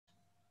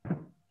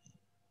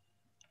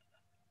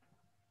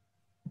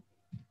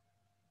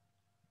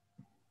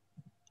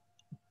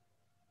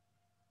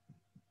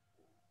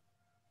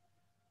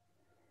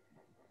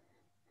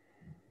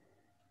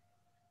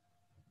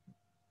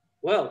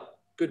Well,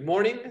 good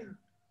morning,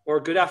 or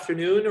good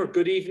afternoon, or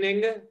good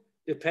evening,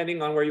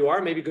 depending on where you are.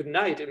 Maybe good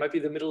night. It might be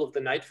the middle of the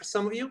night for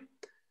some of you.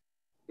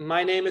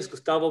 My name is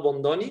Gustavo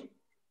Bondoni,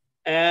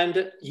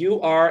 and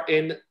you are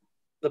in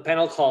the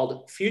panel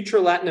called Future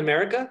Latin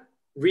America,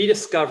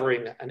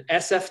 Rediscovering an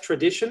SF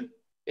Tradition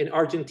in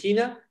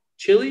Argentina,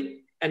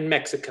 Chile, and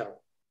Mexico.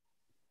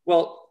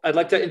 Well, I'd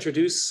like to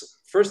introduce,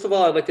 first of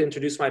all, I'd like to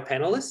introduce my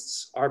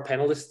panelists. Our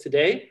panelists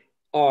today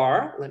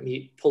are, let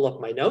me pull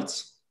up my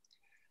notes,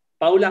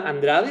 Paula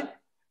Andrade,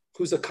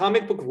 who's a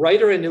comic book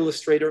writer and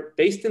illustrator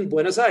based in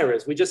Buenos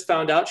Aires. We just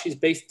found out she's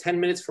based 10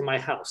 minutes from my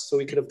house, so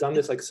we could have done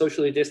this like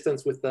socially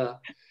distanced with the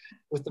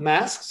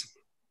masks.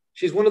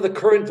 She's one of the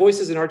current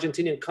voices in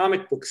Argentinian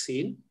comic book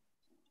scene.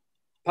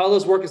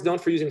 Paula's work is known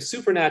for using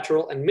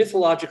supernatural and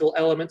mythological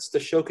elements to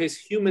showcase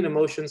human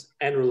emotions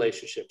and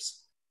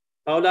relationships.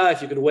 Paula,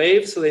 if you could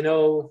wave so they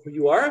know who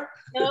you are.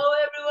 Hello,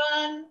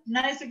 everyone.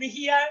 Nice to be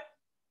here.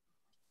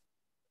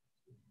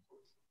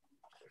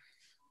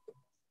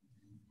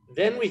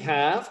 Then we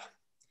have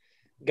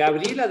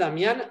Gabriela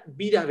Damián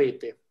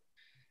Miravete.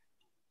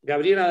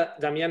 Gabriela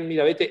Damián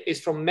Miravete is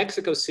from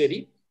Mexico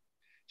City.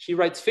 She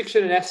writes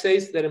fiction and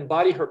essays that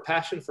embody her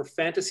passion for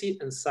fantasy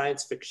and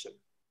science fiction.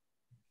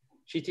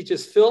 She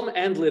teaches film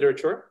and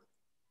literature,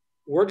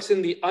 works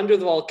in the Under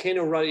the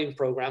Volcano writing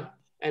program,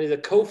 and is a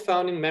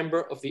co-founding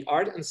member of the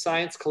art and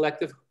science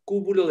collective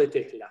Cúmulo de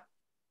Tesla.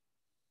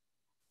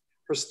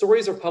 Her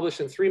stories are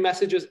published in 3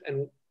 Messages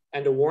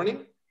and a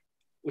Warning,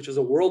 which was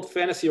a World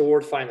Fantasy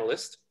Award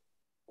finalist,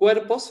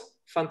 Cuerpos,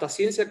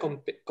 Fantasciencia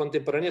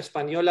Contemporánea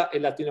Española y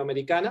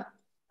Latinoamericana,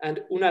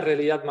 and Una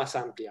Realidad Más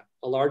Amplia,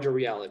 a Larger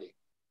Reality,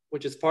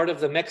 which is part of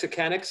the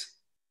Mexicanics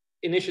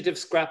Initiative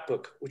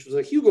Scrapbook, which was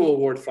a Hugo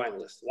Award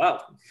finalist.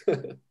 Wow.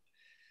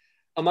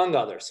 Among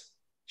others.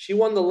 She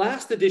won the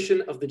last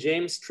edition of the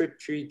James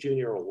Triptree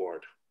Jr.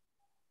 Award,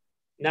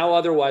 now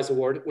otherwise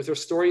award, with her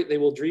story, They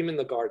Will Dream in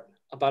the Garden,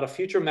 about a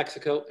future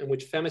Mexico in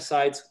which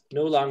femicides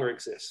no longer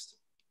exist.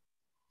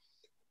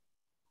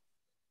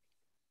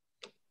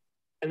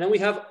 And then we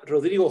have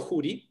Rodrigo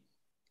Juri,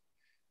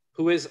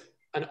 who is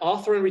an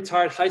author and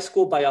retired high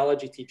school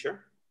biology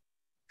teacher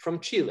from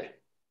Chile.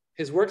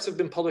 His works have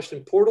been published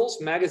in portals,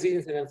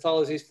 magazines, and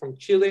anthologies from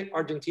Chile,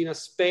 Argentina,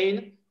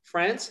 Spain,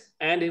 France,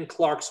 and in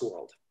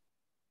Clarkesworld.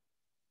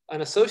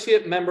 An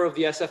associate member of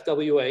the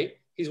SFWA,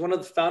 he's one of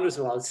the founders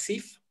of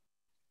ALCIF,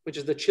 which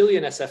is the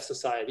Chilean SF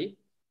Society,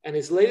 and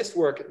his latest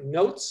work,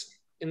 Notes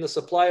in the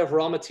Supply of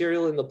Raw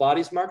Material in the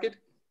Bodies Market,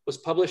 was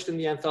published in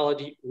the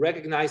anthology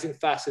Recognizing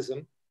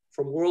Fascism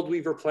from World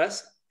Weaver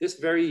Press this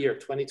very year,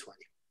 2020.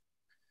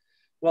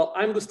 Well,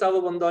 I'm Gustavo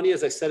Bondoni,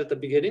 as I said at the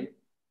beginning.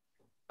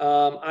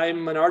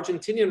 I'm an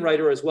Argentinian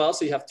writer as well,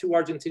 so you have 2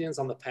 Argentinians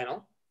on the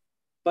panel.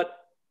 But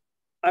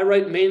I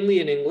write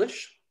mainly in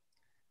English,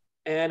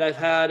 and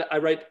I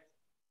write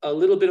a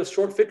little bit of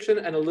short fiction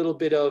and a little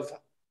bit of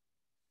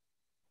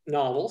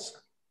novels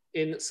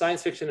in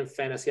science fiction and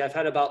fantasy. I've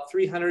had about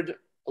 300,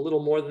 a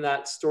little more than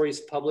that,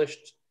 stories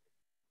published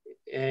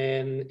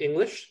in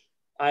English.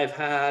 I've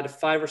had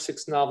 5 or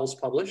 6 novels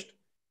published,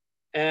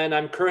 and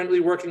I'm currently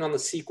working on the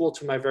sequel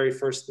to my very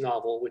first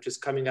novel, which is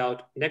coming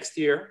out next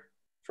year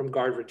from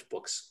Garbage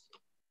Books.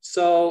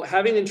 So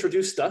having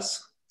introduced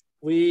us,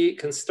 we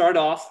can start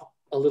off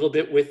a little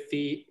bit with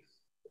the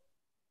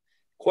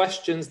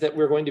questions that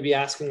we're going to be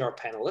asking our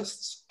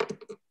panelists.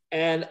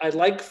 And I'd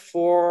like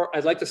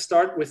to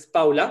start with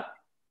Paula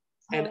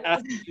and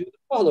ask you the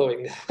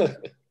following.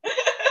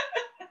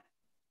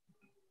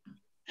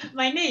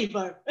 My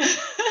neighbor.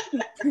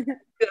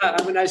 Yeah,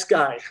 I'm a nice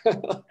guy.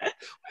 I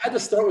had to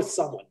start with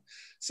someone.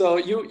 So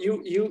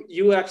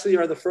you actually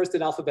are the first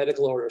in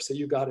alphabetical order, so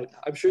you got it.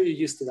 I'm sure you're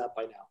used to that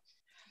by now.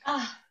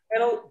 The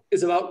panel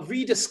is about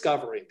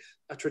rediscovering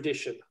a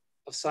tradition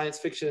of science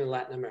fiction in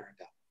Latin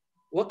America.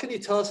 What can you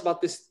tell us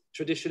about this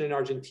tradition in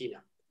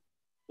Argentina?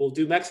 We'll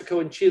do Mexico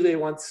and Chile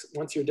once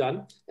you're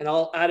done, and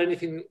I'll add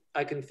anything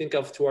I can think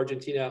of to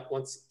Argentina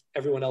once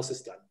everyone else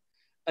is done.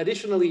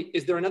 Additionally,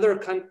 is there another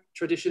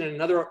tradition in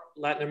another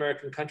Latin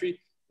American country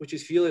which you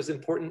feel is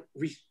important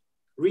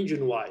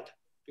region-wide?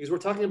 Because we're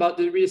talking about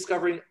the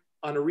rediscovering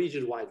on a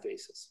region-wide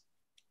basis.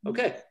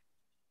 Okay.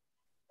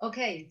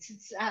 Okay,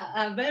 it's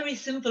a very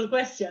simple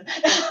question.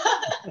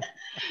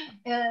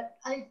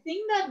 I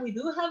think that we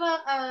do have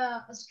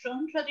a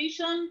strong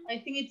tradition. I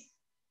think it's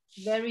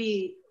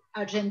very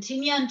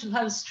Argentinian to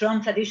have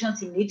strong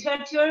traditions in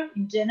literature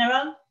in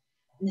general,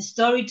 in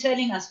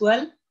storytelling as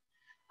well.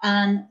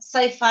 And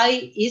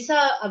sci-fi is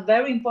a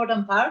very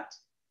important part.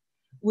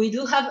 We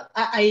do have,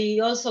 I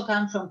also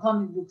come from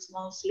comic books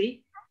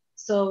mostly.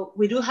 So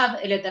we do have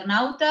El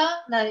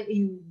Eternauta like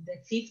in the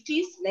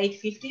 50s, late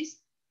 50s.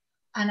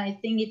 And I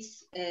think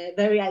it's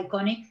very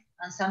iconic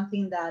and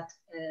something that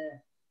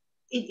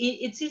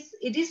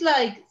it is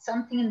like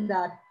something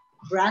that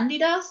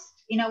branded us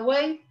in a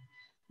way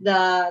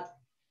that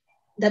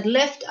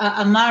left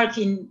a mark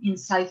in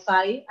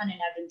sci-fi and in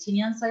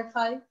Argentinian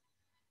sci-fi.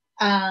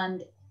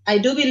 And I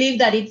do believe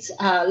that it's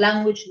a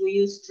language we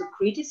use to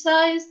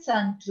criticize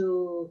and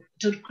to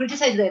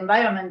criticize the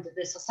environment,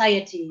 the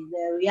society,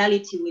 the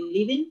reality we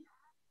live in.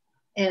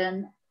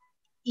 And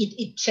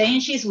it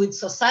changes with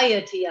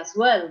society as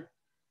well.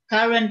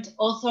 Current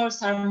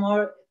authors are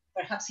more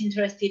perhaps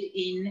interested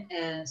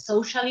in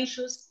social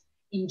issues,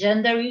 in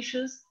gender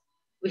issues.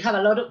 We have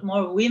a lot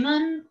more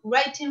women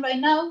writing right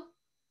now.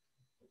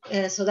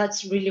 So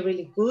that's really,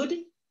 really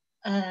good.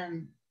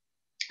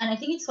 And I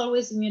think it's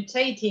always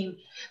mutating.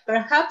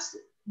 Perhaps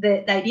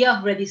the idea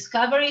of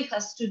rediscovery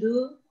has to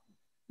do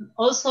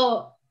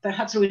also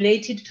perhaps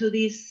related to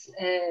this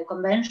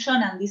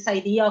convention and this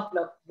idea of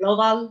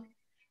global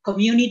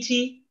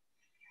community,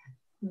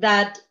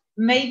 that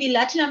maybe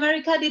Latin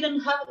America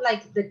didn't have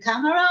like the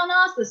camera on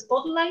us, the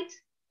spotlight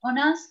on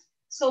us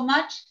so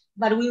much,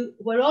 but we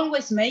were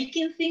always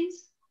making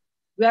things.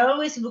 We are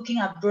always looking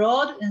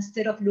abroad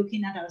instead of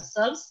looking at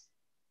ourselves.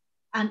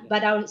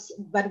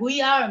 But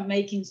we are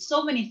making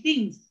so many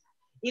things,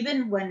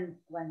 even when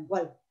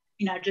well,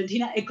 in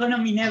Argentina,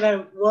 economy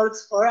never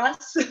works for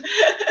us.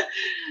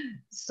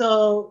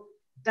 So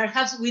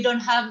perhaps we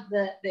don't have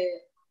the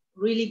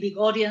really big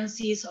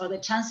audiences or the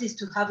chances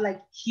to have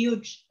like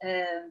huge,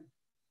 the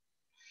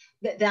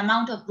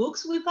amount of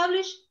books we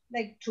publish,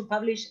 like to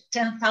publish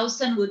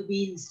 10,000 would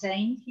be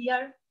insane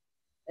here.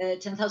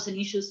 10,000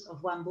 issues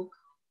of one book,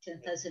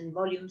 10,000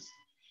 volumes.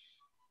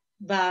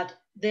 But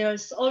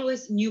there's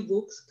always new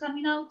books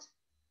coming out.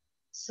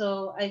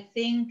 So I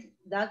think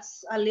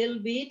that's a little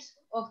bit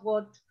of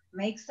what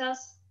makes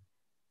us.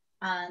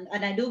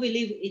 And I do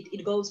believe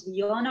it goes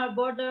beyond our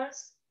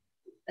borders.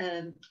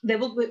 The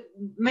book,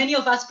 many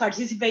of us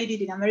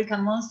participated in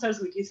American Monsters,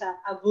 which is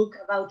a book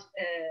about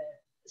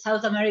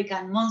South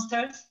American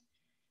monsters.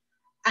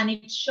 And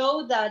it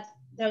showed that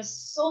there's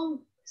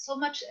so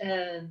much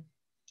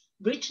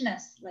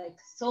richness, like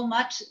so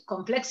much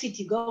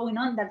complexity going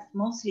on that's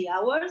mostly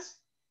ours,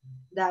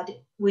 that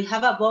we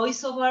have a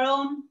voice of our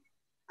own,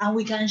 and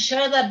we can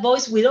share that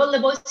voice with all the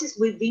voices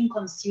we've been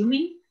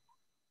consuming.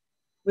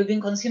 We've been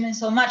consuming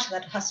so much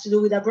that has to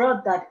do with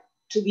abroad, that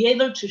to be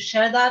able to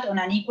share that on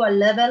an equal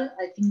level,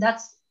 I think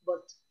that's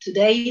what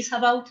today is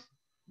about,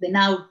 the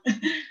now.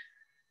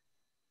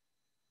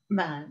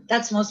 But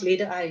that's mostly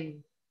it. I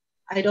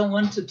don't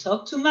want to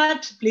talk too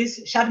much.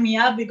 Please shut me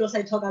up because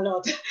I talk a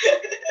lot.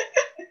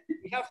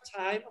 We have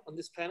time on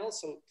this panel,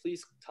 so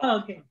please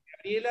talk. Okay.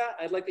 Gabriela,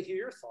 I'd like to hear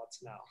your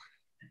thoughts now.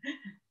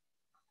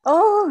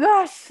 Oh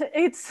gosh,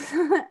 it's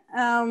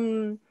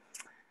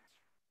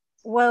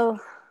well,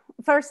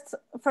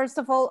 first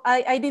of all,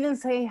 I didn't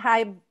say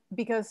hi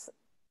because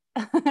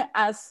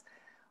as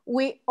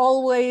we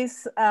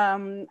always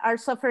are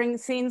suffering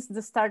since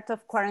the start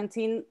of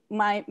quarantine,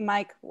 my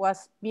mic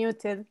was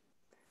muted.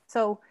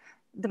 So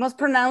the most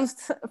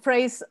pronounced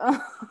phrase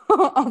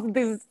of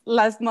these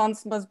last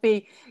months must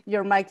be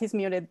your mic is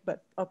muted,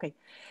 but okay.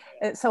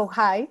 So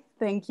hi,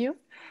 thank you.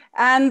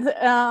 And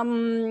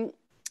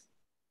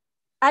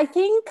I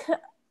think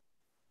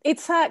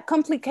it's a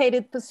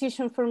complicated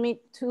position for me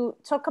to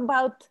talk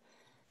about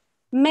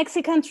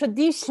Mexican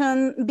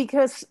tradition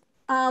because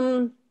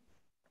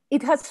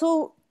it has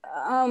so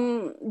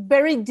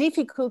very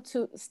difficult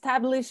to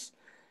establish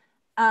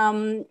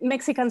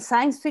Mexican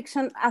science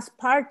fiction as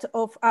part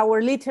of our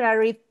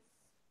literary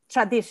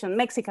tradition,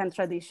 Mexican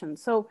tradition.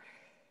 So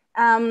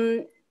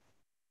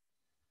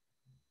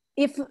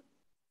if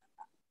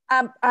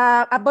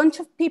a bunch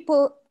of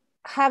people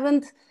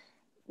haven't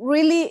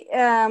really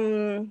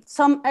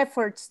some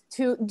efforts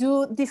to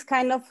do this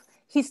kind of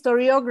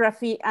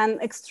historiography and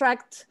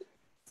extract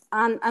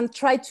and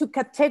try to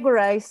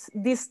categorize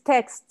these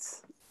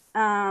texts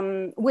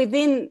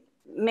within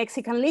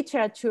Mexican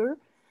literature,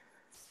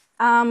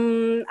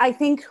 I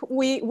think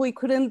we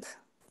couldn't,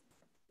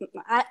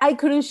 I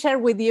couldn't share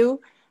with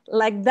you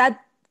like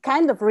that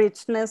kind of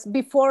richness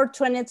before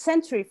 20th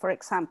century, for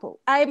example.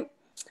 I'm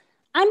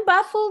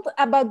baffled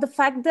about the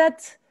fact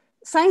that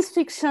science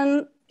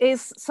fiction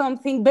is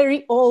something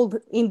very old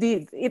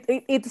indeed.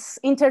 It's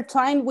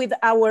intertwined with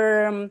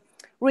our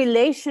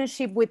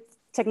relationship with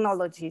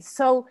technology.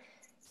 So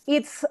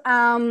it's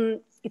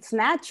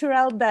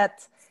natural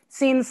that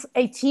since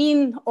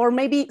 18th or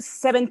maybe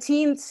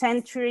 17th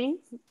century,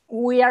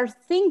 we are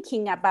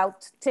thinking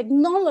about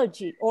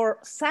technology or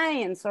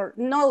science or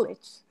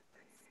knowledge.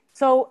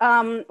 So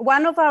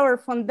one of our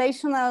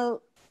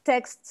foundational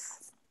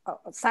texts,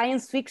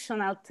 science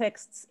fictional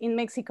texts in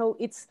Mexico,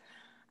 it's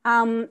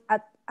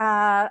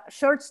a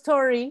short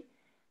story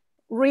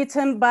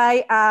written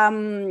by a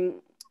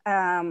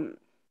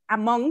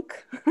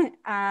monk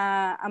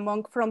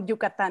from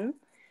Yucatan,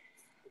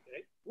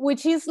 okay,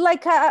 which is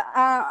like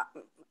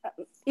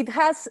it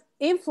has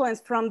influence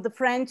from the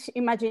French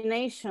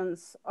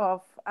imaginations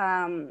of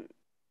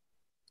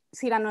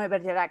Cyrano de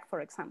Bergerac,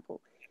 for example.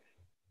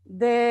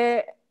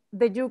 The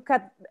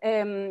Yucatan,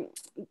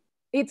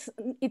 it's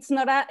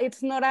not a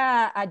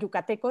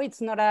Yucateco,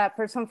 it's not a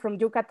person from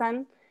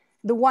Yucatan.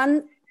 The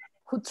one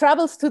who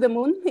travels to the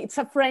moon, it's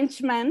a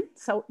Frenchman.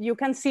 So you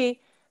can see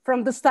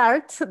from the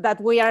start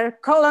that we are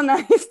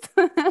colonized,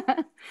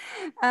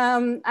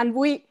 and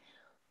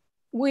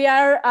we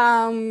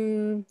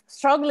are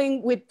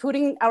struggling with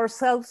putting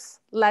ourselves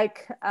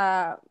like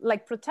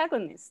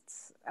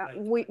protagonists.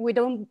 We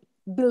don't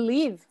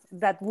believe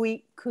that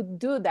we could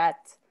do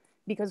that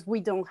because we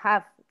don't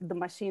have the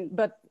machine.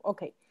 But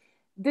okay,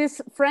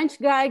 this French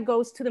guy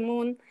goes to the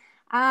moon,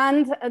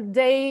 and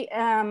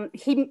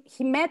he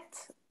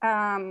met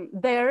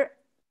their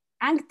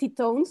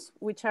Anctitones,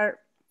 which are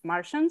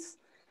Martians,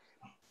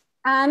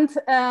 and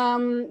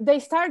they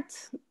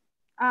start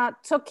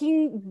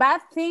talking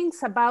bad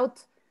things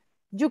about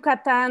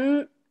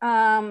Yucatan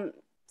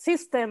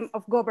system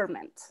of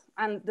government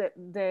and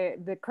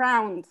the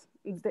crown,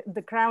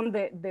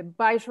 the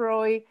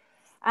viceroy,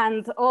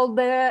 and all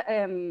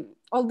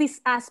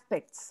these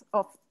aspects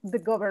of the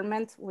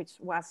government, which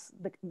was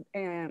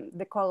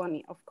the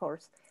colony, of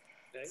course.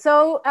 Okay.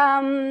 So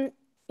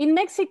in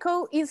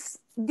Mexico is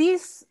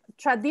this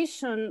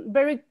tradition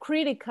very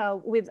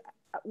critical with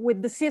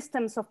the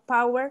systems of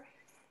power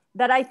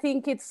that I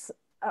think it's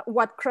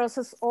what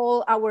crosses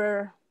all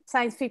our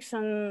science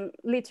fiction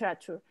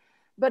literature.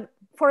 But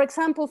for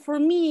example, for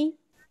me,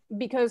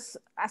 because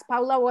as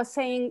Paula was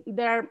saying,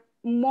 there are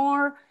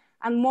more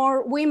and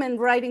more women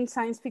writing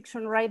science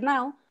fiction right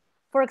now.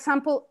 For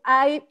example,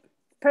 I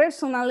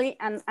personally,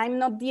 and I'm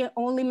not the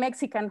only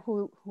Mexican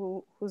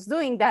who's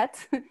doing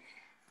that,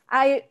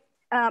 I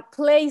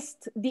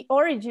placed the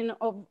origin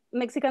of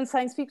Mexican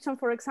science fiction,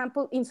 for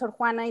example, in Sor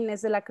Juana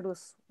Inés de la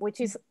Cruz,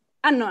 which is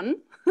a nun.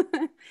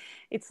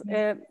 It's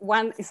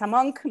one is a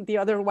monk, the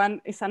other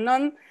one is a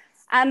nun.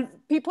 And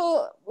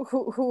people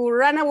who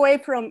ran away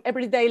from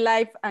everyday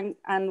life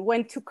and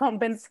went to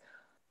convents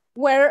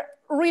were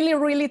really,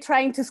 really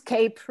trying to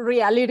escape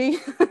reality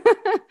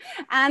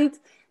and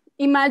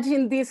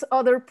imagine these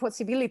other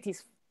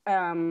possibilities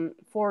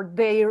for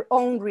their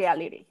own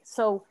reality.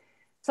 So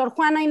Sor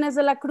Juana Inés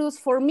de la Cruz,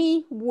 for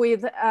me,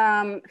 with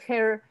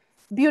her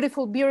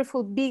beautiful,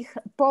 beautiful big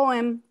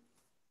poem,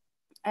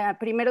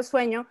 Primero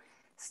Sueño,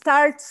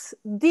 starts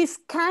this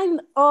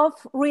kind of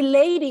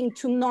relating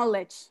to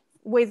knowledge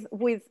with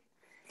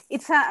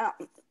it's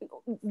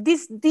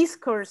this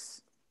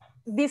discourse,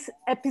 this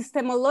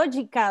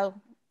epistemological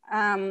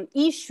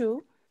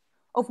issue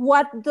of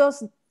what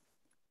does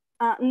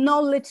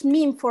knowledge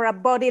mean for a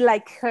body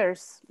like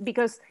hers,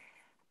 because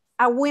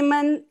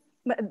women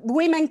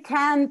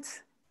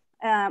can't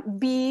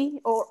be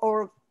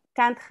or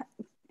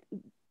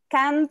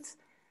can't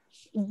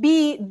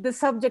be the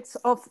subjects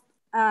of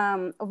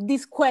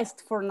this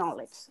quest for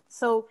knowledge.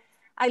 So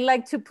I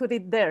like to put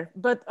it there.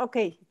 But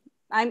okay,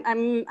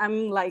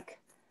 I'm like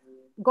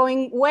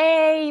going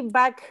way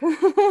back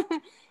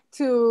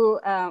to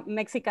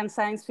Mexican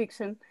science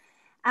fiction,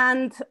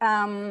 and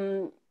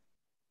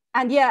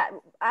yeah,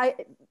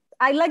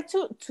 I like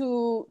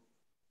to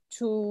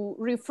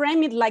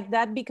reframe it like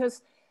that,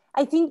 because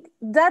I think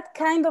that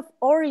kind of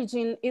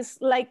origin is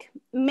like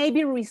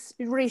maybe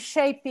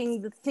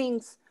reshaping the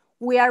things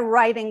we are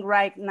writing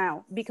right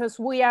now, because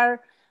we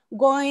are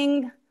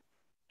going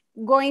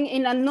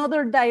in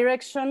another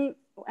direction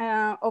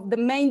of the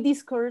main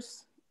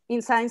discourse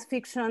in science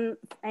fiction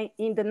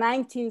in the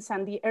 19th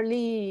and the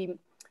early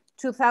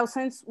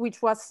 2000s,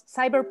 which was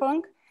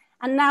cyberpunk.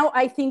 And now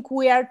I think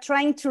we are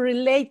trying to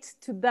relate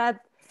to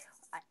that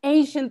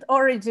ancient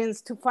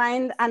origins to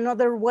find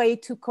another way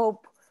to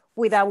cope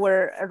with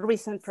our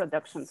recent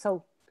production.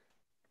 So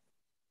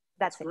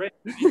that's great.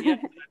 it. Yeah,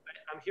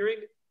 I'm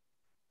hearing,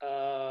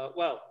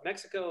 well,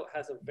 Mexico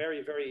has a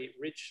very, very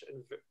rich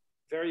and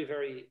very,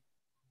 very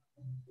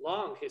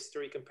long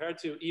history compared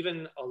to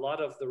even a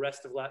lot of the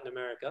rest of Latin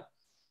America.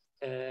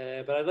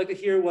 But I'd like to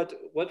hear what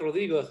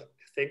Rodrigo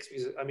thinks,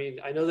 because I mean,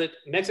 I know that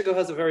Mexico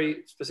has a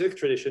very specific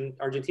tradition.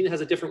 Argentina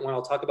has a different one.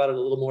 I'll talk about it a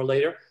little more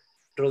later.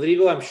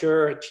 Rodrigo, I'm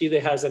sure Chile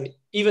has an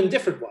even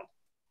different one.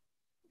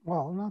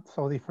 Well, not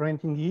so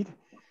different indeed.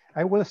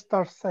 I will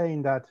start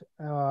saying that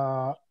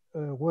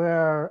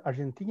where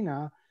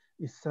Argentina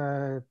is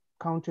a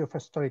country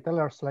of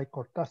storytellers like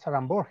Cortázar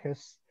and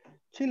Borges,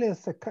 Chile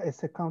is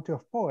a country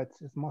of poets.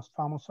 The most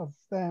famous of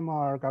them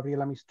are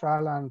Gabriela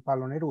Mistral and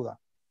Pablo Neruda.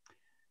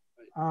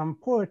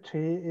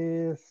 Poetry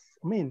is,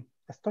 I mean,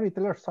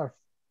 storytellers are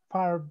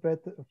far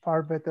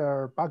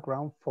better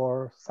background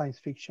for science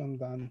fiction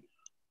than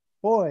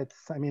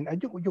poets. I mean,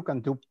 you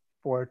can do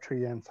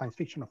poetry and science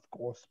fiction, of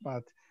course,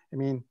 but I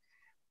mean,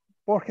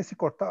 Borges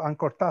and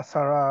Cortázar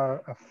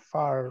are a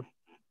far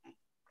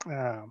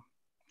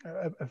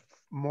a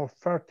more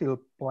fertile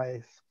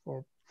place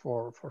for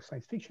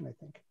science fiction, I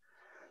think.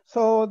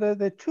 So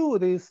the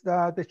truth is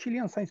that the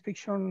Chilean science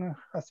fiction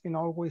has been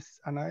always,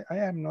 and I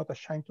am not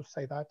ashamed to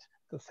say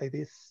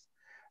this,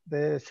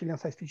 the Chilean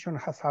science fiction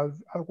has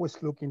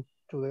always looked into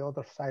the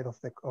other side of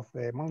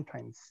the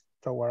mountains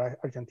toward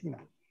Argentina.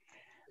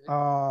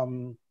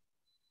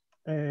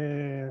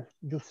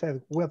 You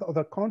said what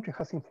other country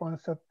has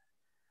influenced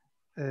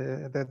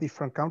the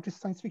different countries'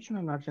 science fiction,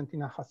 and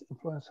Argentina has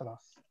influenced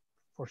us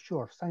for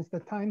sure. Since the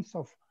times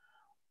of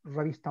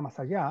Revista Más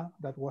Allá,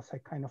 that was a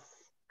kind of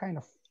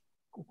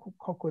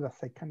how could I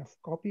say, kind of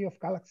copy of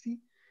Galaxy.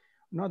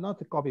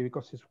 Not a copy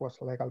because it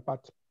was legal,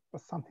 but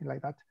something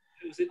like that.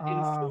 It was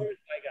informed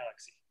by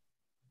Galaxy.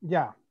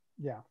 Yeah.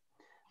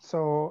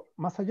 So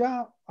Más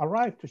Allá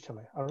arrived to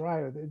Chile,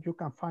 You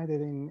can find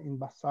it in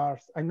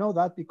bazaars. I know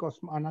that because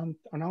an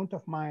aunt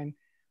of mine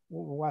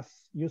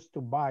was used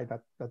to buy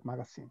that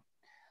magazine.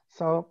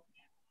 So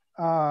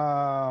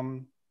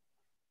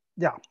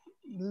yeah,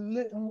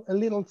 a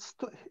little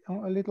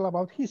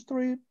about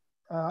history.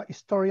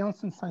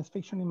 Historians in science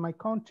fiction in my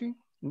country,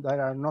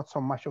 there are not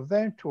so much of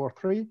them, 2 or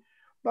 3,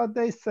 but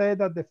they say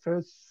that the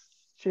first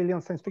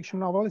Chilean science fiction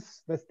novel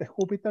is Desde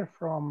Jupiter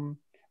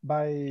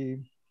by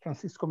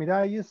Francisco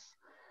Miralles,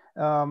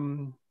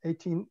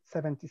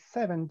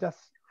 1877,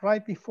 just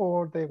right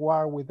before the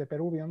war with the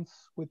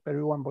Peruvians, with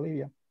Peru and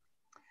Bolivia.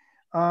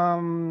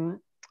 And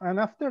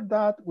after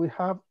that, we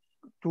have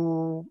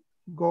to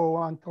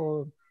go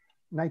until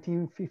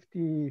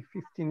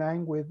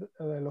 1959 with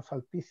Los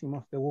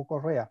Altísimos, de Hugo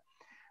Correa.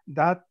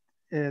 That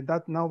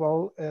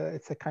novel,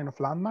 it's a kind of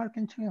landmark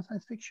in Chilean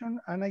science fiction,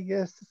 and I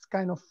guess it's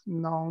kind of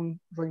known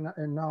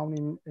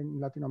in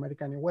Latin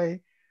America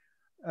anyway.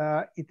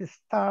 It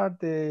started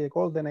the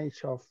golden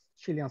age of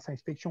Chilean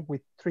science fiction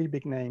with 3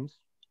 big names: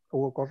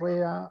 Hugo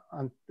Correa,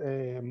 and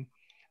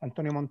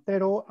Antonio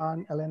Montero,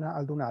 and Helena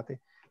Aldunate.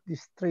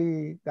 These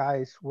 3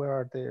 guys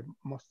were the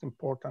most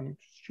important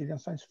Chilean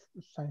science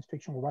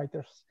fiction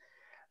writers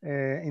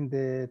in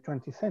the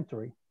 20th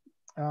century.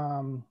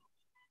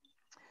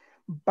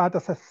 But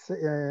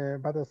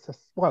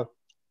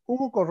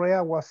Hugo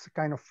Correa was a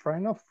kind of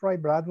friend of Ray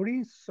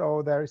Bradbury,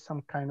 so there is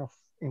some kind of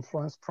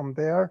influence from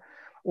there.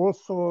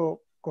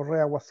 Also,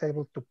 Correa was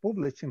able to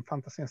publish in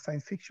fantasy and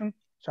science fiction.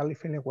 Charlie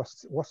Finley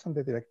wasn't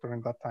the director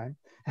in that time.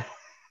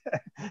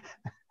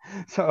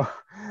 So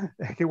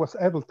he was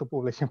able to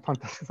publish in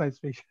fantasy and science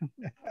fiction.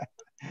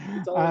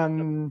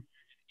 And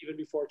even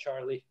before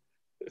Charlie.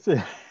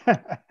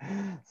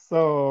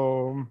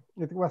 So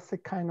it was a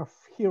kind of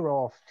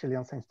hero of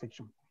Chilean science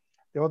fiction.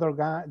 The other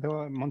guy,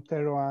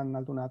 Montero and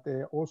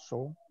Aldunate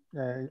also,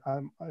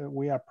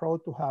 we are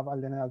proud to have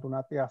Helena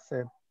Aldunate as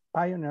a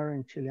pioneer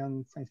in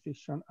Chilean science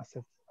fiction as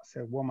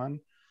a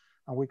woman.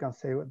 And we can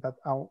say that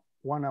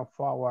one of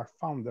our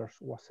founders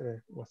was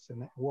a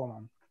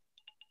woman.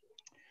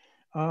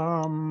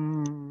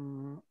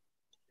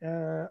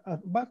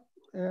 But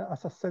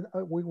as I said,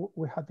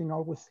 we have been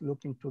always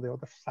looking to the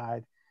other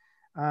side.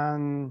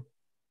 And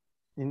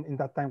in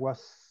that time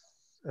was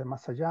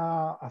Más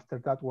Allá. After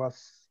that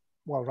was,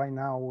 well, right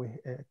now,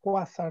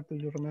 Quasar. Do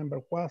you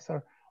remember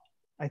Quasar?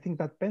 I think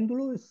that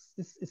Péndulo is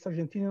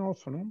Argentinian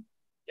also, no?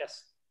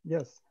 Yes.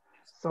 Yes.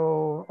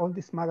 So all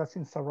these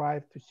magazines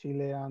arrived to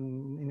Chile,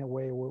 and in a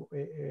way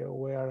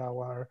were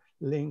our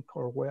link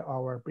or were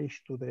our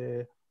bridge to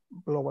the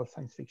global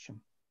science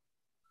fiction.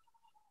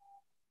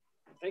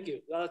 Thank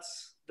you.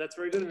 That's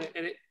very good,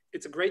 and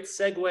it's a great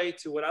segue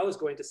to what I was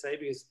going to say,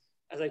 because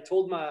as I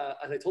told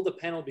the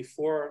panel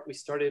before we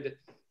started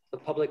the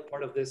public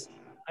part of this,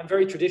 I'm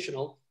very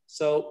traditional.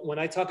 So when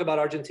I talk about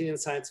Argentinian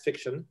science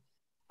fiction,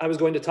 I was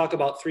going to talk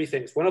about 3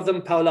 things. One of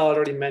them Paula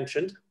already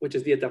mentioned, which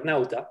is the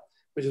Eternauta,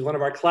 which is one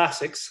of our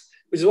classics,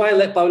 which is why I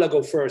let Paula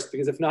go first,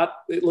 because if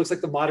not, it looks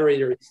like the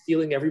moderator is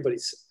stealing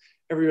everybody's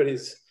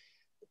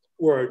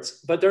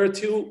words. But there are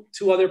two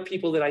other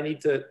people that I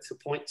need to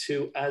point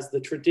to as the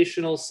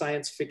traditional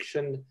science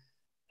fiction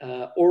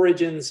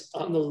origins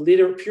on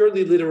the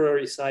purely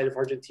literary side of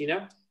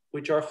Argentina,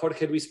 which are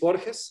Jorge Luis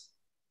Borges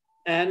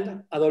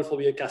and Adolfo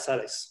Bioy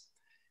Casares.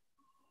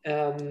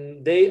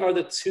 They are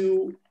the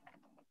 2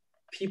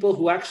 people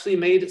who actually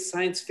made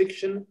science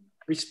fiction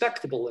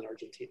respectable in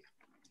Argentina.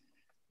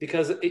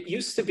 Because it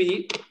used to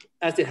be,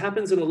 as it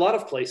happens in a lot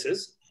of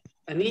places,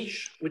 a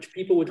niche, which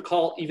people would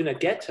call even a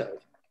ghetto.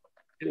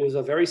 It was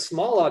a very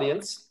small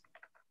audience,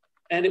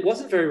 and it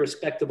wasn't very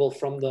respectable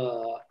from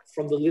the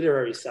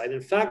literary side.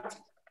 In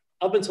fact,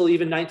 up until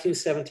even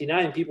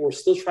 1979, people were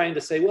still trying to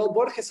say, well,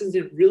 Borges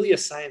isn't really a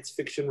science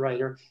fiction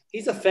writer.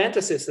 He's a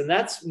fantasist, and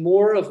that's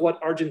more of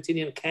what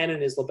Argentinian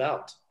canon is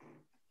about.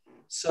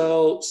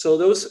 So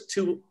those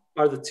 2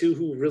 are the 2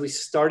 who really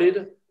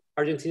started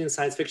Argentinian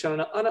science fiction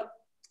on a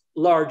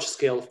large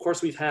scale. Of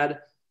course, we've had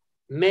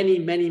many,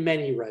 many,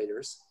 many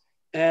writers.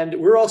 And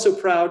we're also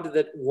proud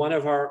that one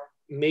of our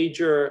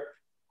major,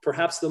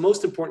 perhaps the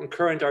most important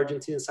current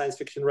Argentinian science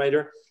fiction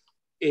writer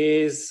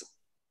is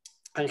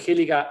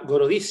Angélica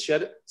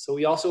Gorodischer. So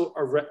we also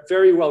are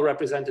very well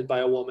represented by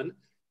a woman,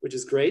 which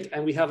is great.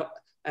 And we have,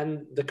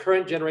 and the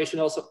current generation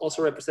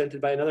also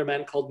represented by another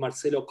man called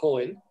Marcelo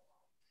Cohen.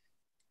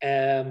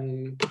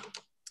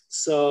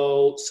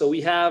 So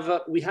we have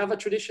a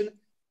tradition.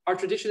 Our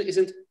tradition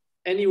isn't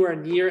anywhere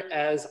near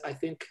as, I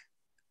think,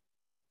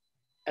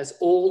 as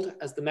old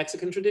as the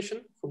Mexican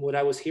tradition. From what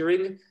I was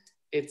hearing,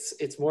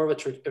 it's more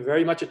of a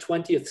very much a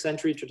 20th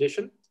century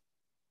tradition.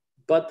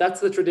 But that's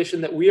the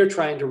tradition that we are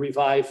trying to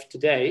revive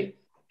today.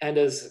 And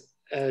as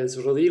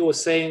Rodrigo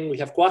was saying, we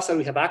have Quasar,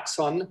 we have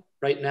Axon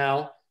right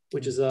now,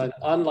 which is an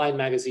online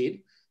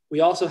magazine.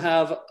 We also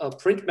have a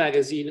print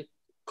magazine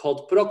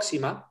called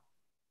Proxima,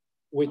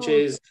 which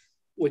is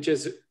which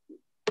is,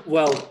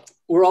 well,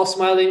 we're all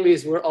smiling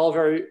because we're all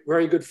very,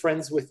 very good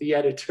friends with the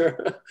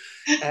editor.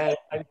 and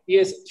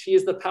she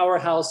is the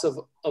powerhouse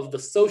of the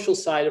social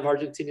side of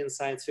Argentinian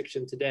science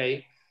fiction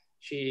today.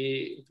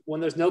 When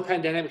there's no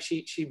pandemic,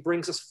 she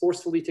brings us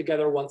forcefully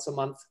together once a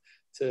month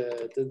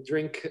to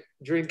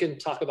drink and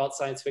talk about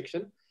science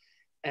fiction.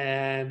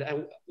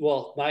 And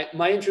well,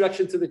 my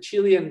introduction to the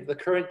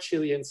current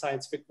Chilean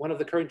science fiction, one of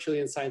the current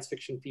Chilean science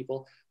fiction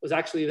people, was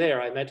actually there.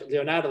 I met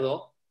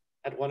Leonardo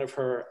at one of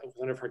her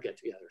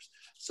get-togethers.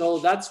 So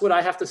that's what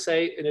I have to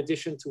say in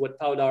addition to what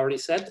Paula already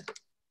said.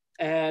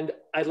 And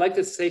I'd like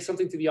to say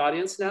something to the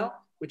audience now,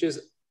 which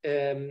is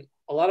a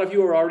lot of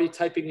you are already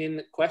typing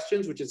in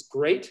questions, which is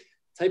great.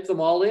 Type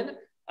them all in.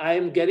 I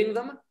am getting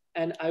them,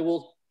 and I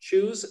will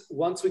choose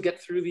once we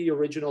get through the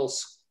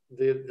originals,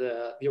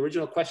 the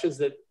original questions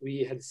that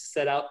we had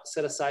set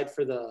aside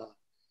for the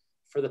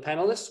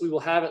panelists. We will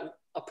have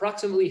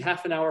approximately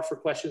half an hour for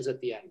questions at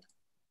the end.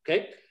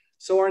 Okay.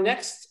 So our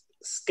next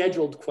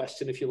scheduled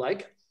question, if you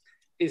like,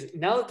 is,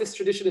 now that this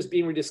tradition is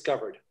being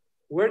rediscovered,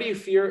 where do you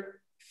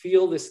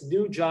feel this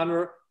new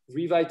genre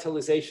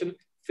revitalization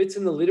fits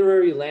in the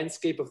literary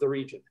landscape of the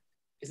region?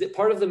 Is it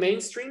part of the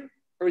mainstream,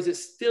 or is it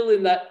still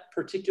in that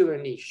particular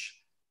niche?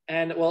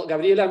 And well,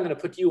 Gabriela, I'm going to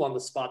put you on the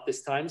spot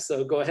this time,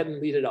 so go ahead and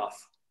lead it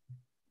off.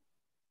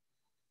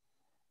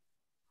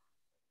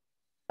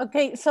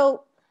 Okay,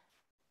 so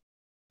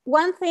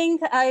one thing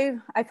I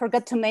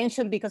forgot to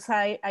mention, because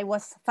I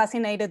was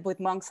fascinated with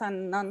monks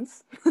and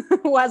nuns,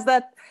 was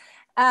that,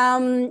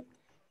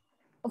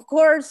 of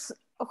course,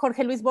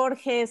 Jorge Luis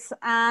Borges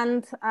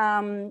and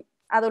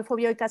Adolfo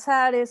Bioy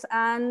Casares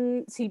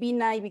and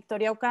Silvina y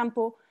Victoria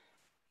Ocampo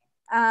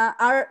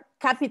are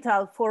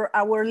capital for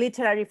our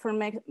literary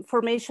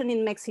formation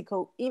in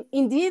Mexico.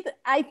 Indeed,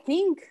 I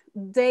think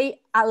they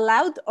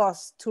allowed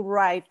us to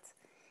write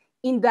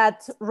in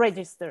that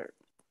register.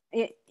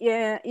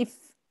 If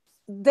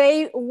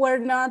they were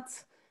not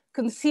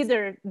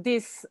considered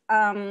this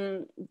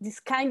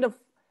kind of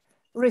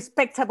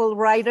respectable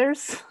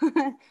writers,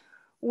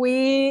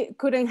 we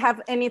couldn't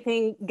have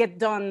anything get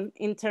done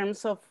in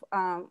terms of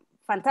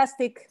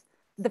fantastic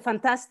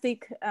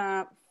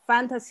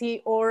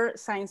fantasy or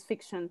science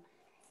fiction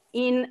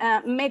in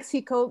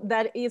Mexico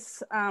that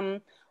is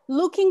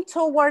looking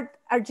toward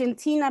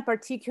Argentina,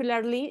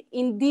 particularly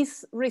in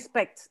this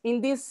respect,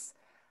 in this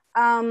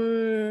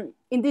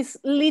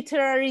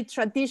literary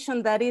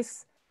tradition that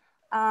is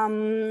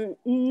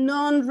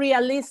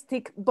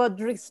non-realistic but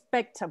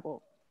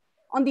respectable.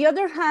 On the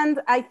other hand,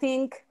 I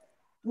think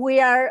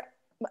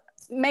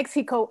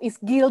Mexico is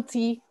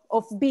guilty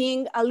of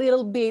being a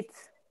little bit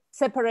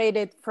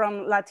separated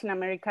from Latin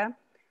America,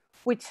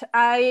 which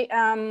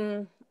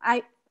I'm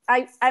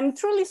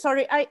truly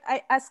sorry.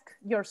 I ask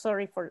your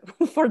sorry for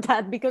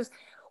that, because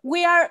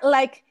we are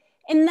like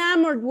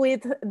enamored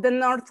with the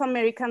North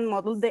American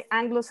model, the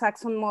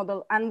Anglo-Saxon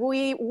model, and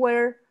we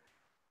were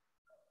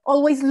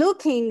always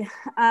looking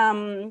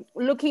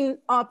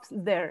up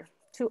there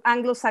to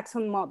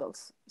Anglo-Saxon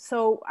models.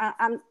 So,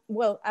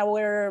 well,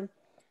 our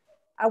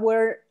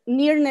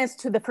nearness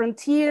to the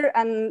frontier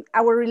and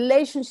our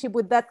relationship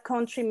with that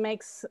country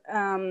makes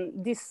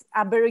this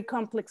a very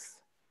complex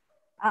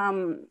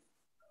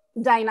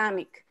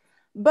dynamic.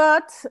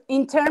 But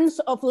in terms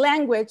of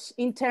language,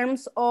 in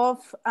terms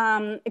of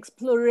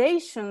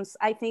explorations,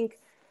 I think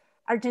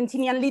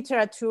Argentinian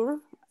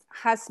literature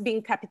has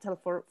been capital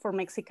for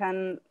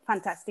Mexican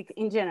fantastic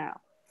in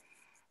general.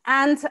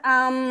 And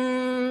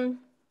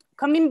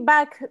coming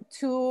back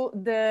to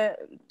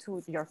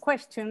your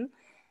question,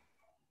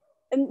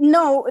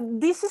 no,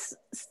 this is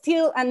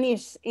still a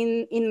niche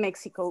in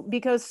Mexico,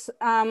 because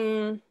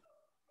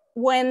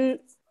when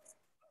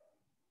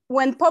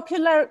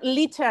popular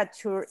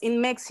literature in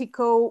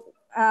Mexico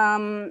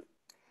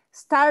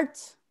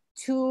starts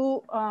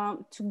to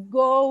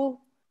go,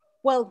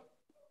 well,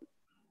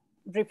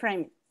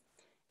 reframe it.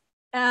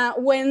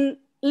 When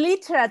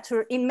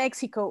literature in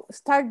Mexico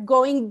start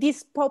going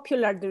this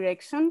popular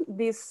direction,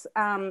 this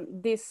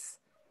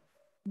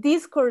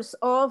discourse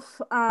of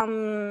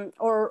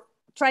or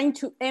trying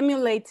to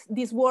emulate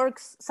these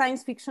works,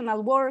 science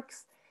fictional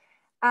works,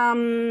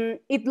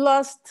 it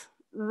lost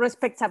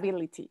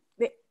respectability.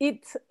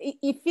 If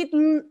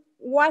it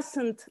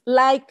wasn't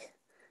like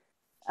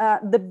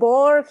the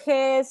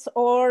Borges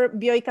or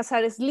Bioy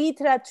Casares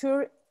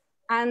literature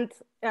and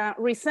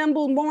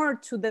resemble more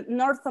to the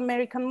North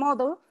American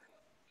model,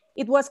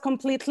 it was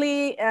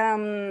completely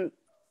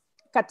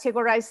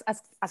categorized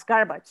as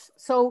garbage.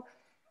 So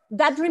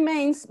that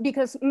remains,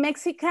 because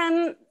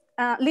Mexican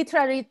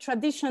literary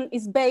tradition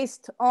is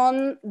based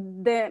on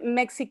the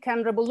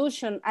Mexican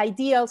Revolution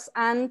ideals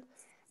and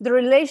the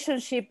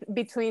relationship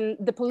between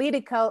the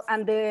political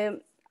and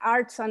the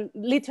arts and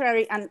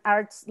literary and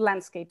arts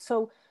landscape.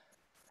 So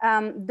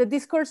the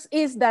discourse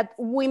is that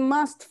we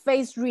must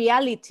face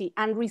reality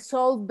and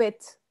resolve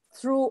it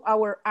through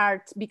our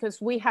art,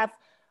 because we have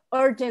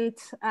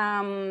urgent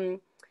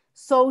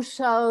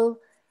social,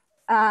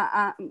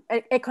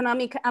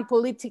 economic and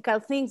political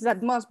things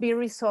that must be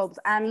resolved,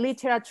 and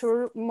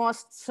literature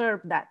must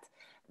serve that.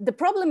 the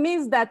problem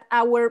is that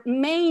our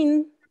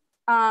main,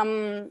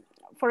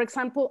 for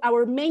example,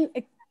 our main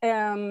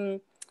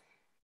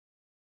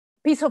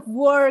piece of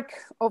work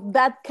of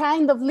that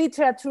kind of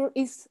literature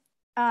is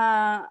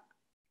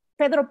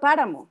Pedro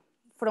Páramo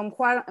from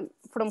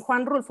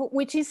Juan Rulfo,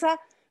 which is a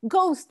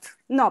ghost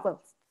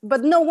novel,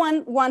 but no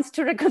one wants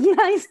to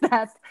recognize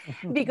that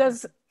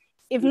because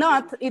if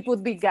not, it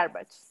would be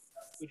garbage.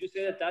 Would you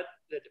say that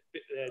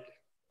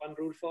Juan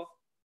Rulfo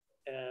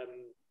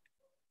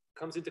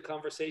comes into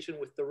conversation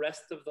with the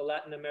rest of the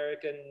Latin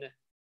American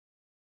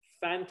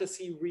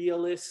fantasy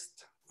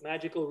realist,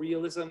 magical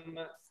realism?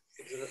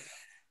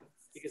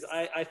 Because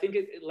I think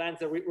it lands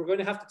there. We're going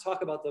to have to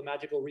talk about the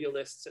magical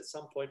realists at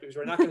some point because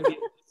we're not going to be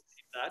able to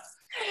do that.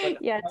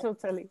 But yeah,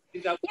 totally.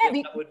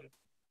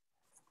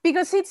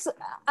 Because it's,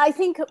 I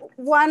think,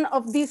 one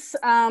of these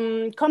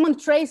common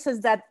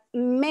traces that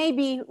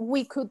maybe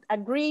we could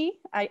agree.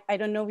 I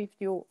don't know if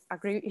you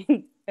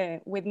agree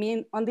with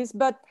me on this,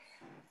 but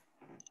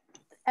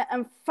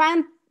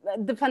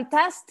the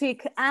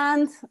fantastic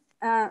and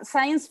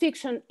science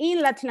fiction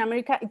in Latin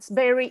America, it's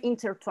very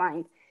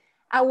intertwined.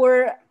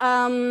 Our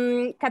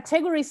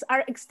categories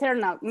are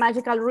external,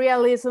 magical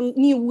realism,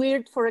 new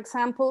weird, for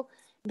example,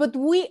 but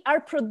we are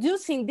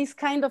producing this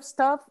kind of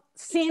stuff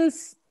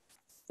since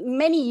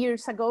many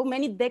years ago,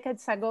 many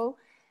decades ago.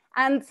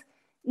 And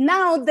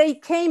now they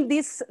came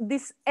these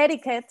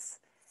etiquettes,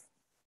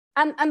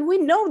 and we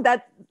know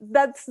that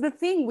that's the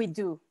thing we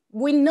do.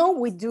 We know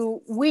we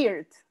do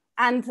weird,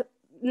 and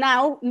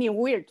now new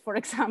weird, for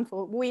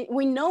example.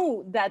 We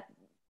know that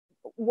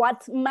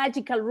what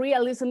magical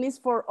realism is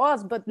for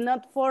us, but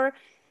not for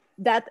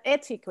that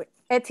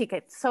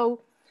etiquette.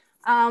 So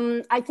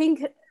I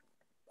think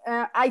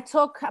I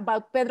talk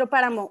about Pedro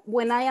Páramo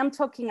when I am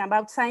talking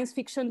about science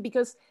fiction,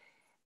 because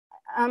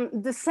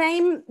the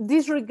same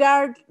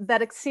disregard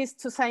that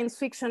exists to science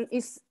fiction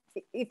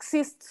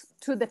exists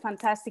to the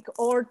fantastic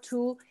or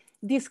to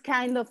this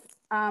kind of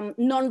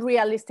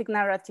non-realistic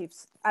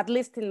narratives, at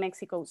least in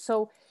Mexico.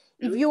 So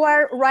if you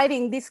are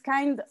writing this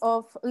kind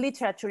of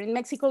literature in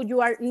Mexico,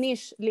 you are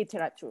niche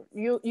literature.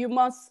 You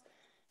must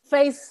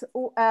face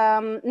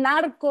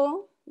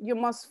narco, you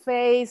must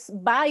face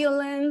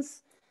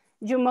violence,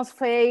 you must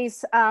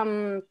face,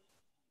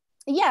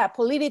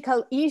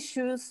 political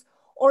issues,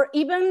 or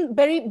even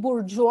very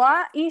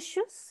bourgeois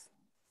issues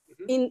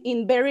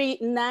in very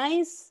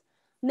nice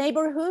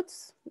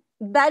neighborhoods.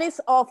 That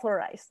is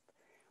authorized.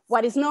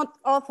 What is not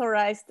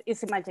authorized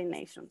is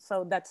imagination.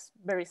 So that's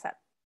very sad.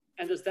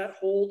 And does that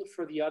hold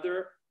for the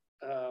other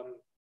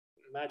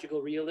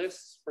magical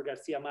realists, for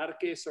Garcia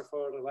Marquez or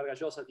for Vargas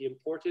Llosa? The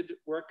imported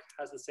work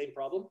has the same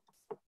problem?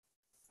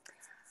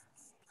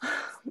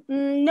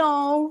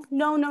 No,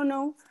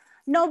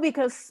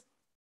 because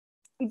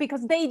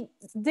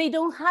they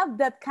don't have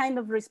that kind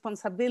of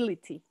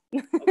responsibility.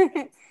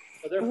 Okay.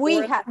 So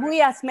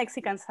we as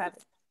Mexicans have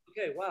it.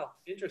 Okay, wow,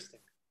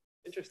 interesting.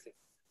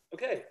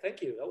 Okay,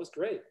 thank you, that was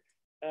great.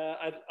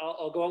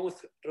 I'll go on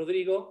with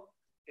Rodrigo,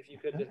 if you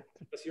could give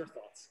us your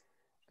thoughts.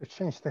 To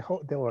change the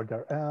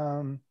order.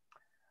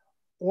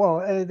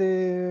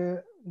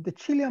 The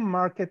Chilean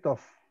market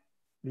of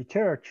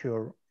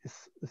literature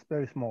is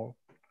very small.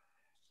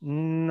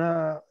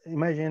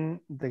 Imagine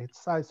the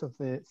size of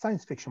the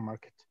science fiction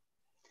market.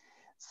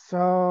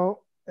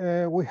 So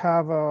we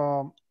have,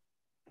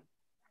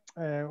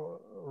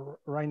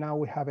 right now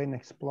we have an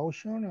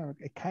explosion,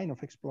 a kind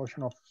of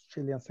explosion of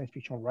Chilean science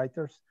fiction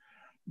writers.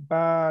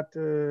 But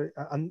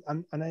and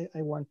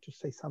I want to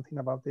say something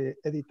about the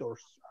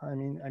editors. I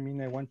mean,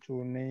 I want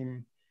to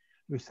name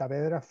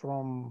Saavedra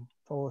from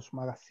Fobos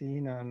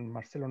magazine and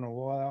Marcelo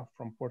Novoa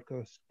from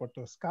Puerto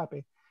de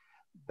Escape,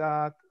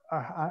 that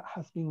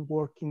has been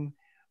working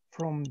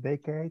from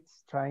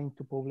decades trying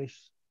to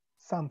publish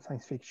some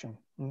science fiction.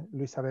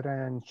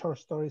 Saavedra in short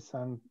stories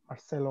and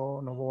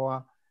Marcelo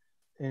Novoa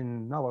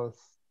in novels.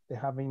 They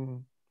have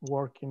been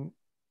working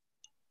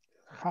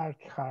hard,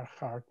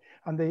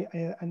 and they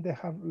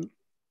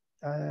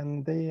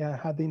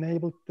have been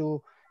able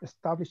to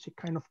establish a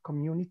kind of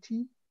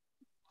community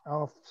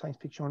of science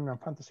fiction and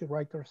fantasy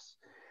writers.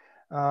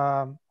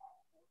 But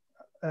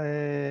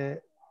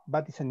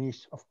it's a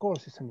niche. Of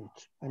course, it's a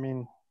niche. I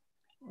mean,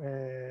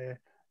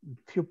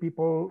 few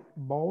people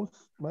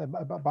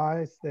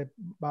buy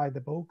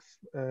the books,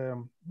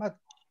 but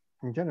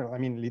in general, I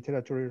mean,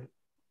 literature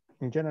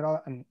in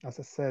general, and as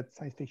I said,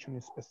 science fiction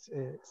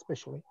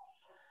especially.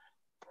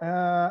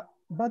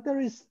 But there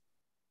is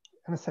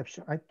an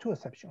exception, two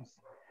exceptions.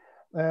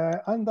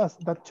 And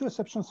the two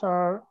exceptions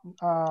are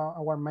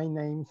our main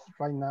names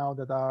right now,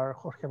 that are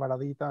Jorge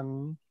Baradit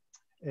and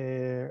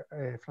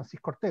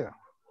Francisco Ortega.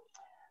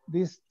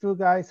 These two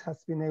guys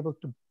has been able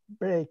to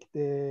break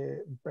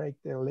the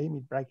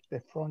limit, break the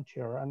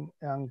frontier,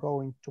 and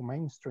go into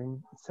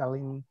mainstream,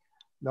 selling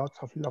lots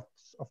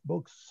of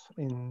books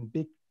in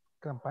big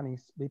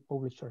companies, big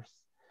publishers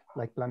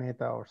like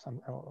Planeta or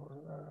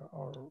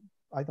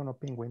I don't know,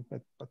 Penguin,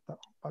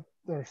 but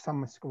there are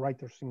some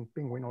writers in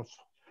Penguin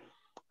also.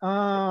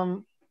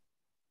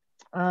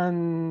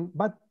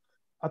 But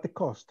at the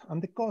cost.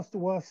 And the cost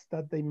was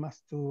that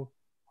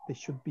they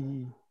should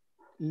be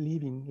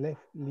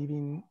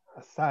leaving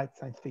aside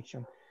science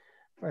fiction.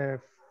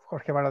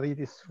 Jorge Baradit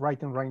is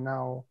writing right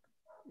now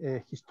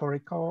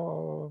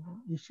historical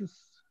issues,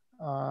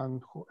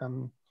 and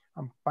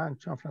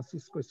Pancho and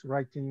Francisco is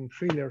writing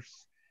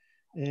thrillers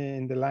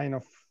in the line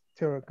of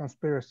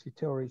conspiracy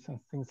theories and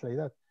things like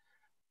that.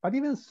 But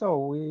even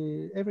so,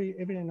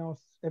 everybody knows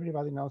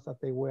that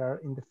they were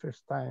in the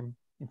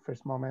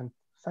first moment,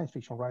 science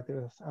fiction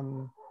writers,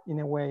 and in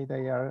a way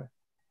they are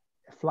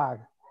a flag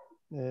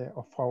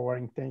of our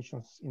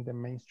intentions in the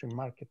mainstream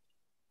market.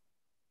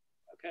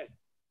 Okay.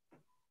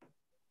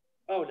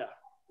 Paula,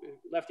 we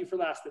left you for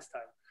last this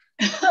time.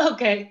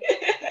 Okay.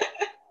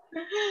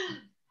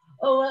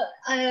 Oh,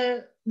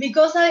 well,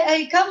 because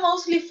I come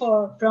mostly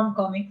from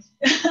comics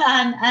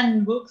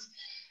and books.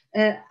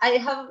 I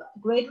have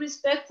great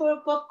respect for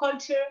pop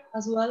culture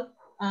as well,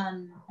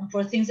 and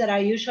for things that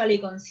are usually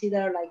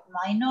considered like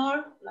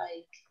minor,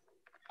 like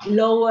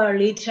lower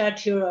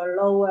literature or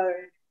lower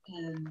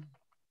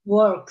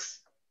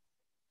works,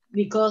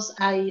 because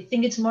I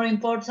think it's more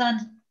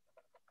important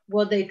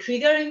what they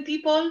trigger in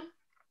people.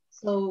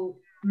 So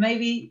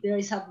maybe there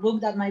is a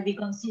book that might be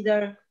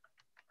considered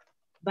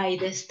by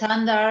the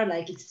standard,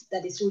 like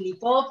that is really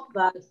pop,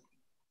 but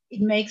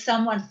it makes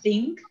someone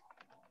think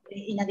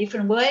in a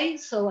different way.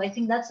 So I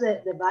think that's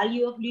the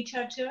value of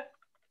literature.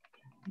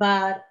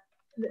 But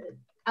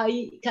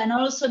I can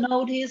also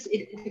notice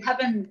it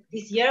happened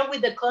this year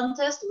with the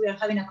contest. We are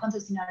having a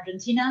contest in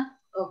Argentina,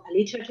 of a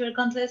literature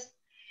contest.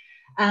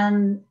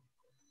 And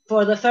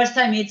for the first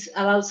time, it's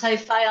about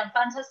sci-fi and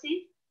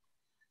fantasy.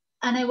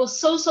 And I was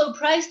so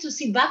surprised to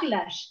see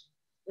backlash.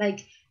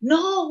 Like,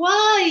 no,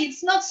 why?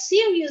 It's not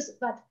serious,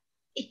 but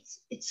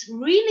it's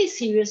really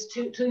serious.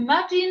 To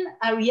imagine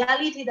a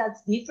reality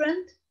that's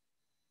different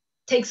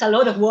takes a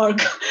lot of work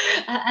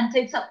and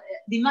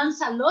demands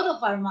a lot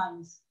of our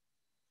minds.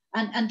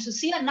 And to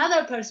see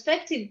another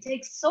perspective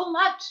takes so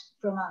much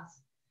from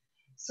us.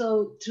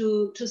 So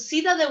to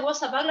see that there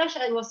was a backlash,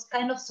 I was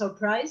kind of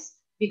surprised,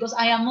 because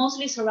I am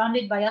mostly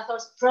surrounded by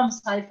authors from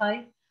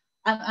sci-fi.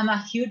 I'm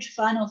a huge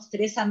fan of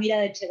Teresa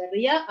Mira de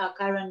Echeverría, a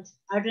current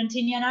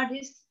Argentinian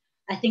artist.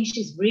 I think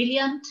she's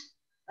brilliant.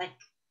 Like,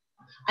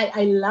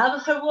 I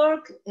love her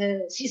work.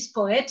 She's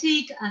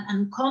poetic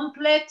and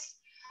complex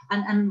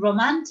and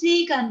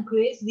romantic, and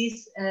creates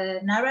these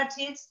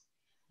narratives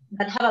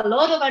that have a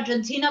lot of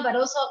Argentina, but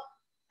also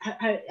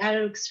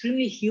are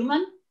extremely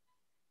human,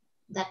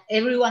 that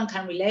everyone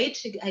can relate.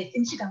 I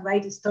think she can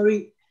write a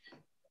story,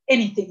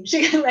 anything.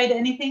 She can write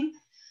anything.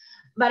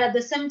 But at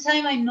the same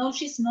time, I know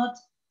she's not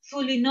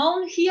fully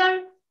known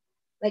here.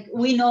 Like,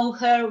 we know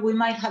her, we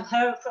might have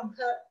heard from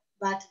her,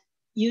 but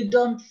you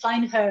don't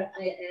find her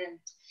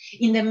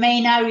in the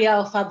main area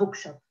of a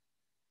bookshop.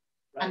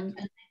 Right. And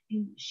I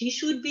think she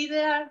should be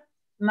there.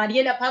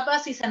 Mariela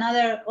Papas is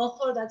another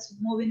author that's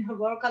moving her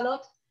work a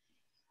lot.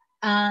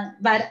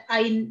 But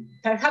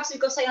perhaps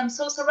because I am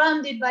so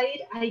surrounded by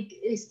it,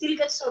 I still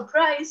get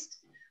surprised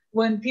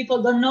when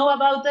people don't know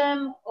about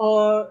them,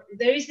 or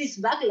there is this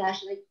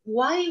backlash. Like,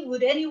 why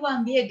would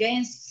anyone be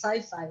against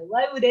sci-fi?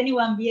 Why would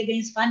anyone be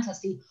against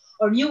fantasy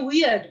or new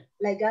weird?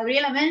 Like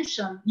Gabriela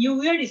mentioned, new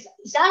weird is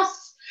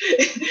us.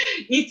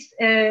 It's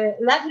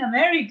Latin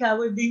America.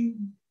 We've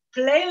been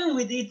playing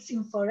with it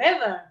since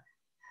forever.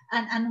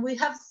 And we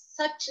have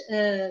such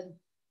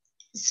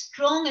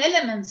strong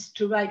elements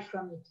to write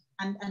from it,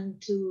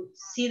 and to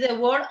see the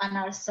world and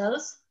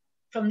ourselves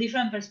from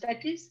different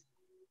perspectives.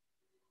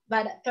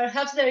 But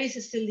perhaps there is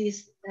still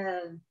this,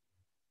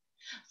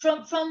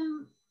 perhaps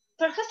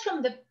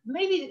from the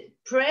maybe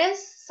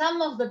press,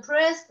 some of the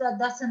press that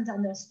doesn't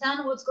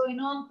understand what's going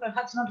on,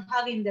 perhaps not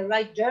having the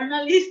right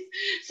journalists,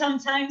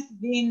 sometimes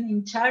being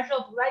in charge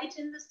of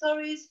writing the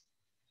stories,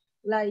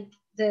 like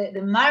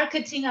the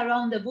marketing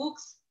around the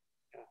books.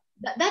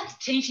 That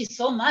changes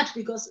so much,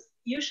 because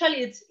usually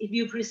it's, if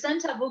you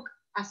present a book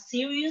as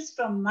serious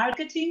from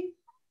marketing,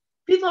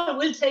 people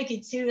will take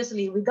it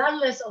seriously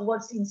regardless of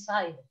what's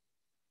inside.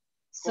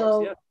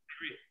 So yeah,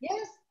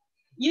 yes,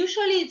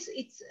 usually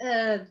it's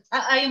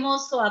I am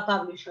also a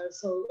publisher,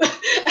 so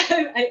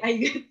I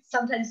get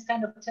sometimes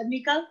kind of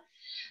technical,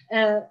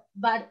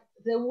 but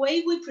the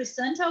way we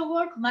present our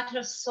work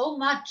matters so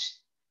much.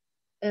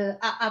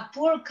 A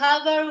poor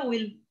cover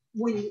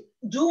will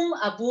doom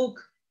a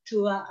book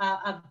to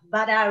a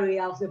bad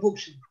area of the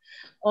bookshelf,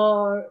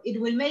 or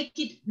it will make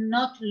it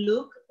not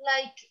look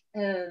like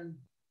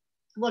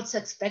what's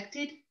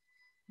expected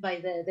by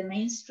the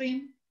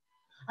mainstream.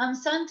 And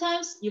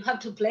sometimes you have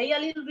to play a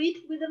little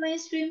bit with the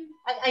mainstream.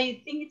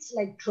 I think it's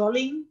like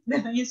trolling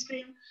the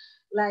mainstream,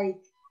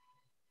 like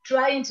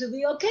trying to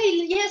be,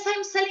 okay, yes,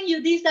 I'm selling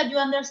you this, that you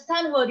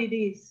understand what it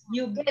is.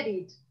 You get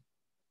it.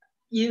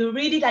 You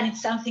read it and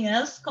it's something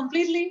else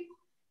completely.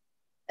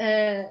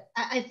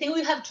 I think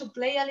we have to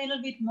play a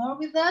little bit more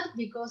with that,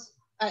 because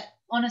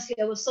honestly,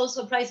 I was so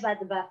surprised by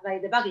the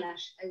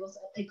backlash.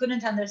 I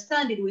couldn't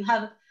understand it. We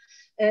have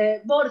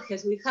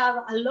Borges, we have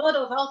a lot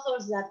of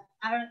authors that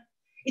are,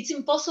 it's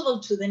impossible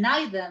to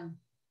deny them.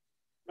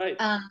 Right.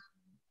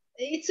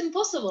 it's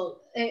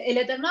impossible. El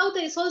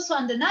Eternauta is also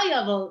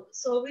undeniable.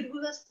 So it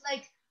was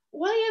like,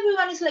 why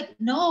everyone is like,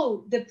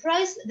 no, the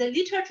prize, the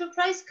literature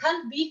prize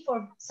can't be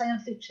for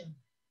science fiction.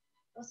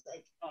 I was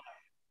like,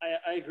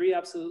 I agree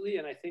absolutely,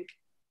 and I think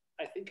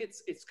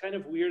it's kind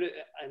of weird,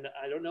 and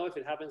I don't know if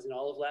it happens in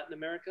all of Latin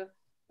America,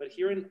 but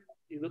here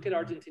you look at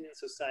Argentinian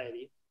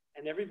society,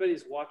 and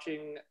everybody's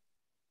watching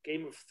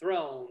Game of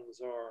Thrones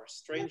or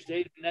Strange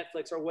Days on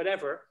Netflix or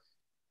whatever,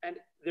 and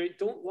they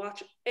don't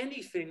watch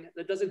anything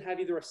that doesn't have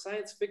either a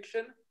science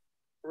fiction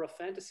or a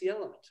fantasy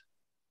element.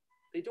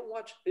 They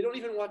don't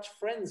even watch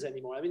Friends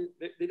anymore. I mean,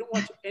 they don't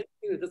watch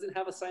anything that doesn't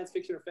have a science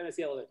fiction or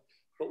fantasy element.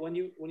 But when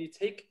you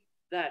take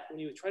that, when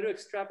you try to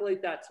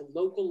extrapolate that to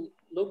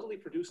locally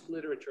produced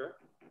literature,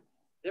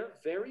 they're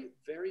very,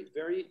 very,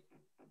 very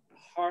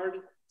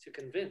hard to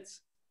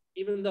convince.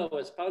 Even though,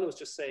 as Paula was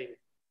just saying,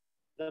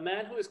 the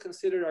man who is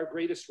considered our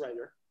greatest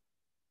writer,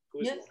 who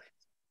is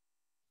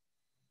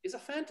is a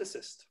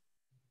fantasist.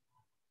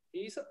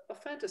 He's a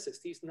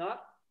fantasist. He's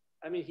not,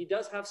 I mean, he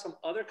does have some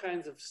other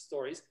kinds of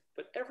stories,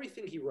 but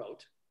everything he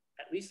wrote,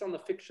 at least on the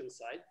fiction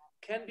side,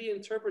 can be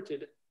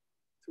interpreted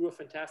through a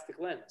fantastic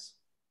lens.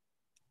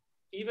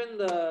 Even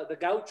the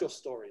gaucho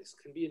stories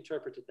can be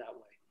interpreted that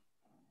way.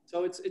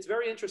 So it's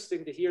very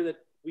interesting to hear that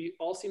we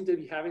all seem to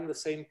be having the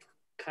same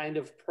kind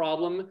of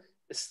problem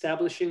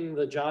establishing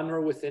the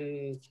genre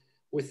within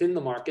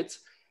the markets.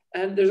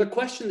 And there's a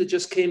question that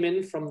just came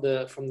in from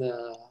the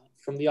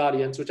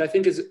audience, which I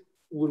think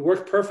would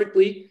work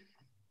perfectly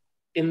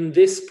in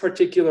this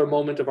particular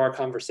moment of our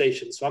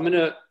conversation. So I'm going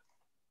to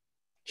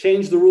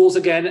change the rules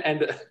again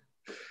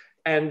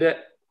and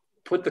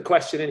put the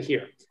question in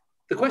here.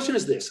 The question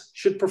is this: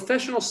 should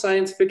professional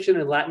science fiction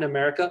in Latin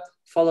America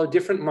follow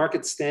different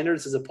market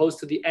standards as opposed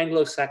to the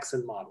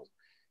Anglo-Saxon model?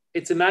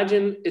 It's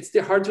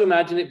hard to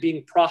imagine it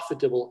being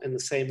profitable in the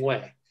same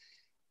way.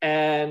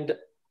 And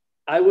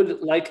I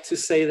would like to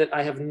say that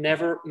I have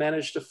never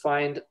managed to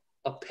find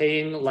a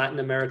paying Latin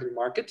American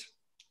market.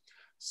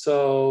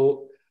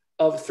 So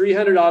of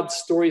 300 odd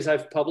stories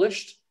I've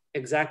published,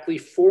 exactly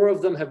 4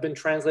 of them have been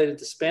translated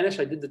to Spanish.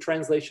 I did the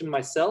translation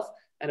myself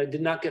and I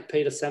did not get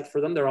paid a cent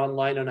for them. They're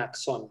online on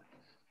Axon.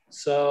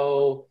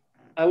 So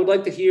I would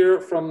like to hear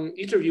from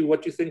each of you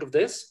what you think of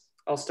this.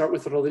 I'll start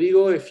with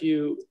Rodrigo if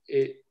you'd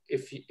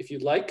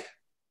like.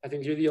 I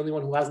think you're the only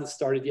one who hasn't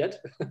started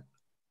yet.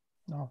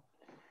 No.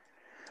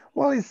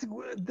 Well, it's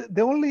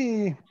the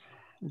only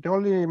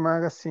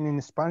magazine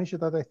in Spanish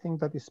that I think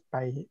that is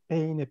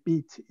paying a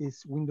bit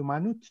is Windu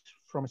Manut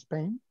from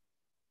Spain.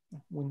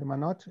 Windu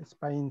Manut is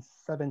paying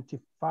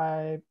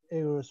 75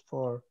 euros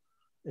for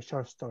a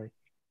short story,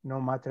 no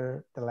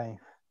matter the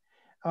length.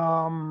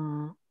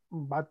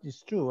 But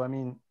it's true. I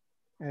mean,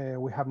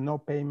 we have no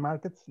paying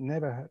markets.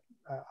 Never.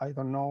 I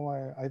don't know.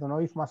 I don't know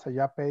if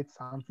Masaya paid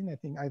something.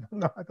 I don't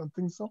know. I don't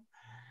think so.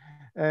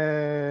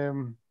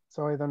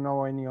 So I don't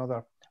know any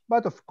other.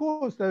 But of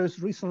course, there's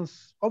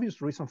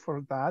obvious reason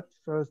for that.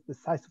 First, the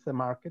size of the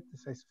market. The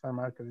size of the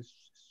market is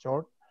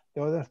short.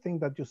 The other thing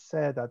that you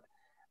said that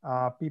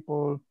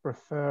people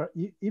prefer,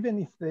 even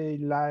if they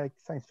like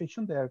science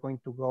fiction, they are going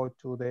to go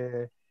to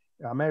the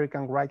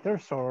American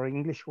writers or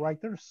English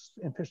writers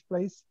in first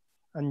place,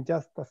 and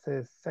just as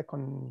a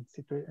second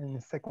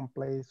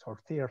place or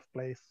third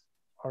place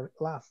or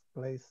last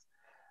place,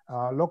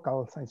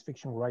 local science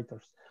fiction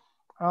writers.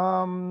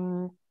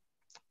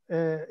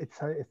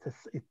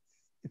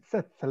 It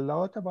says a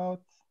lot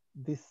about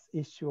this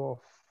issue of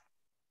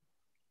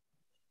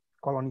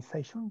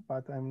colonization,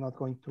 but I'm not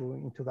going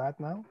into that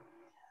now.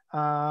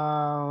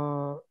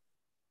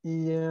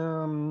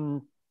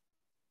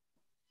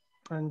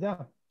 And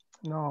yeah,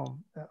 no,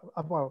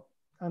 well,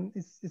 and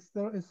it's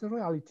the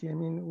reality. I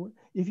mean,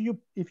 if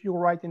you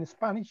write in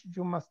Spanish,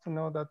 you must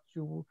know that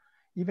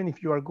even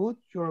if you are good,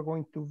 you are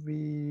going to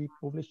be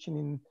publishing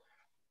in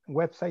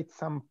websites,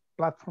 some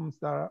platforms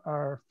that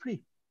are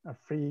free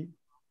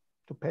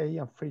to pay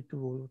and free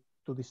to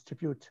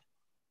distribute.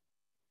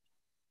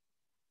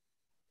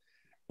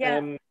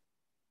 Yeah.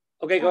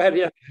 Okay, go ahead.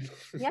 Yeah.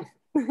 Yeah.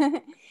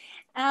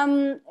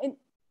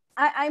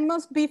 I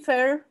must be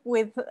fair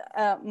with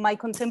my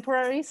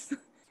contemporaries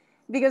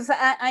because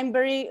I'm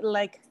very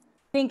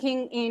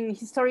thinking in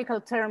historical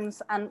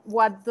terms and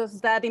what does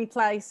that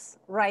implies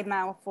right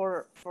now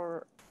for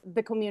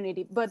the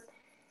community. But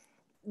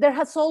there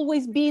has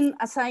always been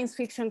a science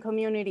fiction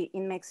community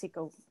in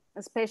Mexico,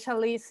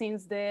 especially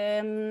since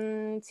the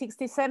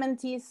 60s,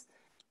 70s,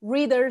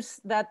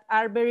 readers that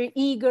are very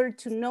eager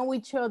to know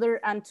each other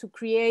and to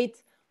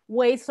create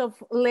ways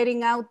of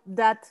letting out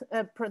that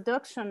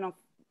production of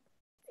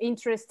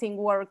interesting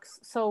works.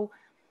 So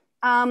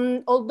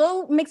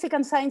although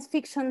Mexican science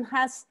fiction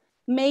has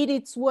made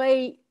its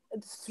way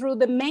through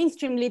the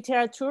mainstream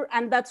literature,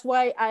 and that's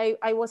why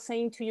I was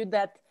saying to you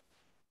that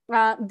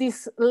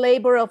this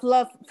labor of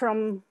love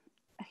from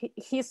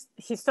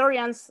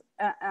historians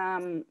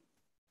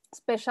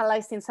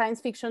specialized in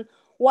science fiction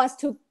was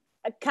to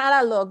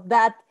catalog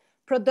that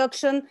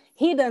production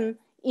hidden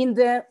in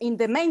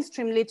the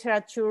mainstream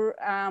literature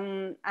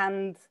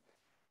and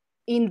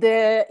in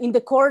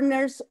the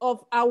corners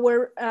of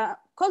our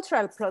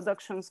cultural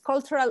productions,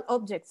 cultural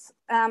objects.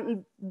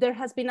 There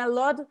has been a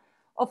lot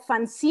of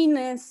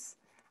fanzines,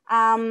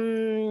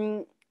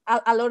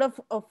 a lot of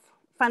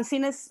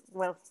fanzines,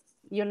 well,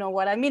 you know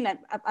what I mean,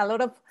 a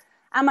lot of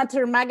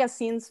amateur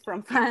magazines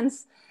from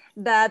fans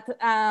that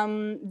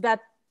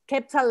that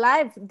kept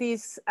alive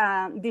this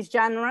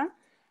genre.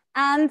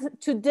 And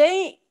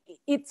today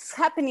it's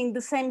happening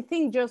the same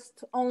thing,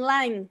 just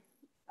online,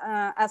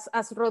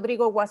 as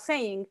Rodrigo was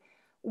saying.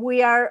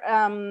 We are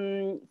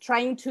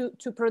trying to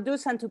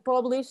produce and to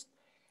publish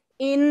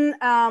in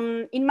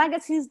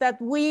magazines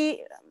that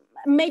we,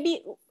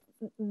 maybe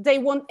they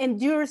won't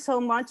endure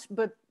so much,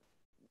 but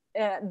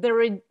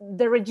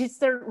the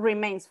register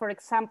remains. For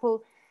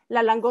example,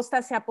 La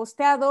Langosta se ha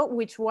posteado,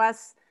 which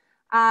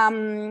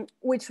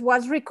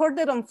was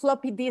recorded on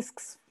floppy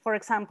disks, for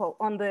example,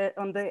 on the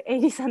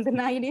 80s and the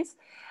 90s.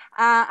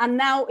 And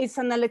now it's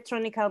an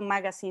electronic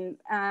magazine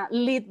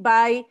led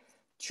by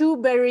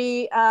two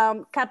very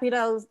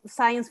capital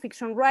science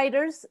fiction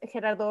writers,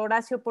 Gerardo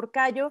Horacio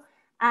Porcayo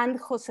and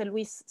José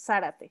Luis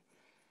Zárate.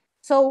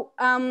 So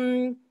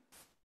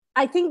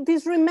I think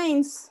this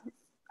remains,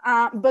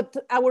 but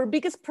our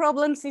biggest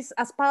problems is,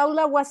 as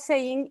Paula was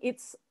saying,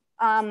 it's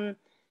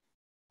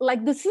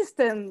like the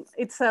system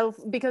itself,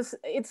 because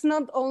it's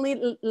not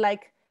only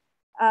like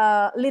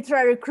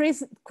literary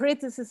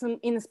criticism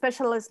in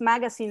specialist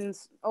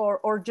magazines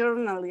or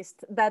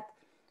journalists, that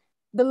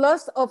the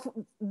loss of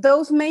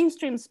those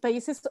mainstream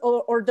spaces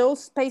or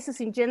those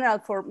spaces in general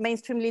for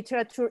mainstream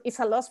literature is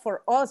a loss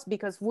for us,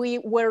 because we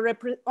were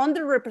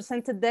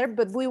underrepresented there,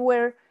 but we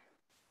were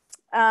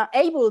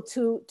able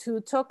to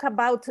talk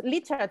about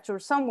literature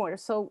somewhere.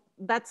 So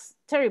that's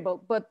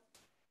terrible. But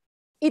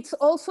it's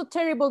also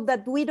terrible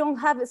that we don't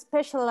have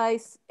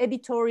specialized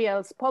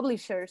editorials,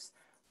 publishers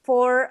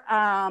for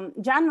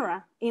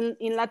genre. In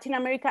Latin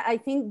America, I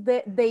think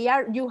that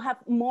you have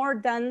more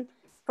than,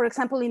 for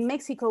example, in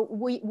Mexico,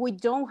 we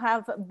don't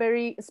have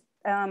very,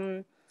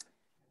 there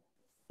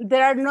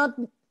are not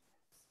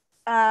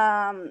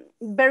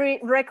very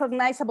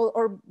recognizable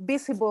or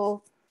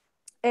visible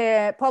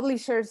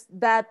publishers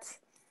that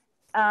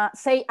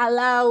say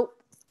allow,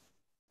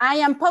 I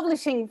am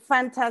publishing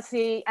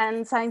fantasy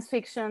and science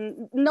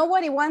fiction.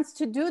 Nobody wants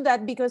to do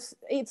that because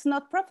it's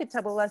not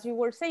profitable, as you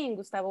were saying,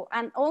 Gustavo.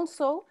 And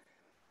also,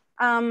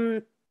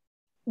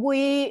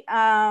 we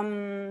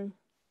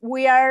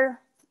are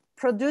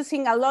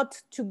producing a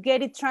lot to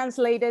get it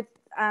translated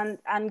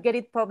and get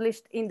it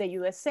published in the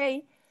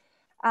USA.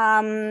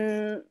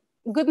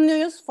 Good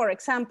news, for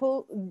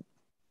example,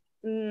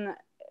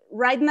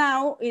 right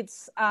now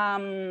it's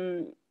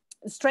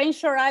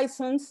Strange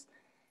Horizons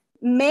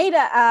made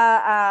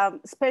a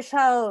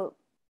special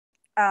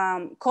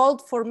call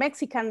for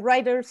Mexican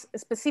writers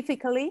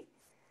specifically,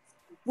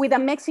 with a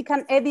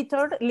Mexican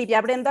editor, Livia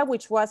Brenda,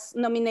 which was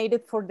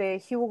nominated for the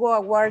Hugo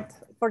Award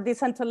for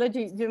this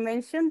anthology you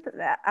mentioned,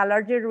 A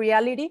Larger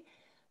Reality.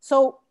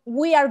 So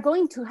we are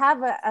going to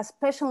have a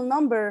special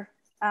number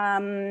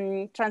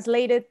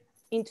translated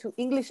into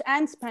English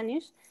and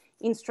Spanish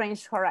in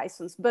Strange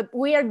Horizons, but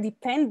we are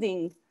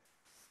depending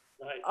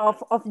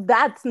of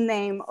that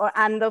name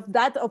and of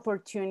that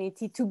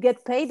opportunity to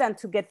get paid and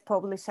to get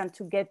published and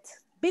to get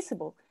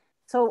visible.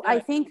 So I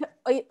think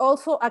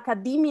also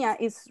academia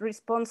is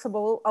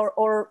responsible,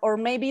 or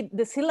maybe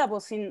the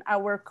syllabus in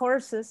our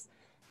courses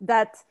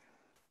that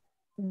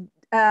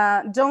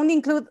don't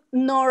include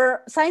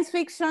nor science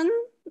fiction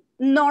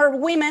nor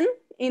women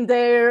in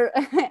their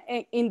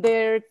in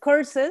their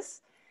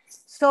courses.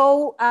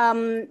 So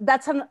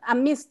that's a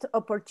missed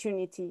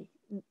opportunity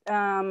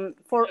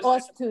for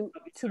us to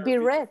be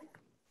read.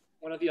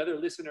 One of the other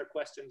listener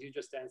questions you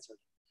just answered.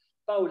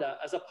 Paula,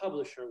 as a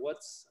publisher,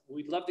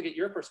 we'd love to get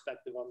your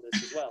perspective on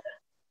this as well.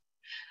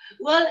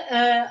 Well,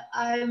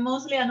 I'm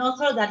mostly an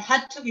author that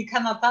had to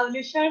become a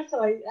publisher,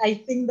 so I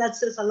think that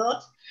says a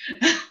lot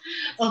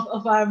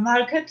of our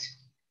market.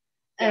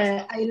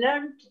 Yes. I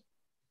learned,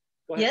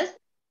 yes,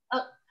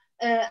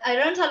 I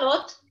learned a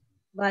lot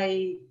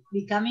by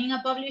becoming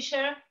a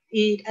publisher.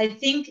 I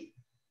think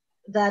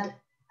that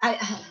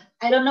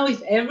I don't know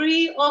if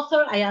every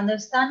author, I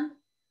understand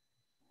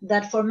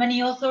that for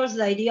many authors,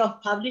 the idea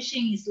of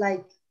publishing is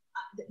like,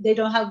 they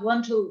don't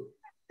want to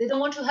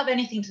have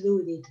anything to do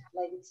with it.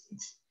 Like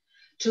it's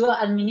too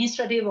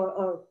administrative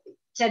or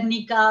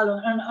technical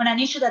or on an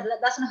issue that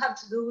doesn't have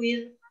to do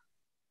with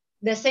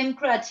the same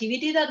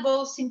creativity that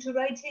goes into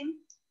writing.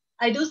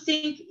 I do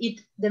think it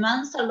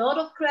demands a lot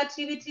of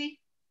creativity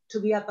to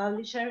be a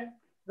publisher,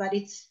 but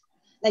it's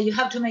like you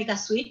have to make a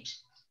switch.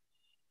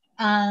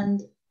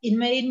 And it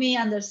made me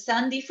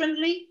understand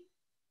differently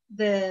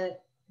the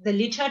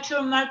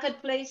literature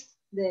marketplace,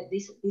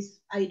 this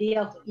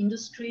idea of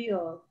industry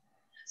or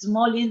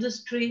small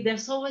industry.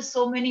 There's always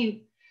so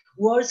many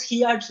words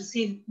here to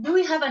see, do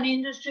we have an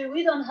industry?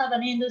 We don't have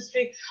an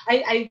industry.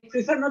 I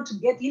prefer not to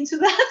get into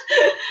that.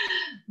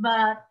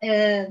 But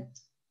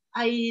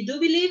I do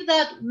believe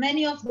that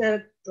many of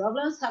the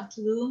problems have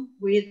to do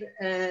with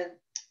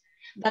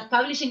that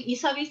publishing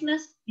is a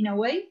business in a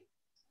way.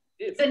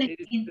 Even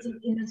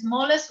in the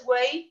smallest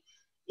way,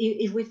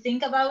 if we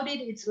think about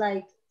it, it's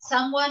like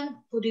someone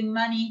putting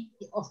money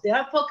of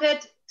their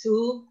pocket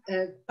to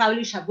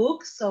publish a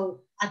book.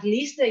 So at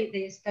least they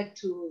expect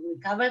to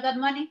recover that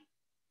money.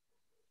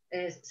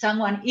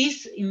 Someone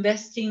is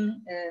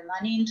investing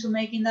money into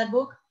making that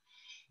book.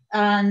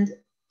 And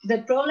the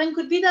problem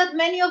could be that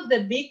many of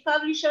the big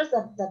publishers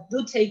that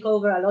do take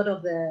over a lot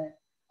of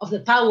the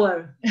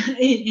power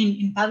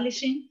in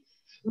publishing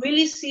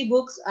really see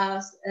books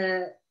as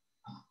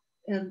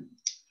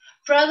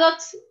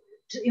products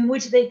in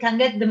which they can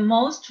get the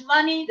most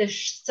money,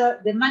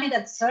 the money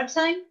that's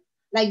certain.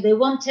 Like they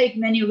won't take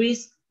many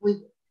risks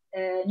with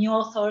new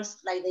authors,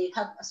 like they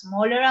have a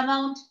smaller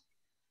amount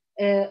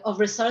of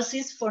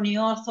resources for new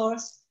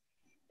authors,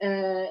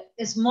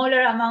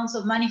 smaller amounts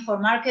of money for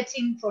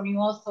marketing for new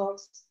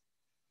authors.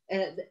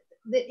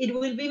 It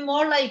will be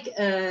more like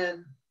a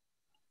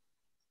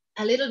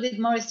little bit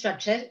more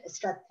strategic,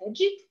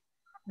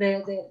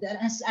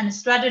 and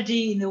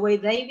strategy in the way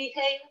they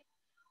behave.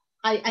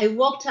 I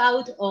walked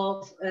out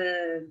of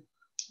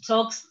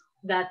talks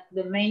that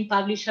the main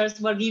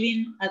publishers were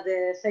giving at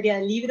the Feria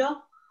del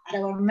Libro, at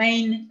our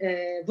main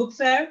book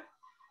fair.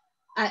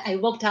 I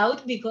walked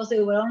out because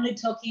they were only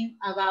talking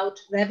about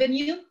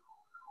revenue.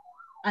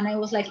 And I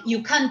was like,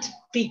 you can't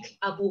pick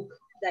a book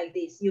like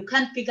this. You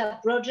can't pick a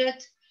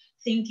project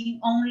thinking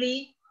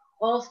only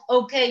of,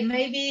 okay,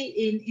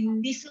 maybe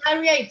in this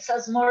area it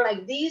sells more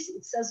like this,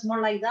 it sells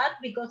more like that,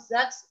 because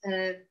that's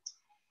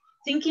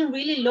thinking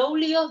really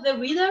lowly of the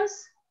readers.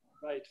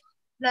 Right.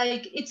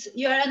 Like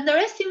you're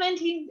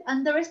underestimating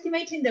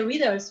the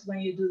readers when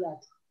you do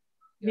that.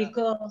 Yeah.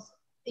 Because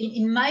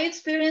in my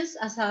experience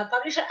as a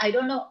publisher, I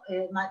don't know,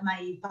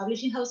 my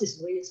publishing house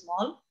is really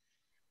small.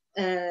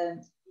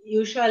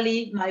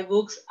 Usually my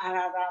books are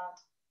around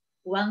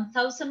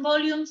 1,000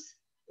 volumes.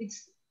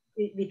 It's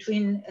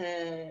between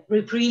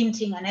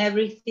reprinting and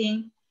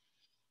everything,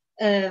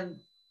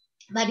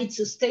 but it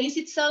sustains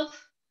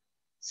itself.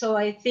 So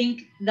I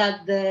think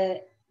that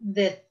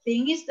the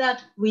thing is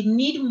that we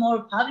need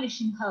more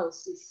publishing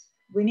houses.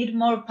 We need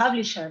more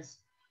publishers.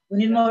 We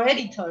need more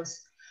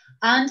editors.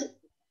 And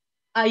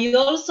I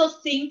also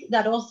think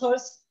that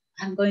authors,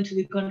 I'm going to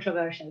be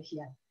controversial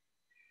here.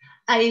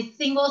 I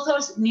think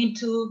authors need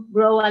to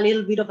grow a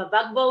little bit of a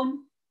backbone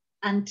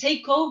and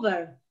take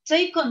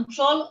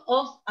control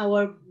of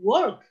our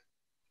work,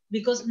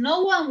 because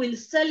no one will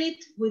sell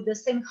it with the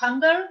same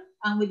hunger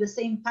and with the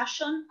same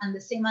passion and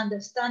the same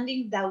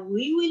understanding that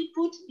we will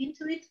put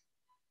into it.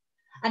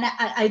 And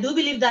I do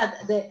believe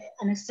that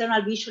an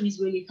external vision is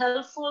really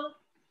helpful,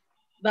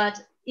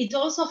 but it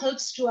also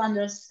helps to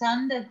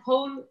understand the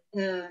whole,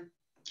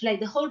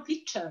 the whole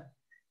picture.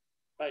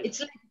 Right.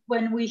 It's like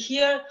when we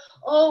hear,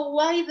 oh,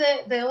 why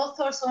the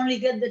authors only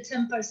get the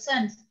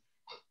 10%?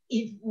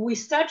 If we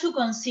start to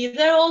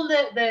consider all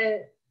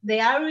the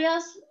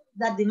areas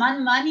that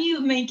demand money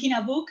making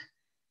a book,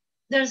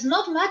 there's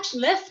not much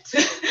left.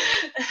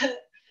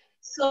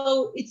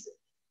 So it's,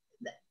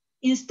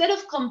 instead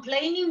of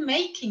complaining,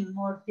 making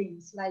more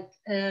things, like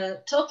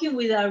talking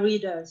with our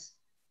readers,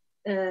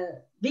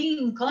 being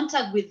in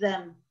contact with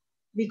them.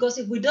 Because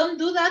if we don't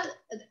do that,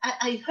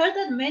 I heard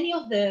that many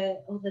of the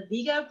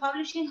bigger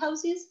publishing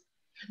houses,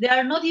 they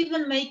are not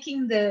even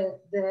making the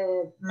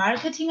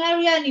marketing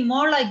area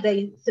anymore, like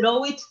they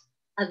throw it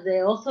at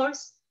the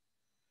authors.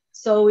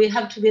 So we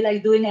have to be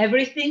like doing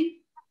everything.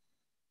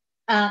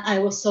 I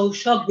was so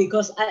shocked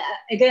because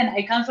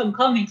I come from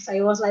comics.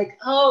 I was like,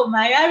 oh,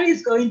 my area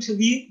is going to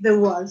be the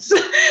worst.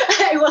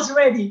 I was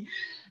ready.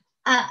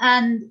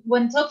 And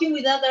when talking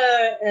with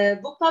other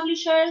book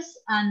publishers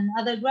and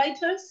other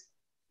writers,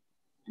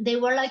 they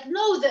were like,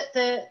 no,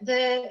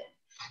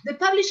 the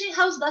publishing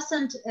house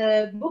doesn't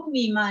book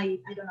me my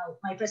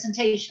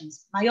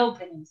presentations, my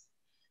openings.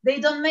 They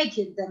don't make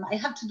it them. I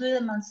have to do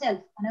them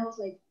myself. And I was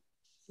like,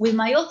 with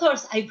my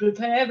authors, I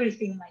prepare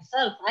everything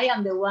myself. I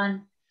am the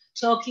one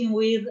talking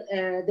with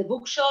the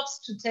bookshops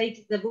to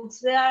take the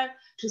books there,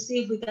 to see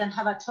if we can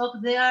have a talk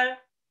there,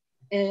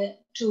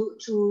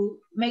 to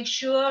make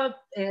sure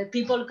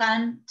people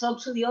can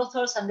talk to the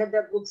authors and get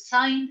their books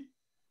signed.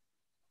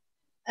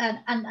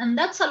 And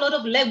that's a lot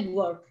of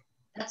legwork.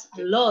 That's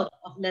a lot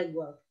of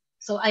legwork.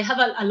 So I have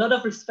a lot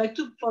of respect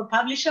for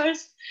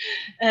publishers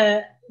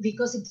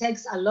because it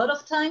takes a lot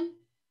of time.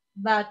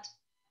 But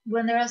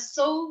when there are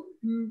so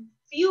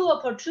few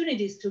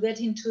opportunities to get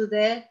into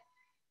the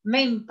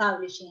main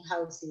publishing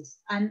houses,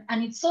 and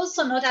it's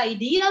also not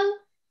ideal,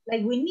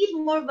 like we need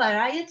more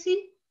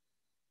variety.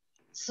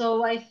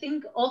 So I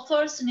think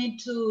authors need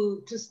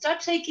to start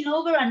taking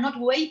over and not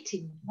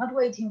waiting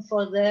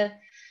for the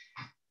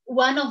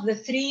one of the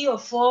 3 or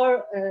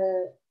 4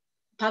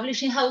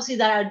 publishing houses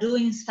that are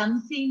doing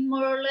something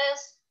more or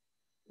less.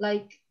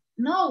 Like,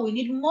 no, we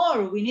need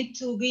more. We need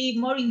to be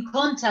more in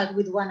contact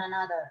with one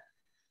another.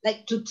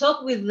 Like to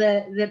talk with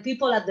the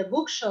people at the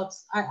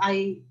bookshops.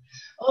 I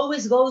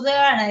always go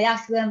there and I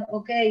ask them,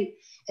 okay,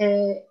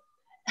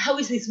 how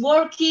is this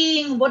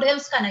working? What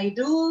else can I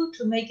do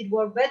to make it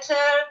work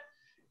better?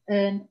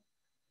 And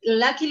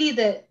luckily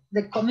the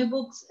comic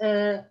books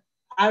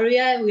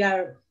area, we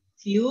are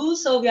few,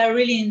 so we are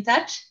really in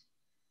touch.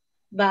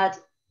 But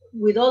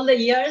with all the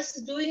years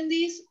doing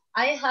this,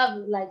 I have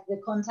like the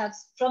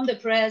contacts from the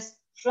press,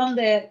 from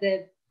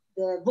the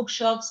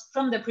bookshops,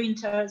 from the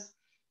printers.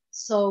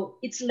 So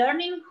it's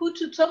learning who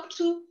to talk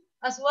to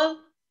as well,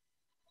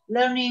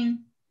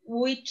 learning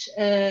which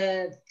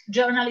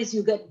journalists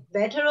you get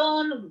better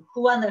on,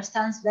 who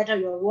understands better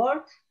your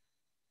work,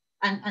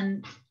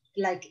 and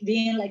like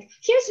being like,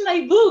 here's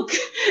my book.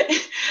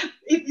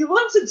 If you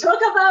want to talk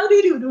about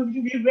it, it would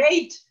be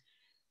great.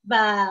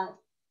 But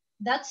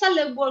that's a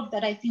legwork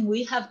that I think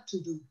we have to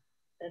do.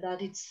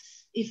 That it's,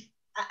 if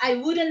I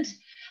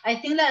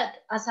think that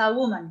as a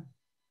woman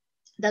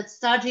that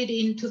started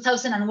in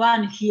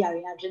 2001 here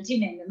in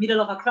Argentina, in the middle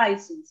of a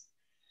crisis,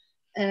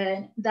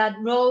 that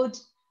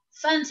wrote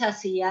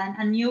fantasy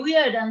and New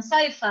Weird and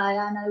sci-fi,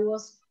 and I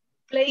was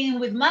playing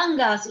with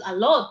mangas a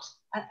lot.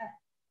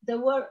 There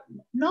were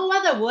no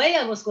other way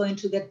I was going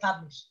to get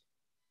published.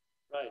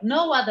 Right.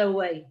 No other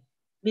way,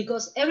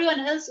 because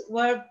everyone else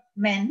were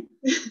men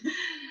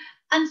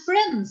and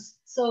friends.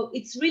 So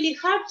it's really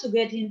hard to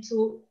get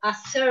into a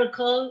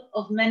circle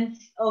of male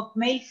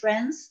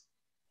friends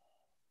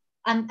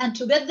and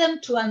to get them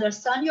to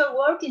understand your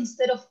work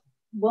instead of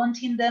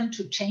wanting them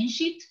to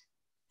change it.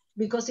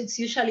 Because it's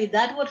usually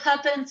that what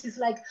happens is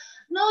like,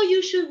 no,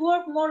 you should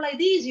work more like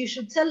this. You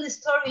should tell the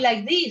story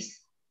like this.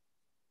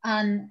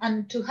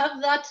 And to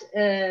have that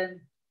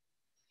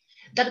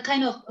that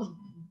kind of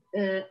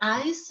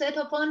eyes set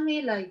upon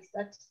me, like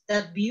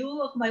that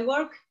view of my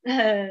work,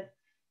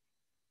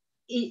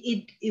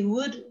 it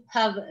would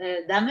have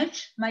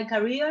damaged my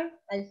career,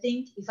 I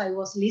think, if I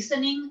was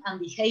listening and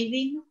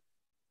behaving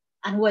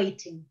and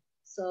waiting.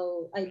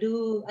 So I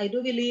do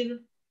believe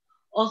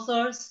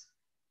authors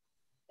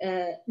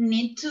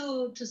need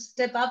to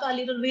step up a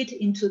little bit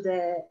into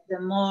the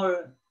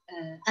more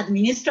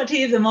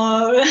administrative, the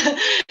more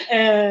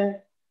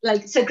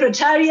like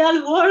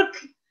secretarial work,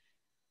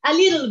 a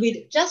little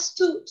bit, just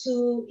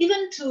to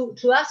even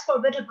to ask for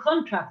better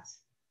contracts.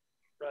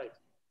 Right.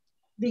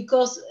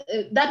 Because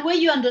that way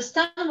you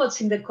understand what's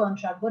in the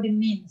contract, what it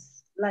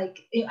means, like,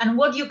 and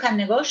what you can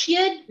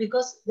negotiate,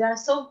 because there are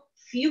so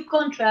few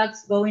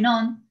contracts going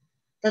on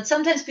that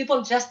sometimes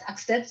people just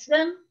accept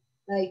them,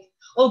 like,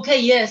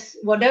 okay, yes,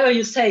 whatever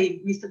you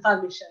say, Mr.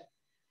 Publisher.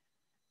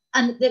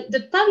 And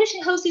the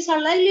publishing houses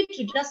are likely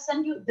to just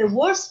send you the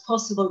worst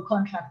possible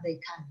contract they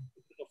can.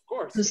 Of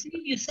course. To see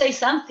if you say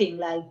something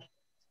like,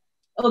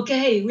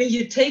 okay, will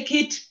you take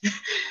it?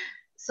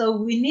 So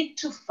we need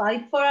to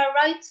fight for our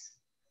rights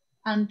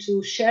and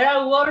to share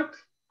our work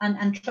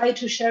and try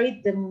to share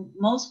it the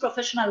most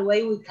professional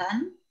way we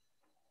can.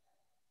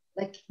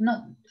 Like,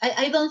 no,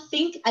 I don't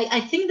think, I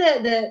think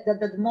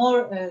the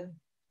more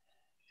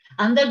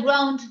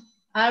underground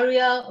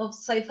area of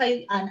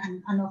sci-fi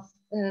and of,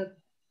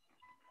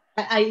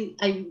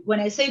 when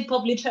I say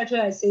pop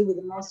literature, I say with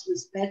the most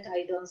respect.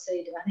 I don't say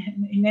it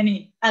in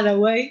any other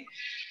way.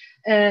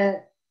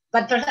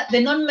 But perhaps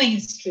the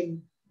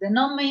non-mainstream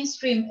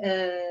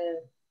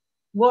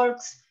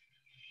works,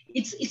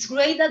 it's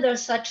great that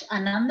there's such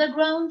an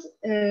underground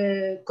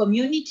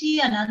community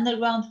and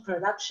underground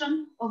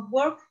production of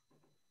work.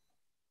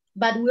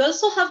 But we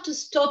also have to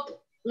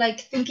stop like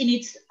thinking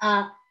it's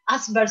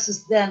us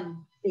versus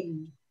them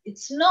thing.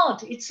 It's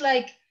not. It's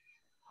like,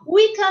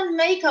 we can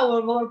make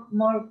our work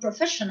more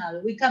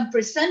professional. We can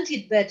present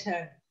it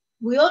better.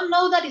 We all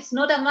know that it's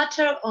not a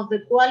matter of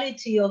the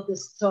quality of the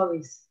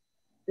stories.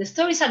 The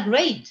stories are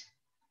great.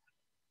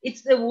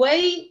 It's the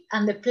way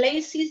and the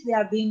places they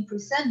are being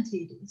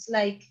presented. It's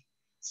like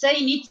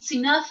saying it's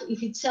enough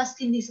if it's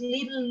just in this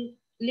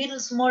little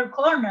small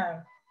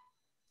corner.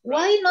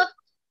 Why not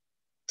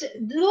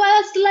do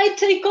a slight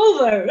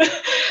takeover?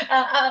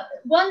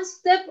 One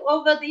step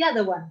over the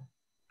other one.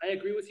 I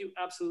agree with you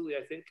absolutely.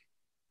 I think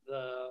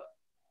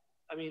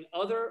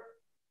other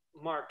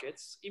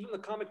markets, even the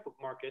comic book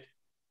market,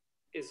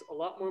 is a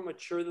lot more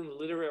mature than the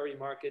literary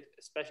market,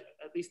 especially,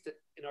 at least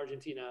in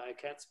Argentina. I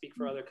can't speak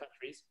for other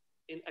countries,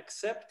 in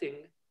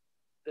accepting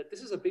that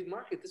this is a big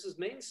market. This is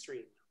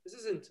mainstream. This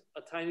isn't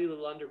a tiny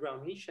little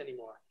underground niche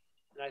anymore.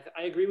 And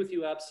I agree with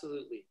you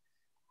absolutely.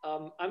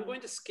 I'm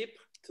going to skip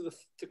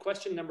to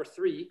question number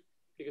 3,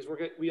 because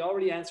we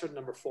already answered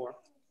number 4.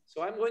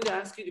 So I'm going to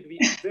ask you to be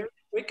very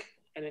quick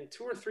and in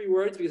 2 or 3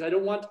 words, because I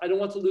don't want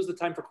to lose the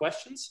time for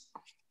questions.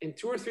 In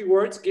 2 or 3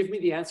 words, give me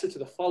the answer to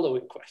the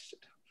following question.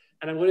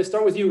 And I'm going to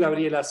start with you,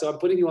 Gabriela, so I'm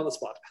putting you on the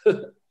spot.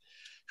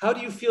 How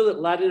do you feel that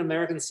Latin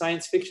American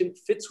science fiction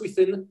fits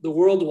within the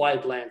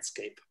worldwide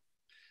landscape?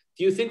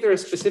 Do you think there are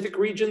specific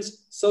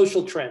regions,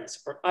 social trends,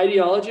 or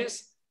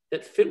ideologies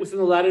that fit within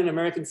the Latin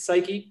American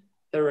psyche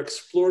that are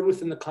explored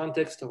within the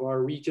context of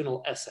our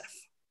regional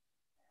SF?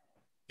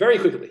 Very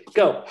quickly,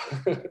 go.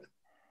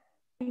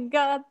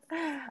 God.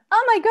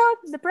 Oh my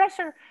God, the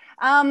pressure.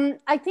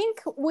 I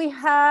think we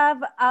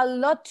have a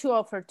lot to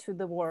offer to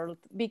the world,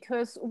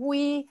 because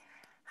we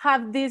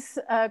have this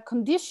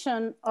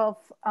condition of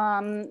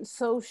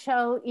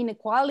social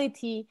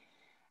inequality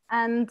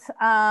and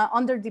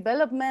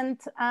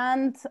underdevelopment,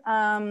 and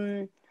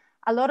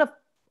a lot of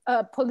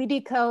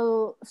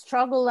political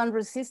struggle and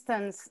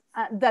resistance,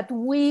 that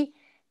we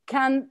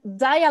can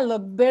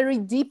dialogue very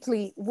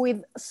deeply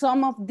with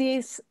some of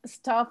this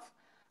stuff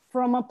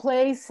from a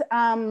place,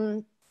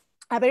 a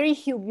very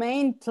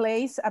humane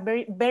place, a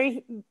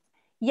very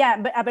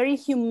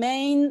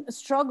humane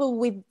struggle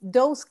with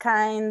those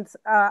kinds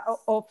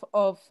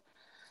of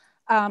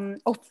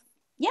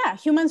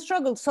human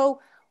struggle.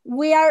 So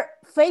we are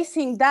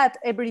facing that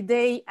every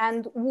day,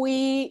 and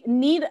we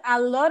need a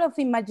lot of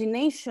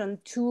imagination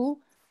to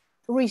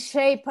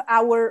reshape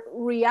our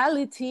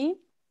reality.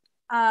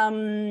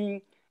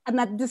 And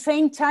at the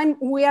same time,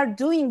 we are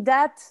doing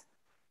that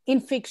in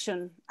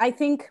fiction. I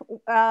think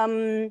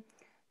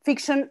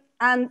fiction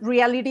and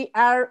reality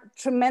are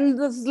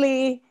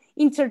tremendously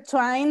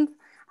intertwined,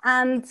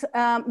 and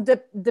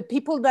the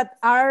people that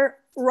are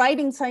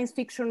writing science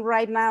fiction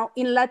right now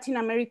in Latin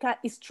America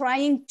is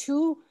trying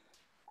to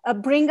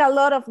bring a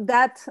lot of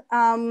that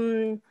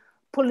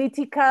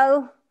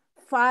political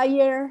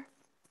fire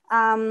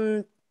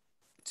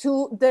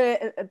to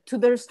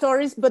their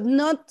stories, but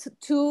not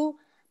to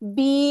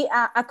be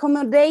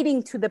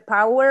accommodating to the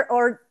power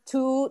or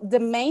to the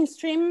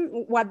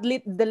mainstream, what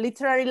the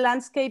literary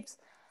landscapes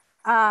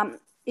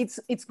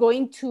it's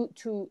going to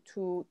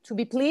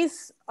be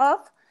pleased of,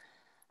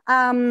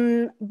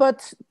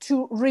 but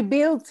to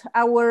rebuild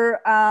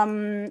our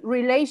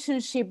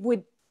relationship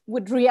with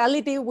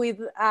reality,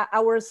 with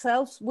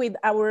ourselves, with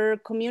our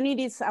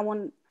communities,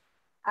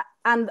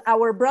 and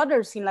our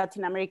brothers in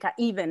Latin America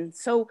even.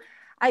 So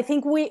I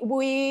think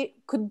we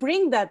could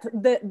bring that.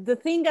 The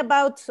thing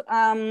about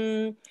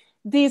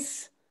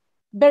this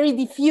very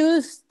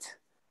diffused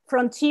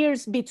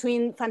frontiers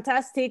between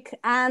fantastic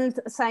and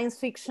science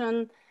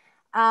fiction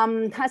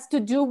has to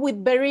do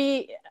with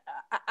very,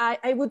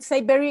 I would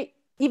say, very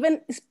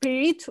even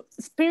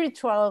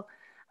spiritual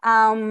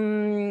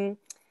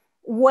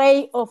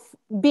way of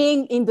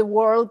being in the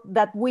world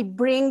that we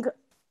bring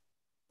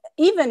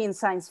even in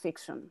science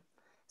fiction.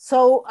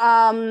 So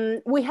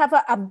we have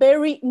a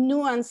very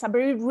nuanced, a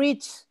very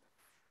rich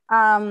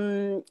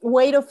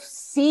way of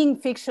seeing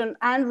fiction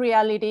and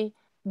reality,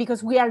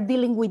 because we are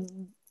dealing with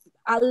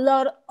a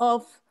lot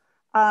of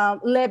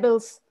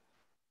levels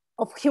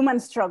of human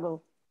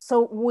struggle.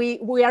 So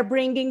we are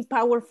bringing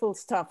powerful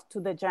stuff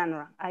to the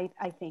genre, I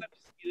think.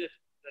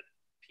 That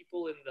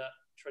people in the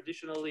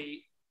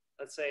traditionally,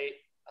 let's say,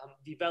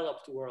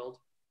 developed world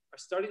are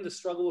starting to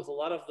struggle with a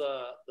lot of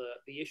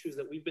the issues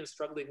that we've been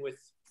struggling with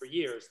for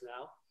years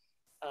now.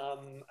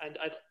 And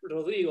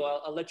Rodrigo,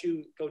 I'll let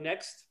you go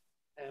next.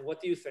 And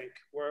what do you think?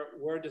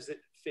 Where does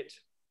it fit?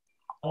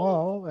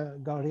 Well,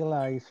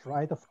 Gabriela is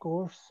right, of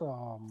course.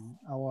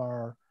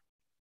 Our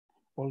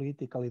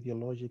political,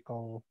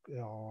 ideological,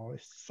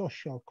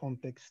 social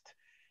context,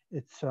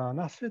 it's an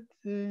asset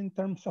in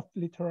terms of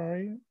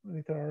literary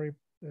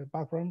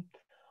background.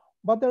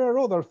 But there are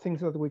other things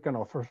that we can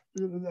offer.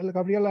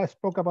 Gabriela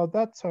spoke about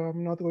that, so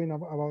I'm not going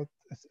about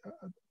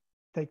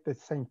take the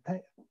same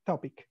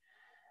topic.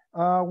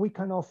 We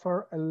can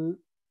offer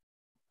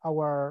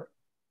our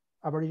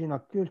Aboriginal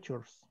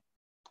cultures.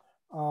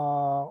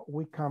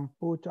 We can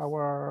put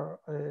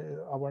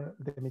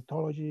the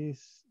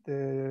mythologies,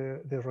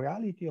 the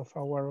reality of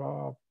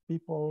our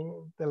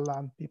people, the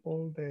land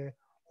people, the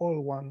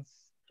old ones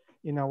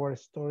in our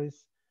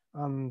stories,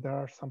 and there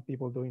are some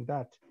people doing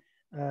that.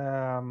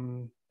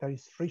 There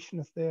is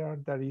richness there.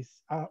 There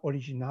is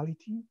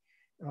originality.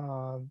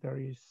 There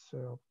is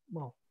a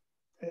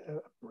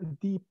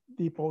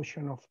deep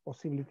ocean of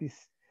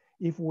possibilities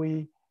if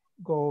we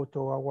go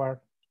to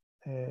our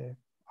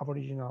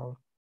Aboriginal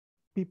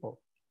people.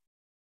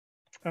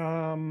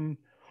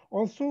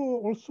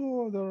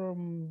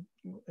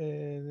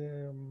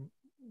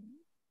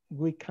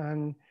 We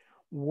can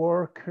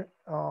work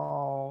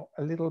a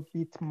little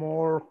bit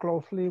more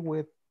closely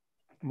with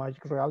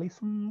magic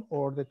realism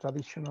or the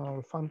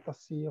traditional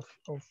fantasy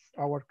of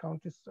our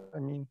countries. I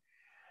mean,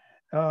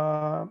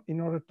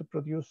 in order to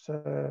produce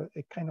a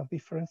kind of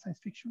different science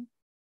fiction,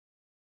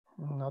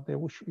 not the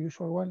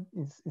usual one.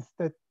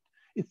 Instead,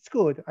 it's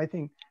good. I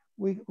think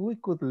we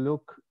could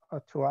look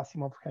to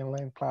Asimov,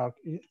 Heinlein, Clarke.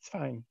 It's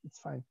fine.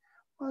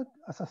 But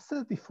as I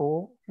said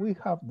before, we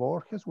have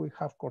Borges, we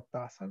have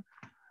Cortázar,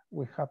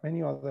 we have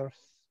many others,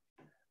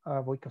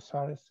 Boi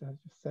Casares, as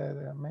you said,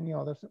 many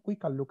others. We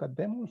can look at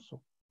them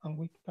also, and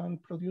we can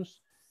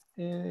produce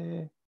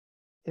a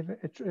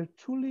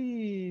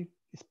truly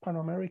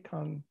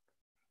Hispano-American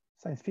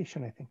science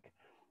fiction, I think.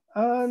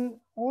 And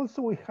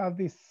also we have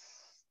this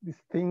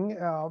thing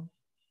of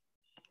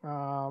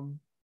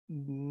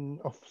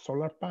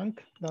solar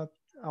punk that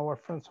our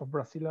friends of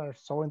Brazil are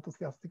so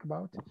enthusiastic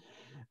about.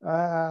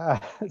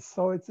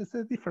 So it's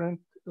a different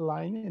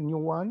line, a new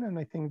one, and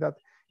I think that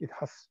it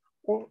has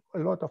a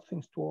lot of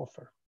things to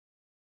offer.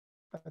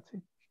 That's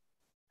it.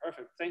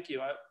 Perfect, thank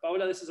you.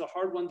 Paula, this is a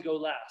hard one to go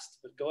last,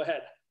 but go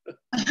ahead.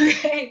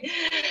 Okay,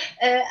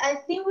 I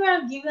think we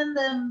are given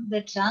them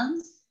the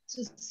chance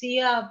to see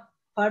a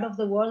part of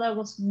the world that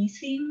was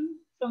missing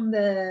from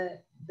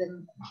the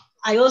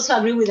I also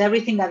agree with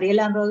everything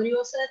Gabriela and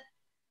Rodrigo said,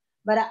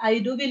 but I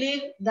do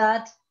believe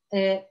that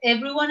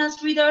everyone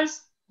as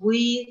readers,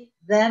 we,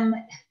 them,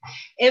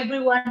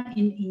 everyone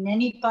in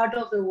any part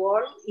of the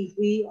world, if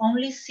we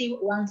only see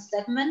one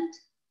segment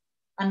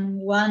and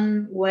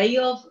one way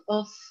of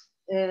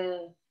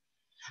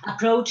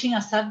approaching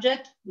a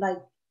subject,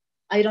 like,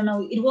 I don't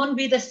know, it won't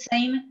be the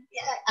same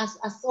as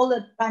all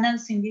the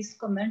panels in this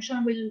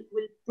convention will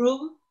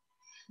prove,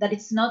 that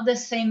it's not the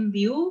same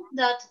view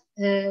that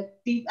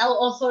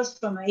authors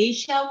from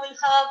Asia will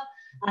have,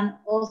 and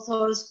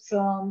authors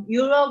from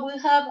Europe will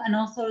have, and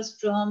authors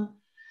from,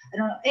 I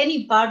don't know,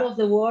 any part of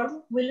the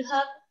world will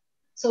have.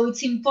 So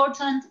it's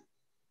important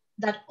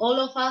that all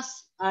of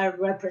us are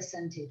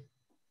represented.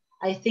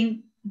 I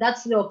think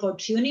that's the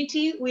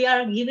opportunity we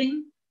are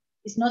giving.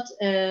 It's not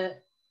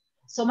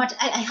so much,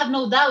 I have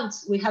no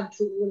doubts we have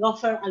to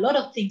offer a lot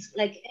of things,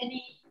 like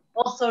any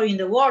author in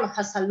the world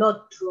has a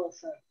lot to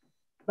offer.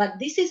 But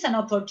this is an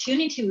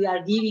opportunity we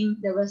are giving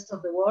the rest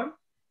of the world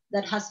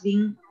that has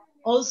been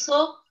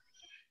also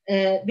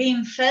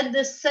being fed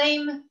the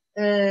same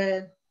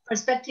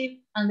perspective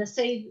and the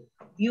same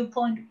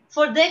viewpoint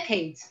for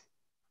decades.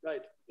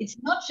 Right. It's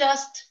not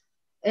just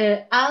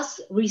us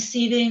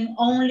receiving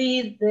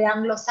only the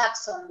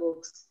Anglo-Saxon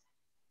books.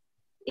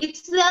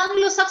 It's the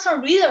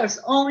Anglo-Saxon readers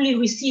only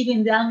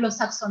receiving the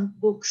Anglo-Saxon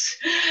books.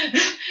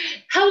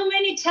 How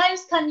many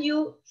times can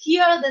you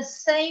hear the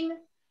same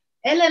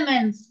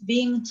elements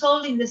being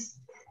told in this?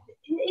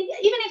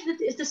 Even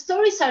if the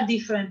stories are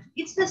different,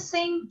 it's the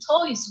same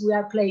toys we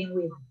are playing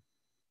with.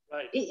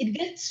 Right. It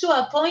gets to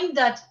a point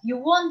that you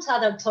want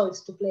other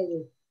toys to play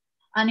with.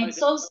 And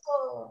it's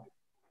also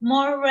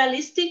more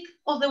realistic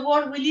of the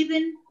world we live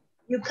in.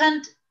 You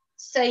can't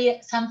say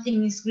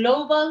something is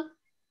global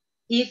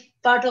if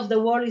part of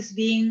the world is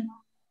being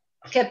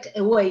kept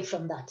away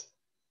from that.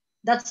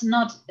 That's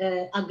not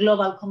a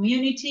global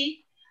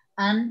community.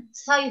 And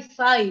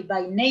sci-fi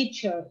by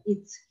nature,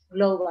 it's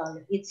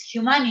global. It's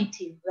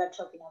humanity we're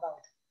talking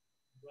about.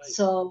 Right.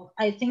 So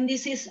I think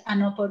this is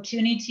an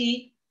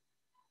opportunity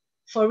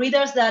for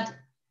readers that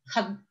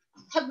have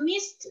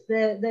missed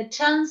the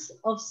chance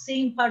of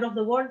seeing part of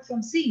the world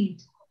from seeing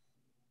it,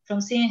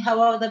 from seeing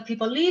how other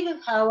people live,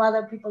 how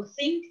other people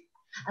think,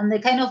 and the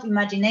kind of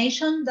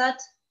imagination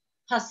that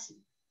has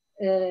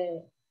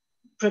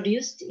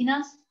produced in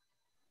us.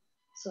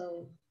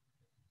 So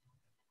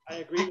I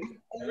agree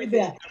with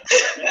everything.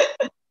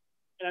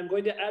 And I'm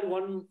going to add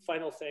one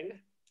final thing,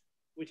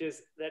 which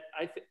is that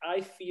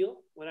I feel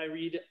when I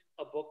read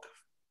a book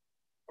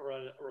or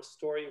a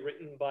story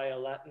written by a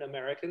Latin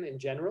American in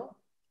general,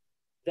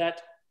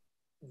 that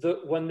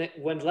when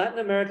Latin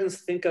Americans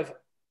think of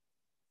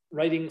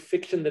writing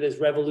fiction that is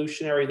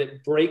revolutionary,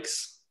 that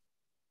breaks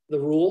the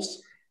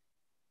rules,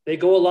 they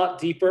go a lot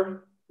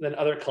deeper than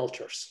other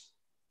cultures.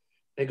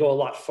 They go a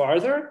lot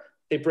farther.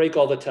 They break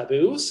all the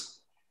taboos.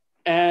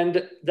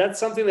 And that's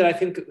something that I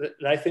think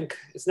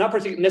it's not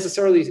particularly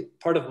necessarily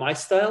part of my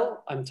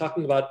style. I'm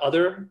talking about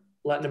other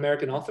Latin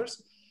American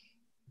authors,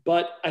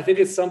 but I think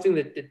it's something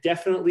that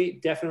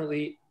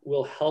definitely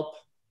will help.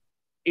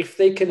 If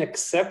they can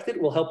accept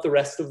it, will help the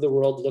rest of the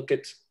world look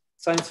at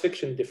science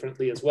fiction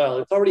differently as well.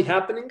 It's already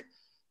happening,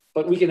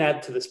 but we can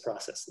add to this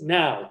process.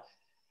 Now,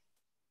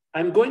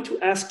 I'm going to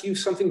ask you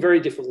something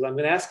very difficult. I'm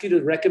going to ask you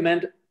to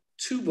recommend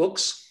 2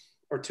 books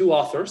or 2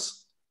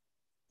 authors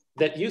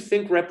that you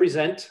think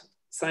represent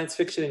science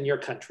fiction in your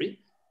country.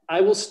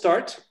 I will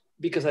start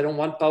because I don't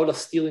want Paula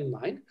stealing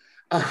mine.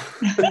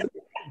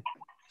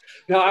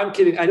 No, I'm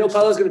kidding. I know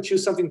Paula's going to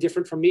choose something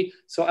different from me.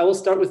 So I will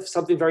start with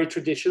something very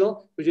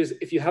traditional, which is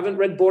if you haven't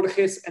read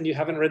Borges and you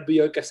haven't read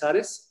Bioy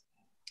Casares,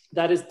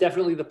 that is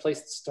definitely the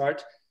place to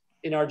start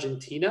in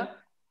Argentina.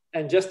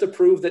 And just to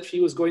prove that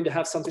she was going to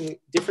have something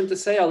different to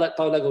say, I'll let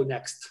Paula go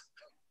next.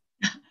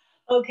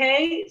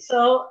 Okay,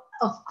 so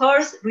of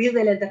course, read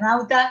El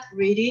Eternauta,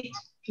 read it,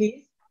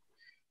 please.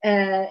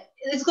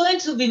 It's going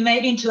to be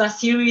made into a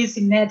series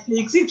in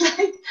Netflix. It's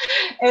like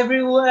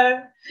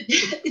everywhere.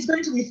 It's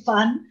going to be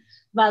fun,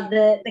 but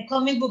the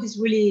comic book is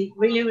really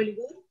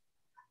good.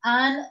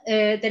 And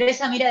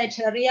Teresa Mira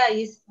Echeverria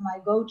is my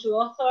go-to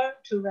author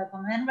to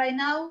recommend right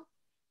now.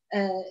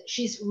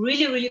 She's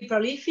really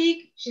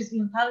prolific. She's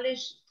been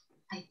published,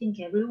 I think,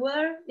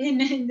 everywhere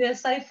in the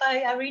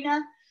sci-fi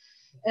arena.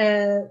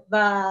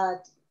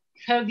 But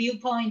her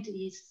viewpoint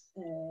is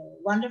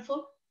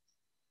wonderful.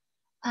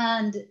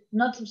 And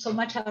not so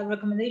much a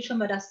recommendation,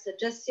 but a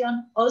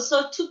suggestion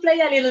also to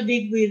play a little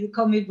bit with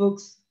comic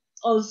books,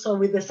 also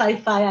with the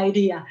sci-fi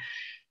idea.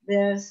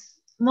 There's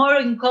more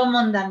in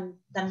common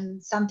than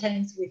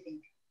sometimes we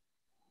think.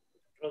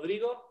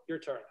 Rodrigo, your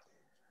turn.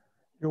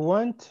 You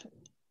want,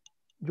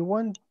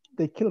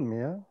 they kill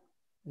me, huh?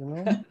 You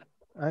know,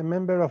 I'm a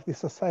member of the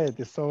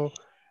society, so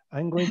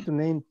I'm going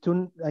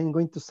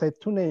to say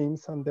 2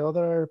 names, and the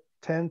other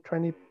 10,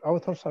 20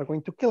 authors are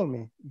going to kill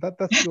me.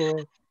 That's your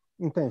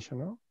intention,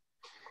 no?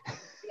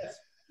 Yes.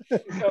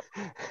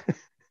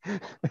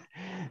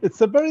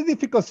 It's a very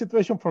difficult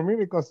situation for me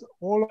because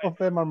all of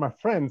them are my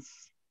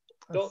friends.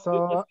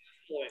 So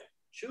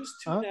choose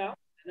 2 now,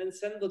 and then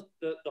send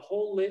the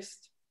whole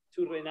list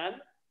to Renan,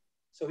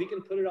 so he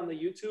can put it on the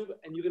YouTube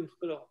and you can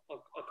put a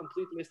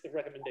complete list of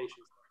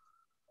recommendations.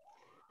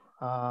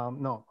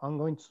 No, I'm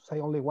going to say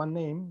only one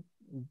name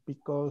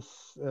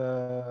because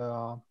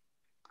I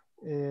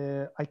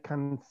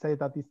can say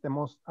that it's the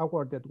most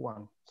awarded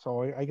one.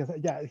 So I guess,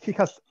 yeah, he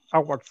has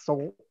awards,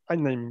 so I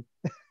name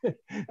him.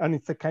 And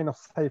it's a kind of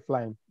safe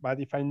line. But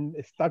if I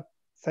start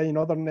saying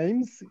other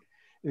names,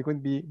 it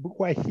would be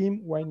why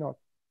him, why not,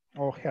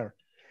 or her.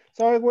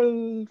 So I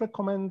will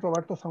recommend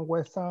Roberto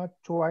Sanhueza,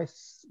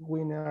 twice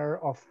winner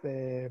of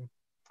the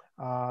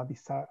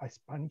this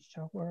Spanish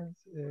award,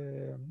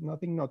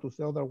 not Ignotus,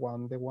 the other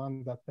one, the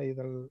one that they,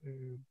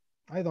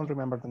 I don't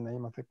remember the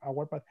name of the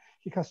award, but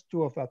he has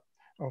two of that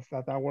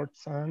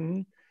awards,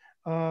 and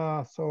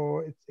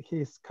so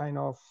he's kind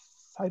of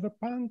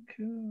cyberpunk,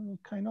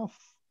 kind of.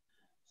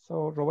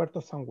 So Roberto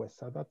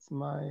Sanhueza, that's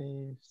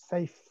my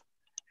safe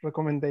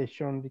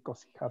recommendation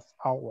because he has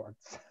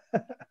awards.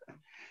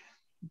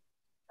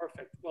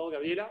 Perfect. Well,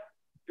 Gabriela,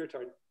 your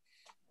turn.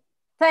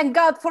 Thank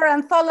God for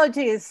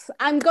anthologies.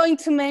 I'm going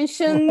to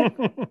mention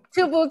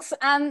two books,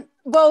 and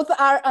both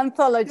are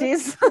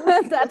anthologies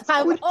that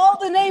have all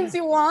the names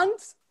you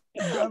want,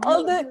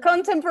 all the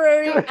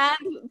contemporary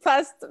and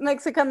past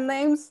Mexican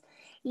names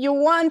you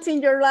want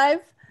in your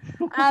life.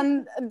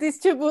 And these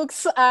two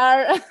books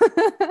are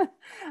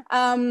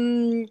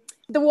the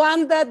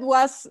one that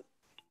was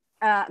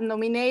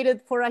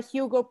nominated for a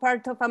Hugo,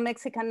 part of a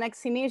Mexican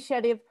Next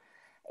initiative.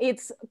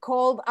 It's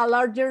called A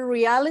Larger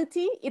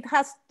Reality. It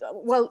has,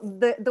 well,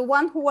 the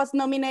one who was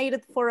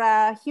nominated for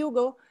a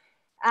Hugo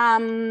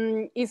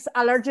is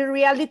A Larger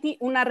Reality,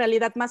 Una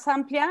Realidad Más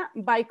Amplia,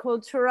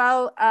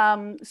 bicultural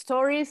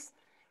stories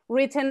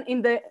written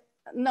in the,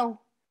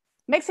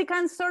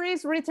 Mexican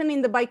stories written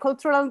in the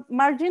bicultural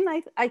margin,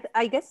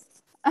 I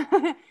guess.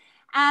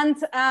 And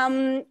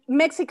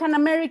Mexican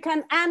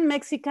American and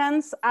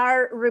Mexicans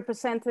are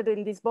represented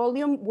in this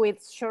volume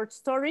with short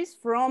stories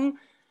from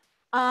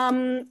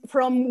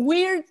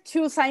weird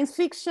to science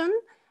fiction.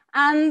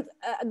 And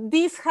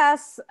this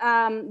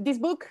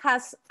book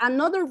has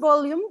another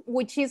volume,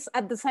 which is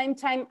at the same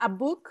time a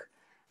book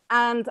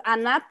and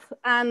an app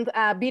and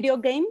a video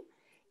game.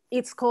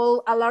 It's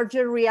called A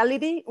Larger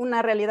Reality,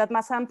 Una Realidad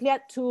Más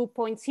Amplia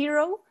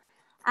 2.0.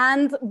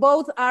 And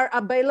both are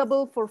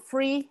available for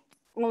free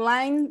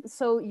online.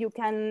 So you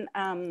can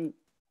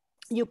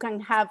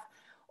have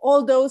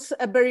all those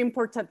very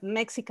important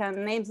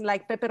Mexican names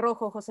like Pepe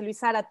Rojo, José Luis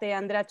Zárate,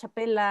 Andrea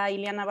Chapela,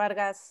 Ileana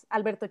Vargas,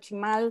 Alberto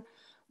Chimal,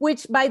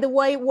 which, by the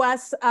way,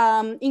 was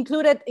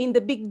included in the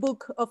big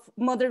book of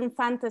modern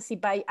fantasy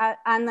by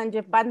Anne and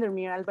Jeff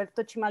Vandermeer.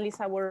 Alberto Chimal is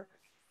our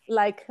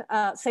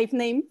safe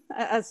name,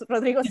 as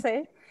Rodrigo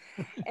said.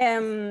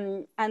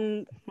 And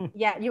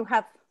yeah, you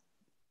have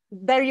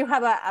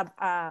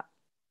a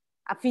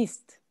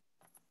feast.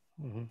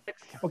 Mm-hmm.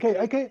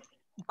 Okay,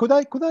 could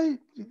I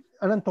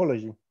an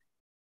anthology?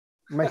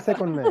 My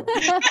second name.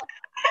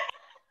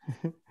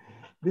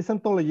 This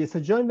anthology is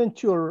a joint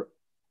venture,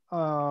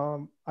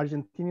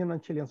 Argentinian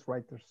and Chilean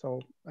writers.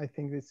 So I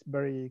think it's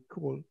very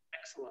cool.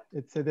 Excellent.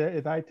 It's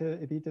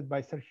edited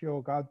by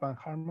Sergio Galvan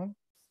Harman.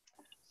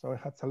 So it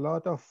has a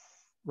lot of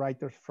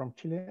writers from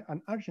Chile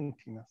and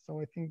Argentina. So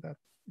I think that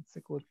it's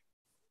a good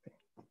thing.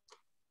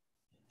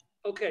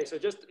 Okay, so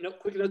just a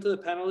quick note to the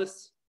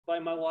panelists. By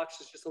my watch,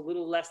 there's just a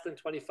little less than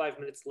 25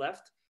 minutes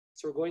left.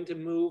 So we're going to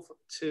move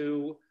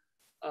to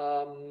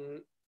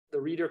the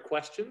reader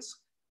questions.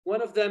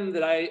 One of them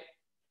that I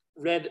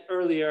read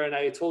earlier, and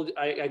I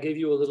gave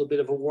you a little bit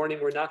of a warning,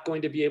 we're not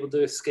going to be able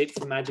to escape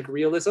from magic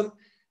realism,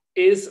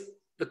 is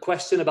the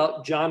question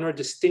about genre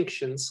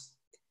distinctions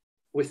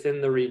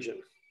within the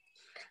region.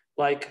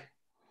 Like,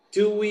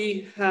 do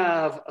we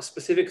have a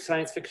specific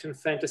science fiction,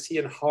 fantasy,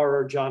 and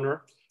horror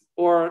genre,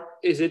 or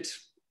is it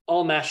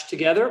all mashed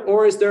together,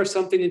 or is there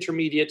something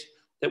intermediate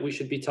that we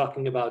should be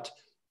talking about?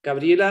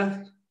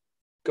 Gabriela,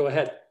 go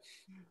ahead.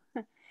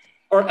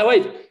 Or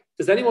wait,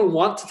 does anyone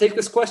want to take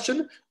this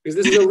question? Because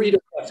this is a reader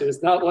question.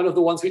 It's not one of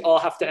the ones we all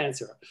have to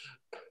answer.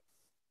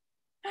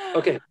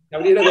 Okay,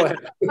 Gabriela, go ahead.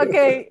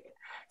 Okay,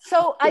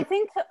 so I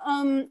think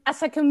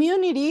as a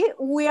community,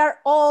 we are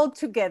all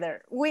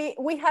together.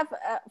 We have,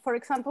 for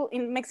example,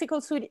 in Mexico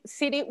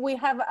City, we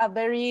have a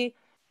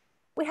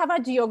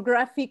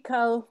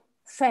geographical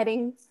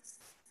setting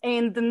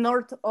in the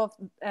north of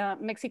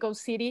Mexico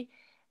City,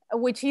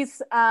 which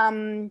is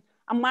a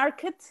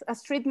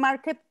street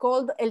market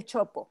called El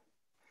Chopo.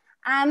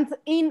 And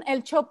in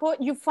El Chopo,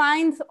 you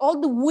find all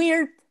the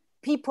weird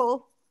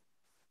people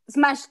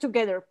smashed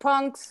together,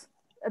 punks,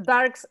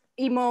 darks,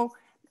 emo,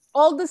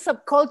 all the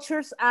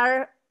subcultures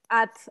are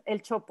at El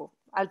Chopo,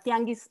 Al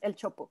Tianguis El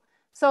Chopo.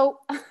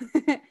 So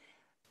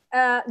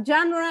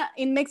genre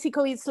in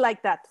Mexico is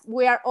like that.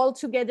 We are all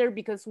together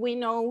because we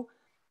know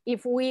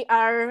if we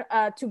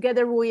are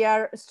together, we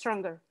are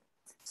stronger.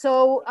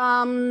 So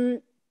I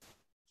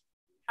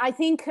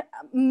think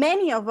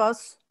many of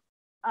us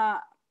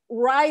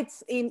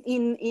writes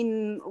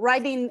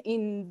writing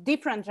in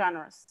different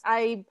genres.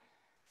 I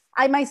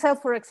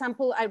myself, for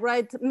example, I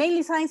write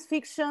mainly science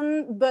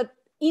fiction, but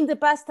in the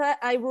past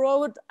I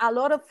wrote a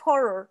lot of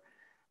horror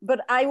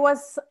but I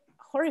was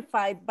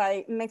horrified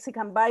by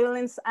Mexican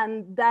violence,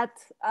 and that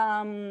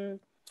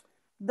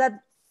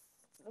that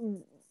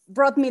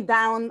brought me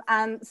down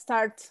and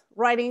start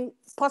writing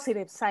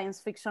positive science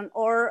fiction,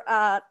 or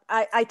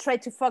I try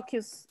to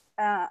focus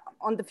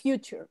on the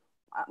future,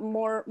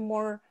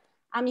 more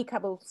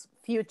amicable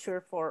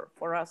future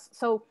for us.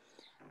 So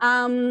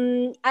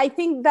I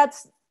think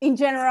that's, in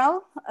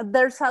general,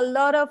 there's a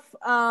lot of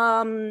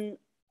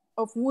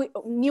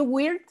new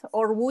weird,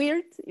 or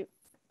weird,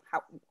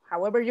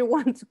 however you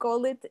want to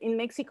call it, in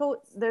Mexico.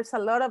 There's a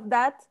lot of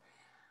that.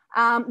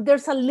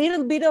 There's a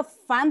little bit of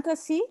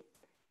fantasy,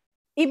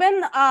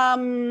 even a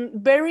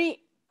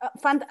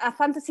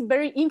fantasy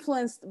very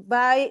influenced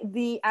by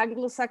the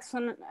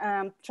Anglo-Saxon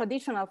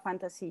traditional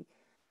fantasy.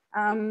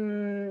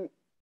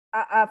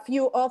 A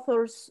few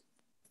authors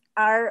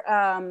are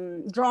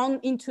drawn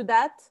into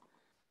that.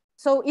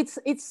 So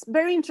it's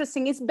very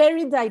interesting. It's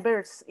very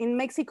diverse. In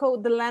Mexico,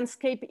 the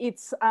landscape,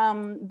 it's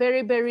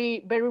very,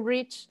 very, very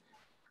rich.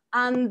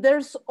 And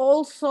there's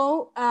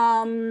also,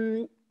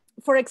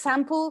 for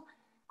example,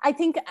 I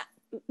think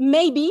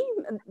maybe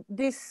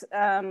this,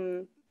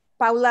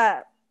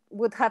 Paula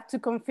would have to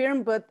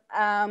confirm, but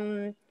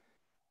I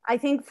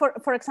think,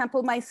 for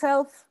example,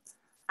 myself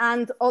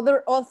and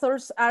other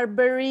authors are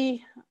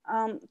very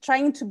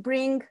trying to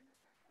bring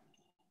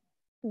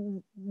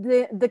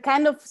the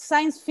kind of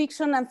science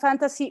fiction and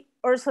fantasy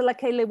Ursula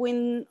K. Le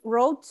Guin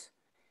wrote,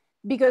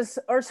 because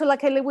Ursula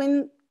K. Le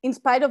Guin, in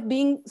spite of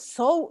being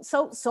so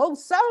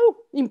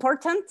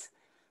important,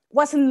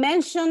 wasn't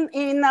mentioned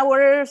in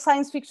our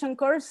science fiction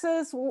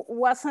courses,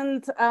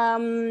 wasn't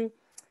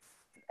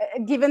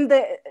given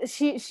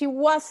she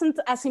wasn't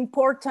as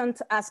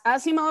important as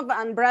Asimov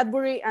and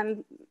Bradbury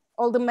and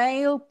all the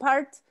male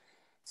part.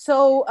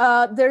 So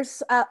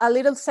there's a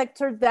little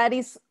sector that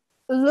is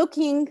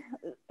looking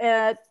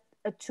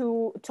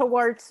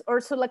towards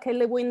Ursula K.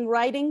 Le Guin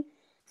writing,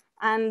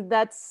 and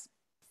that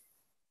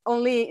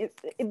only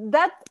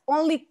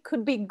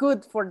could be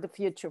good for the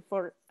future,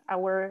 for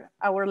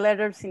our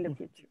letters in the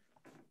future.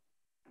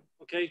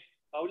 Okay,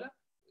 Paula,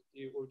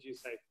 what would you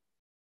say?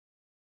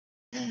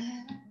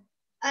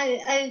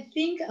 I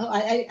think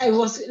I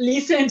was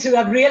listening to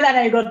Gabriela and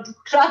I got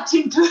trapped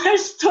into her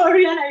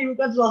story and I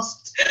got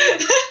lost.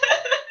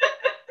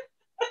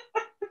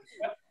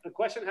 The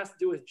question has to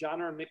do with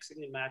genre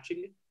mixing and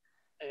matching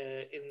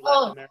in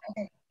Latin America.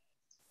 Okay.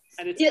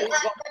 And it's you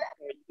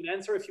can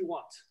answer if you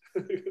want.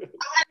 I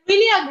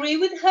really agree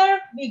with her,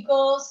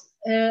 because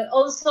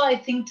also I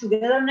think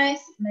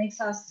togetherness makes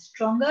us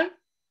stronger.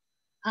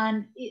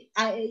 And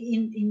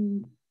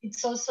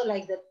it's also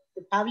like the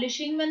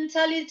publishing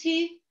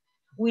mentality.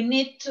 We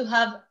need to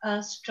have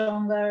a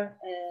stronger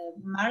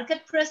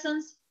market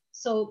presence.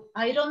 So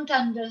I don't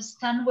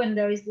understand when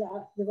there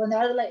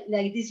are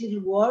like these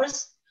little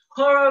wars,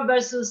 horror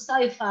versus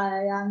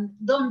sci-fi, and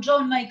don't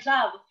join my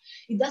club.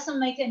 It doesn't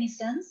make any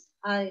sense.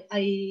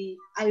 I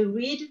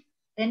read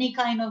any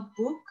kind of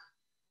book,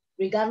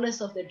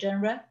 regardless of the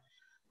genre.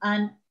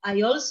 And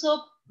I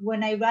also,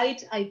 when I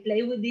write, I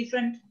play with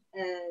different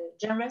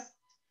genres.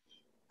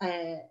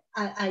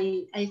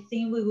 I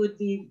think we would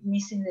be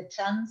missing the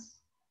chance.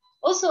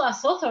 Also,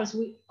 as authors,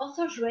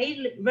 authors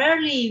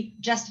rarely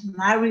just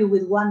marry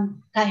with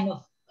one kind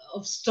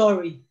of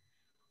story.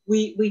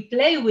 We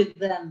play with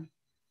them.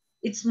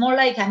 It's more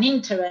like an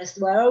interest.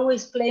 We're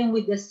always playing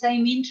with the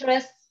same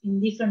interests in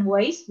different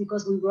ways,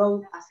 because we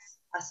grow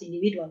as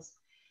individuals.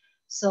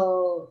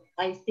 So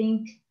I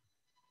think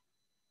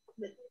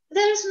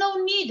there's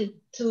no need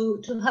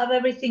to have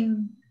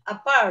everything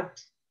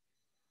apart.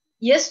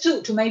 Yes,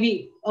 to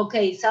maybe,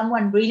 okay,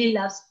 someone really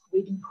loves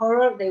reading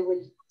horror, they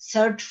will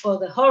search for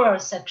the horror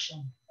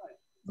section.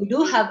 We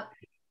do have,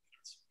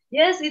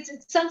 yes, it's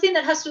something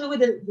that has to do with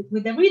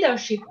the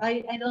readership.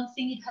 I don't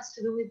think it has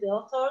to do with the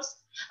authors.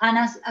 And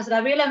as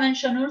Gabriela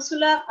mentioned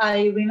Ursula,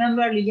 I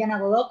remember Liliana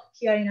Godoc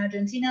here in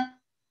Argentina,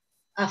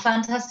 a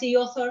fantasy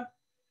author,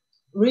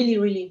 really,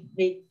 really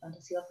big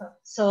fantasy author.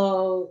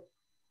 So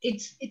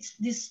it's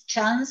this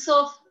chance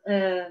of,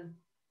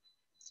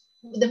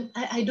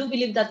 I do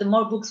believe that the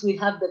more books we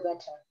have, the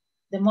better.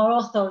 The more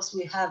authors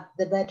we have,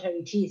 the better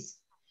it is.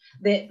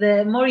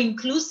 The more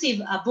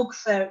inclusive a book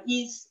fair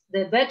is,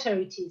 the better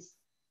it is.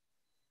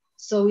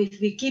 So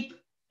if we keep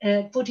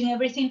putting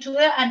everything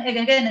together, and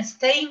again,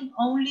 staying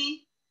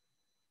only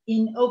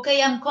in,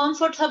 okay, I'm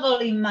comfortable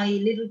in my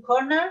little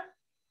corner,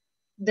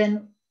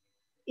 then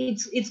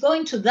it's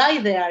going to die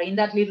there in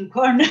that little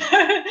corner.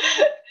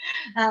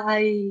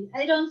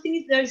 I don't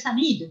think there's a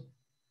need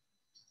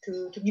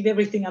to give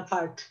everything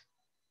apart.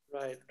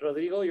 Right.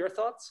 Rodrigo, your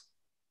thoughts?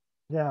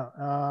 Yeah,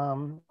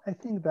 I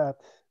think that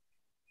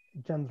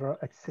genre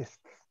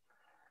exists.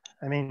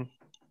 I mean,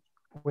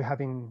 we're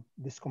having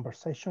this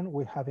conversation,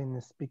 we're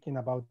having speaking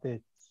about the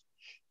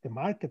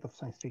market of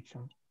science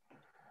fiction.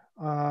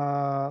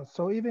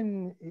 So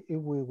even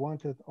if we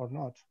want it or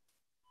not,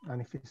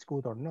 and if it's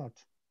good or not,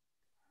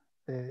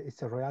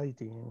 it's a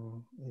reality.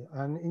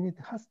 And it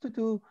has to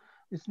do,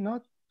 it's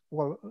not,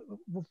 well,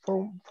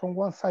 from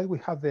one side we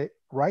have the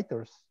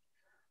writers.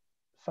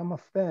 some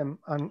of them,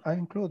 and I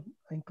include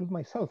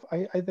myself.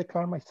 I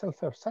declare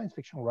myself a science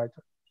fiction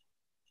writer,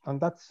 and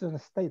that's a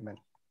statement.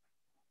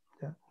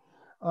 Yeah,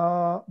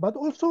 but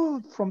also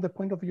from the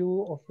point of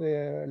view of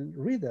the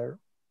reader,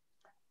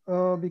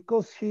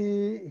 because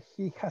he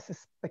has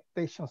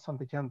expectations on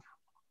the genre.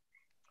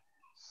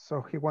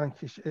 So he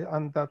wants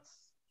and that's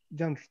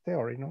genre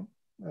theory, no?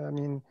 I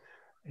mean,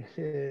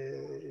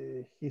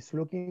 he's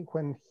looking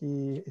when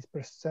he is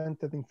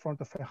presented in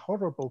front of a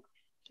horror book,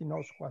 he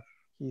knows what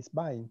he's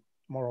buying,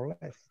 more or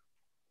less.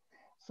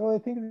 So I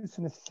think it's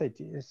a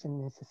necessity. It's a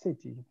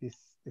necessity, this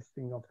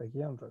thing of the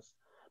genres,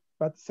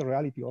 but it's a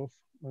reality also.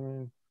 I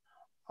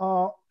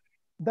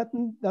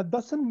mean, that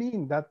doesn't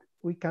mean that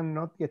we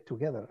cannot get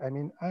together. I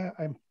mean,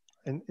 I'm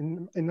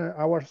in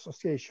our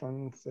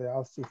associations,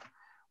 also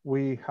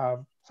we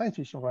have science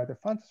fiction writer,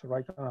 fantasy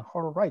writer, and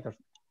horror writers.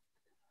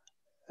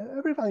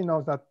 Everybody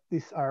knows that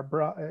these are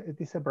it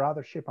is a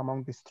brothership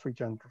among these three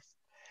genres.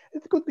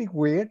 It could be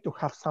weird to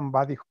have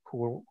somebody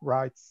who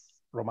writes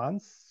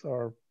romance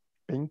or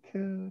pink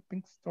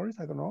stories.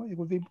 I don't know. It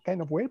would be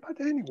kind of weird, but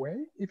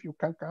anyway, if you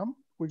can come,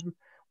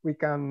 we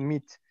can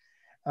meet.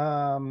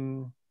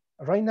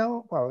 Right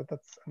now, well,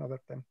 that's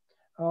another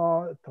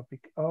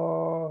topic.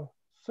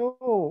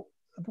 So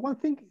one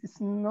thing is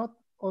not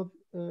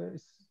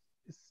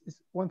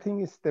one thing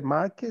is the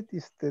market,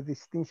 is the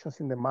distinctions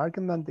in the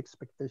market and the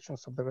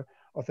expectations of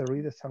the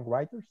readers and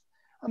writers.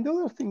 And the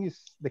other thing is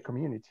the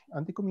community.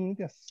 And the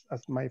community,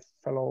 as my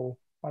fellow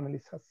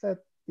panelists have said,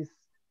 is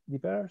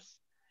diverse.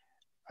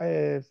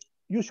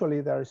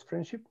 Usually there is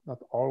friendship,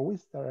 not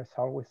always. There is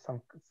always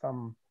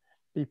some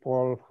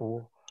people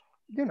who,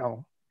 you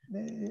know,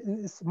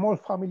 small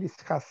families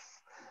has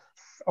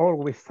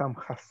always some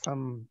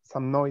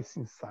noise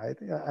inside,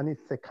 and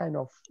it's a kind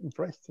of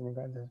interesting.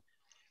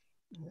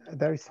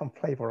 There is some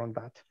flavor on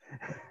that.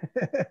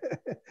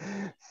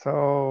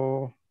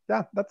 So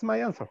yeah, that's my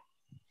answer.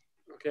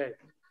 Okay.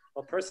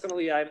 Well,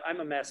 personally, I'm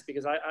a mess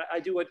because I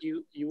do what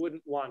you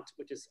wouldn't want,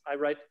 which is I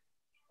write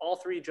all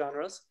three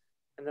genres,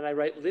 and then I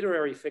write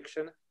literary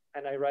fiction,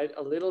 and I write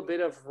a little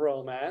bit of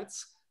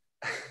romance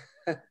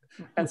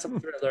and some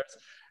thrillers,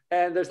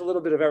 and there's a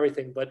little bit of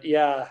everything. But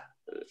yeah,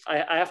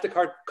 I have to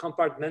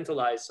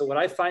compartmentalize. So what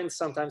I find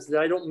sometimes is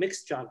that I don't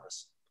mix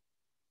genres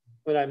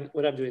when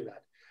I'm doing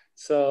that.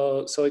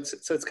 So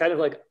it's kind of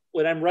like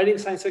when I'm writing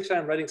science fiction,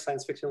 I'm writing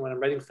science fiction. When I'm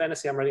writing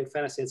fantasy, I'm writing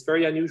fantasy. It's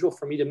very unusual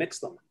for me to mix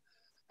them.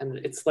 And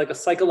it's like a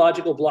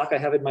psychological block I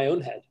have in my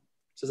own head,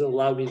 which doesn't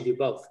allow me to do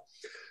both.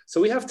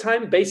 So we have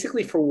time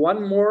basically for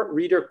one more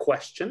reader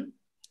question.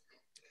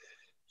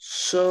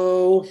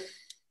 So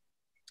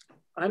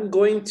I'm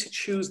going to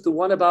choose the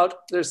one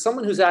about, there's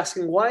someone who's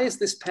asking, why is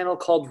this panel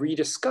called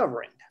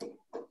Rediscovering?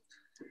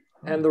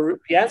 And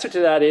the answer to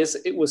that is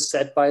it was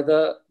set by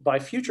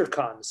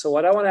FutureCon. So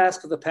what I want to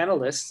ask of the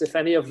panelists, if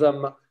any of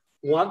them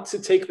want to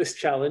take this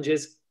challenge,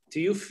 is do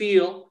you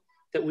feel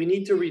that we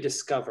need to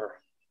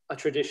rediscover a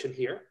tradition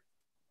here?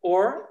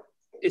 Or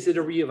is it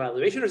a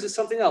reevaluation, or is it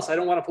something else? I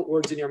don't want to put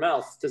words in your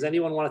mouth. Does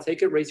anyone want to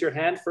take it? Raise your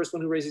hand. First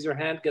one who raises your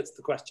hand gets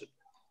the question.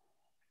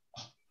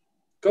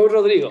 Go,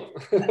 Rodrigo.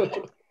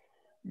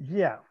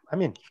 Yeah, I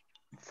mean,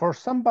 for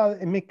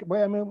somebody,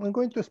 I'm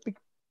going to speak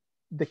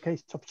the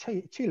case of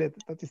Chile.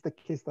 That is the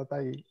case that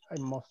I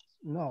most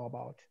know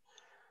about.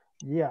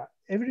 Yeah,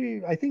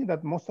 I think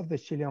that most of the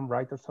Chilean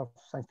writers of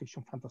science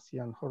fiction, fantasy,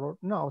 and horror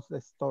knows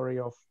the story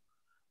of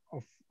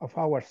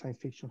our science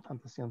fiction,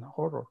 fantasy, and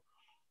horror.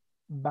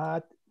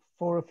 But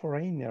for a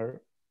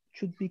foreigner,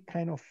 should be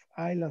kind of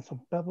islands of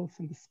pebbles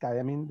in the sky.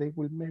 I mean, they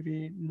will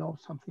maybe know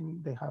something.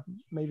 They have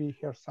maybe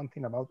heard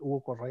something about Hugo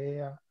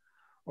Correa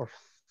or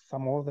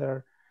some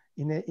other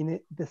in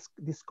a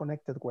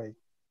disconnected way.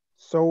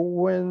 So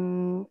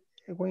when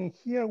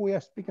here we are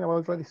speaking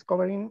about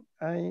rediscovering,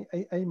 I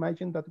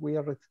imagine that we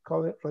are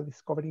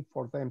rediscovering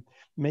for them,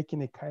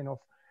 making a kind of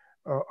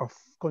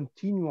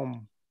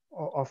continuum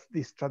of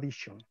this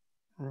tradition.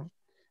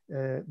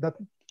 That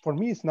for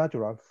me is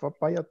natural,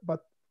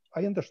 but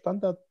I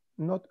understand that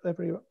not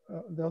every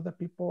the other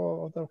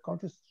people, other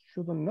countries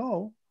shouldn't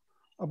know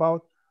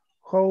about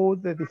how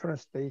the different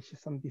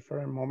stages and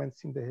different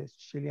moments in the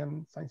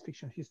Chilean science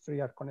fiction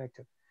history are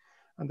connected.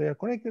 And they are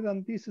connected,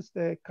 and this is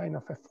the kind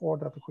of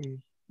effort that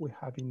we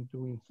have been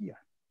doing here.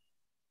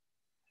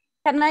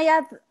 Can I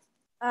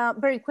add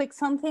very quick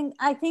something?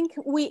 I think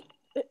we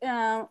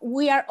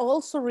are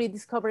also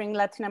rediscovering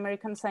Latin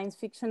American science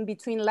fiction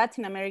between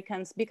Latin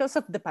Americans because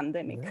of the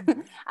pandemic. Yeah.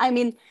 I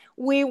mean,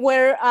 we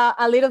were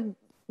a little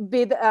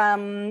bit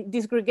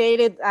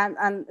disgregated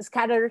and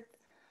scattered.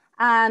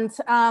 And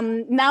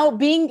now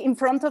being in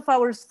front of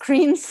our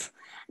screens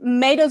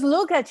made us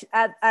look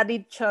at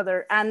each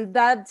other. And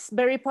that's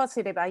very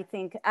positive, I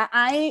think.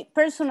 I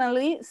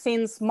personally,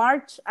 since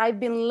March, I've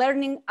been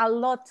learning a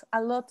lot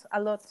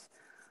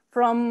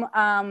from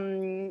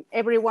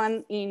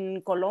everyone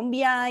in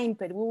Colombia, in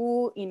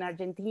Peru, in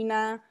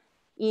Argentina,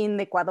 in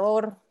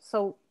Ecuador.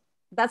 So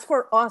that's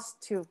for us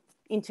too,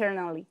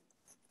 internally.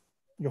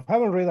 You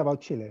haven't read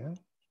about Chile, huh?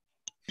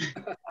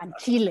 And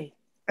Chile.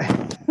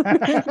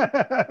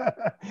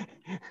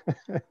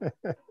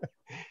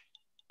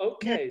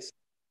 Okay, so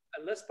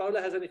unless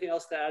Paula has anything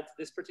else to add to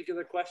this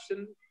particular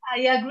question.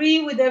 I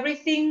agree with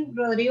everything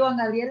Rodrigo and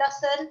Gabriela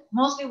said,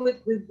 mostly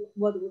with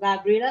what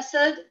Gabriela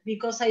said,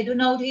 because I do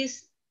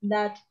notice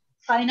that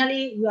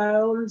finally we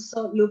are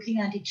also looking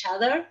at each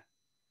other.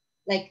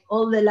 Like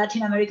all the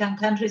Latin American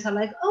countries are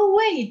like, oh,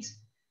 wait,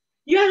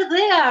 you're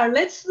there.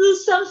 Let's do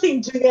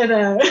something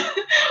together.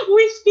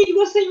 We speak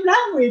the same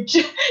language.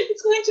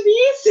 It's going to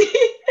be easy.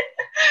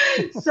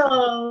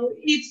 So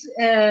it's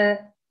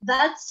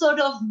that's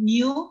sort of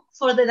new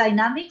for the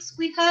dynamics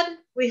we had.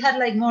 We had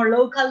like more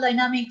local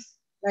dynamics,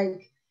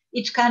 like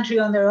each country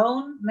on their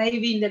own,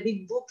 maybe in the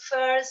big book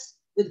fairs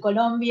with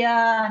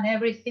Colombia and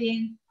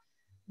everything.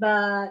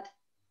 But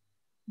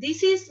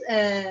this is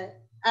a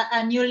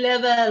new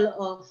level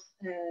of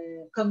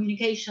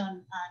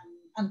communication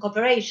and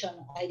cooperation,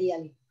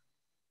 ideally,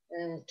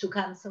 to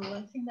come. So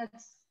I think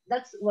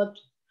that's what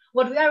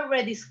we are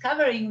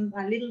rediscovering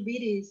a little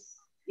bit is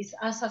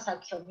us as a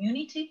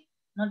community,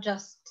 not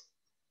just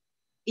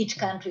each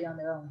country on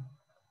their own.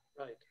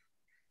 Right.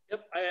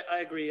 Yep, I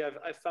agree.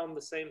 I've found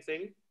the same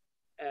thing,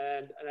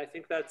 and I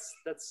think that's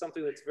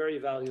something that's very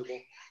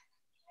valuable.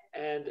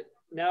 And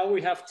now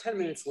we have 10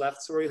 minutes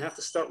left, so we're gonna have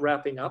to start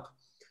wrapping up.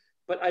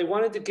 But I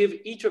wanted to give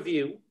each of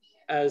you,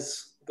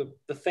 as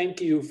the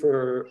thank you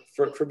for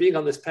being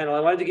on this panel, I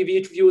wanted to give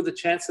each of you the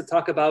chance to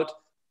talk about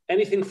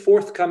anything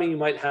forthcoming you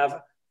might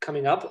have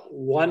coming up,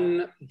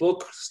 one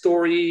book,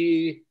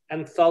 story,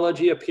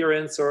 anthology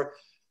appearance, or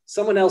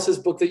someone else's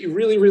book that you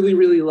really, really,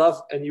 really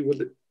love, and you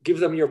would give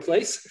them your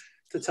place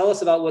to tell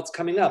us about what's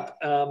coming up.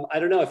 I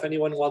don't know if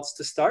anyone wants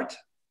to start.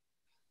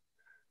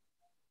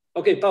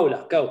 Okay,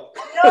 Paula, go.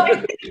 No,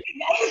 I'm thinking,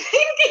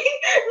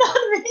 not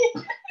me.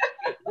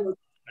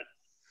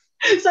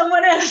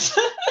 Someone else.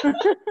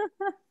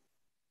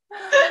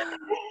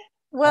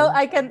 Well,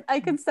 I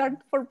can start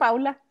for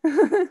Paula.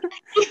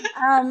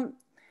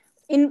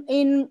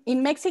 In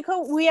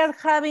Mexico, we are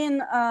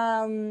having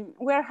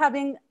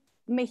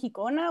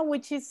Mexicona,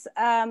 which is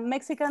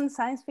Mexican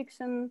science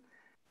fiction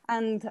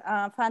and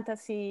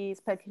fantasy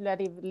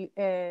speculative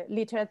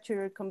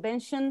literature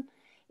convention.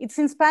 It's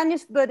in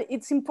Spanish, but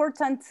it's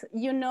important,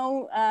 you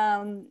know,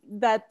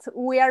 that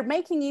we are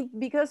making it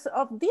because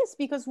of this,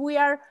 because we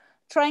are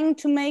trying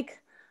to make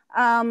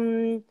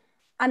to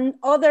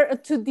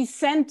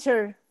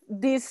decenter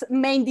these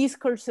main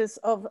discourses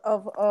of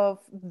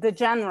the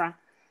genre.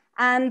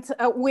 And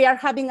we are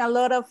having a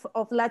lot of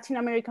Latin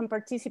American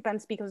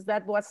participants because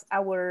that was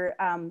our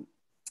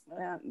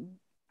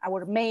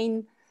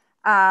main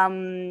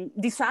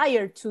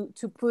desire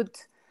to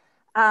put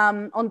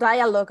on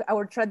dialogue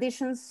our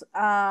traditions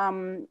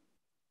from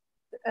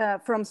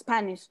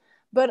Spanish.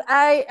 But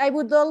I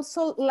would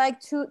also like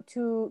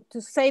to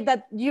say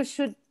that you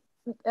should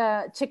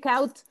check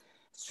out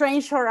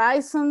Strange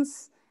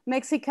Horizons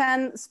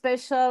Mexican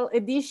special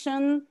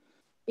edition.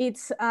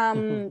 It's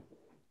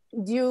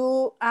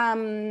due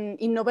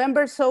in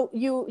November, so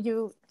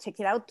you check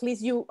it out,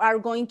 please. You are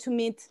going to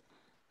meet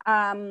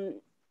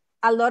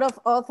a lot of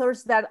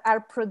authors that are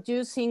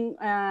producing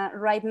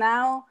right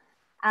now,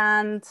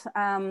 and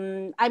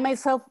I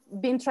myself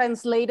been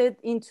translated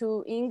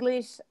into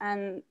English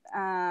and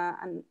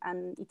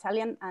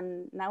Italian,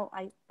 and now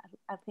I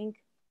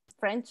think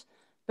French.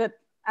 But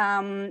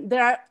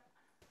there are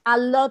a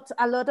lot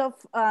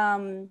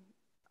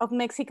of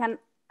Mexican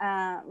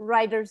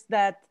writers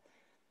that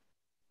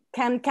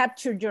can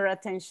capture your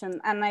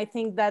attention, and I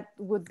think that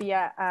would be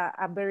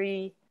a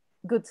very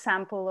good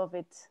sample of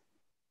it.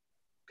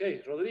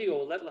 Okay,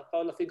 Rodrigo, let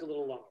Paula think a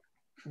little longer.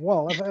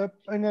 Well,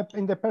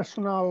 in the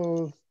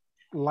personal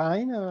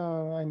line,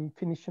 I'm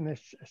finishing a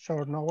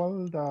short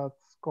novel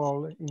that's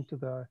called Into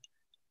the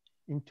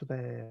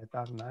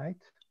Dark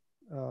Night.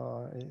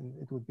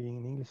 It would be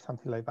in English,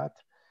 something like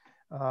that.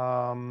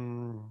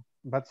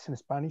 But it's in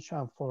Spanish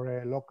and for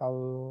a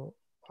local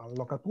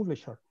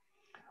publisher.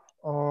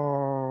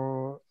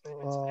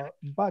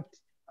 But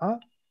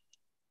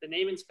the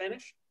name in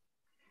Spanish?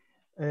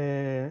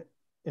 En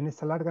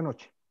esa larga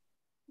noche.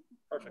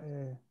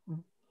 Perfect.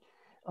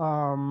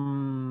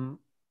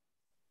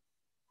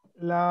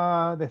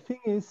 The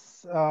thing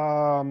is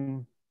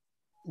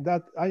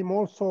that I'm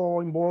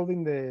also involved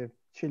in the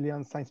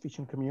Chilean science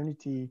fiction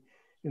community.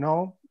 You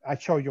know, I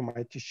showed you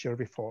my t-shirt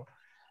before.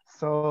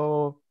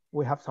 So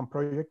we have some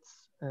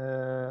projects,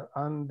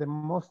 and the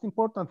most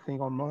important thing,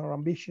 or more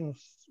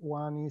ambitious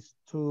one, is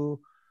to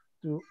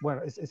do, well,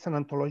 it's an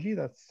anthology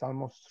that's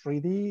almost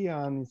 3D,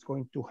 and it's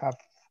going to have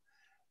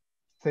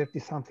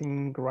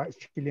 30-something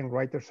Chilean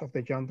writers of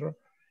the genre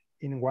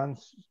in one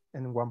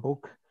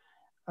book.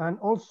 And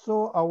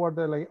also our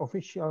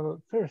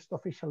first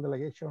official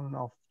delegation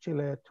of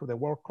Chile to the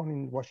WorldCon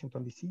in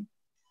Washington, D.C.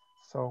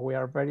 So we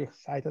are very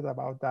excited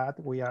about that.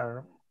 We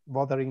are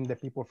bothering the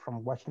people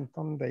from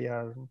Washington. They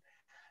are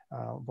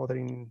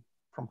bothering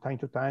from time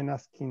to time,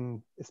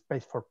 asking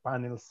space for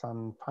panels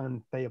and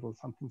fan tables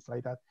and things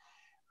like that.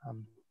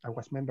 I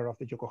was member of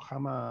the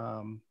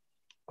Yokohama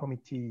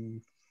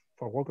committee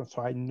for WorldCon,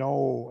 so I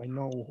know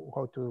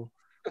how to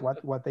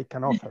what they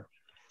can offer.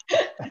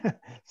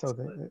 So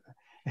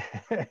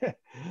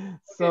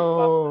So,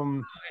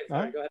 okay,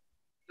 sorry, go ahead.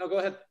 No, go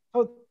ahead.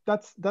 Oh,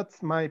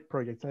 that's my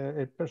project,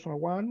 a personal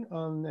one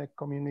and a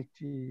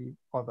community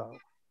other.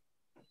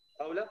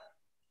 Paula?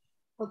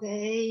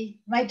 Okay,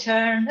 my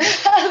turn.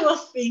 I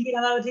was thinking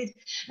about it.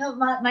 No,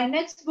 my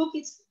next book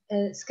is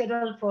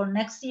scheduled for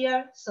next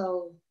year,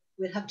 so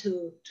we'll have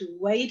to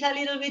wait a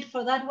little bit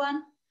for that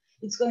one.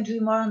 It's going to be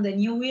more on the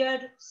New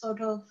Year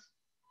sort of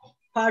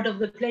part of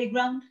the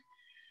playground.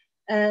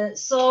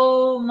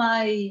 So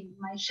my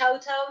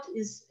shout out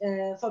is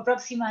for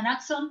Proxima and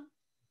Axon,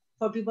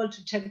 for people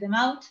to check them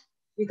out,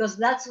 because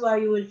that's where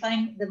you will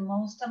find the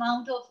most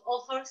amount of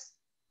authors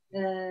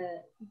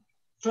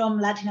from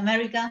Latin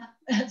America.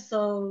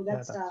 So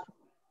that's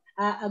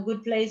a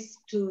good place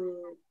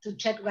to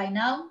check right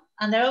now.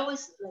 And they're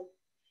always like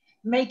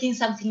making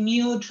something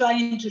new,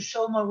 trying to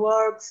show more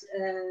works,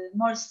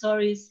 more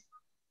stories.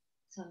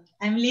 So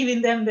I'm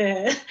leaving them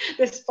the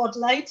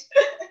spotlight.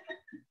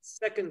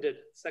 Seconded.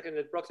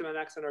 Proxima and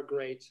Axon are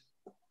great.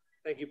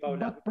 Thank you,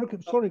 Paula.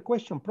 But, sorry,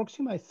 question.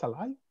 Proxima is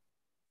alive?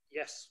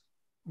 Yes.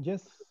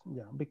 Yes,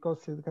 yeah,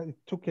 because it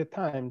took a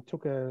time,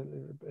 took a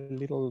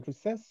little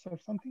recess or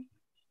something.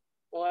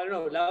 Well, I don't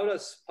know.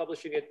 Laura's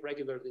publishing it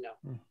regularly now.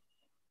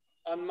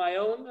 On my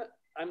own,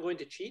 I'm going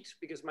to cheat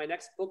because my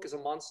next book is a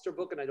monster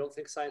book, and I don't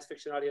think science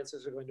fiction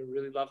audiences are going to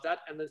really love that.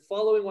 And the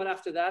following one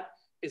after that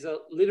is a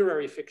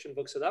literary fiction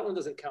book, so that one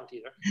doesn't count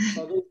either.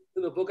 So I'll go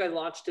to the book I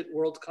launched at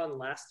Worldcon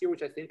last year,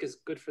 which I think is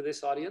good for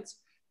this audience.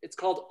 It's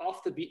called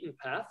Off the Beaten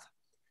Path,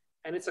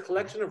 and it's a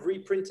collection of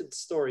reprinted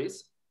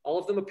stories. All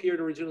of them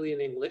appeared originally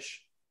in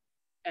English,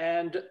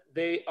 and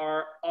they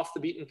are off the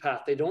beaten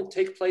path. They don't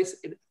take place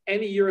in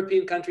any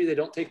European country. They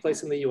don't take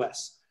place in the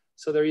US.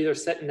 So they're either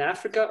set in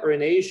Africa or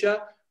in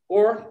Asia,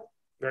 or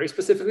very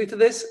specifically to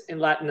this, in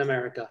Latin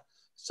America.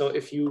 So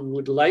if you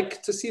would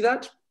like to see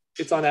that,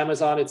 it's on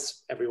Amazon,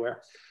 it's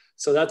everywhere.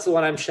 So that's the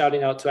one I'm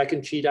shouting out to. I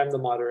can cheat, I'm the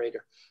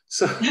moderator.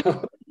 So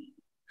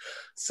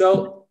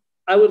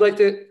I would like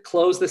to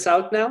close this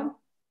out now.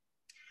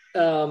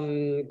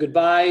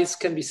 Goodbyes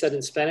can be said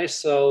in Spanish,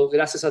 so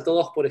gracias a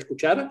todos por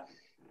escuchar.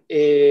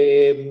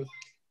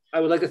 I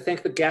would like to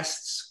thank the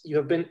guests. You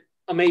have been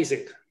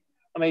amazing,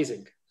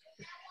 amazing.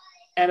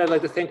 And I'd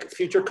like to thank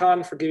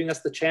FutureCon for giving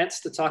us the chance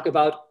to talk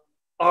about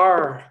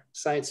our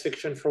science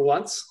fiction for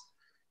once.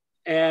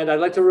 And I'd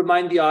like to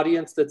remind the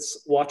audience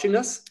that's watching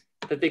us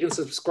that they can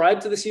subscribe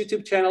to this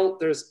YouTube channel.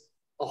 There's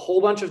a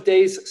whole bunch of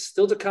days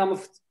still to come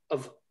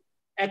of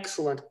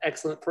excellent,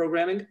 excellent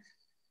programming.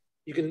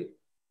 You can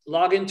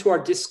log into our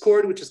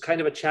Discord, which is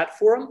kind of a chat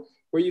forum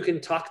where you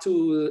can talk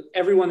to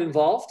everyone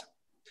involved.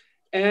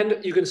 And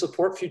you can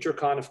support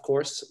FutureCon, of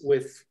course,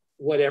 with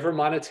whatever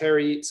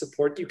monetary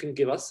support you can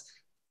give us,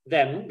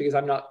 because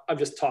I'm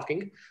just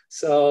talking.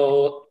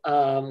 So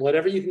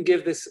whatever you can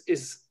give, this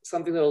is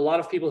something that a lot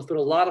of people have put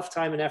a lot of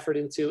time and effort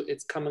into.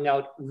 It's coming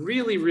out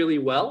really, really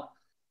well.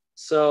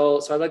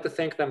 So I'd like to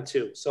thank them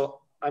too. So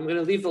I'm going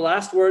to leave the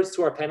last words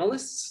to our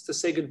panelists to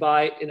say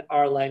goodbye in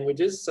our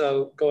languages.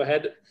 So go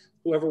ahead,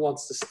 whoever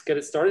wants to get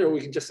it started, or we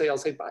can just say, I'll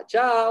say bye,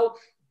 ciao.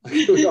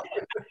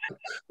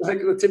 Like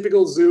the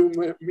typical Zoom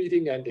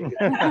meeting ending.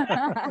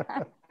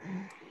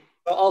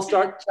 So I'll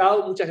start.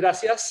 Ciao, muchas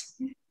gracias.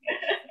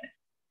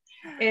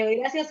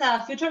 Gracias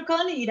a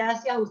FutureCon y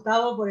gracias,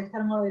 Gustavo, por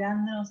estar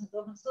moderándonos a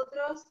todos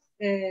nosotros.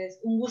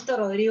 Un gusto,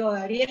 Rodrigo,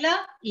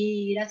 Gabriela,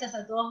 y gracias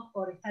a todos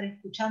por estar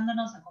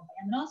escuchándonos,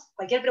 acompañándonos.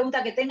 Cualquier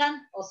pregunta que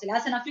tengan, o se la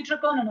hacen a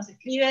FutureCon o nos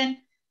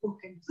escriben,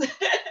 búsquenos.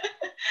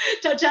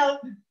 Chao, chao.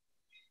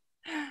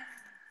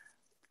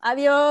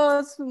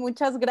 Adiós,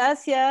 muchas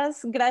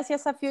gracias.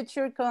 Gracias a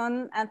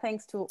FutureCon, and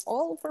thanks to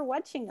all for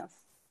watching us.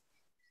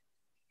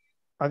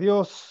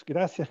 Adiós,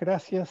 gracias,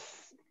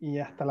 gracias, y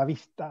hasta la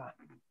vista.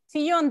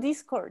 See you on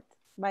Discord,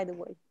 by the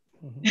way.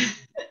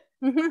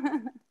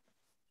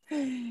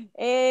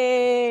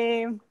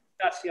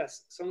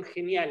 Gracias, son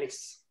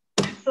geniales.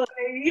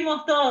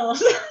 Sobrevivimos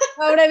todos.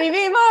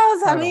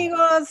 Sobrevivimos,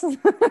 amigos.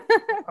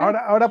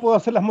 Ahora puedo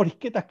hacer las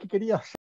morisquetas que quería hacer.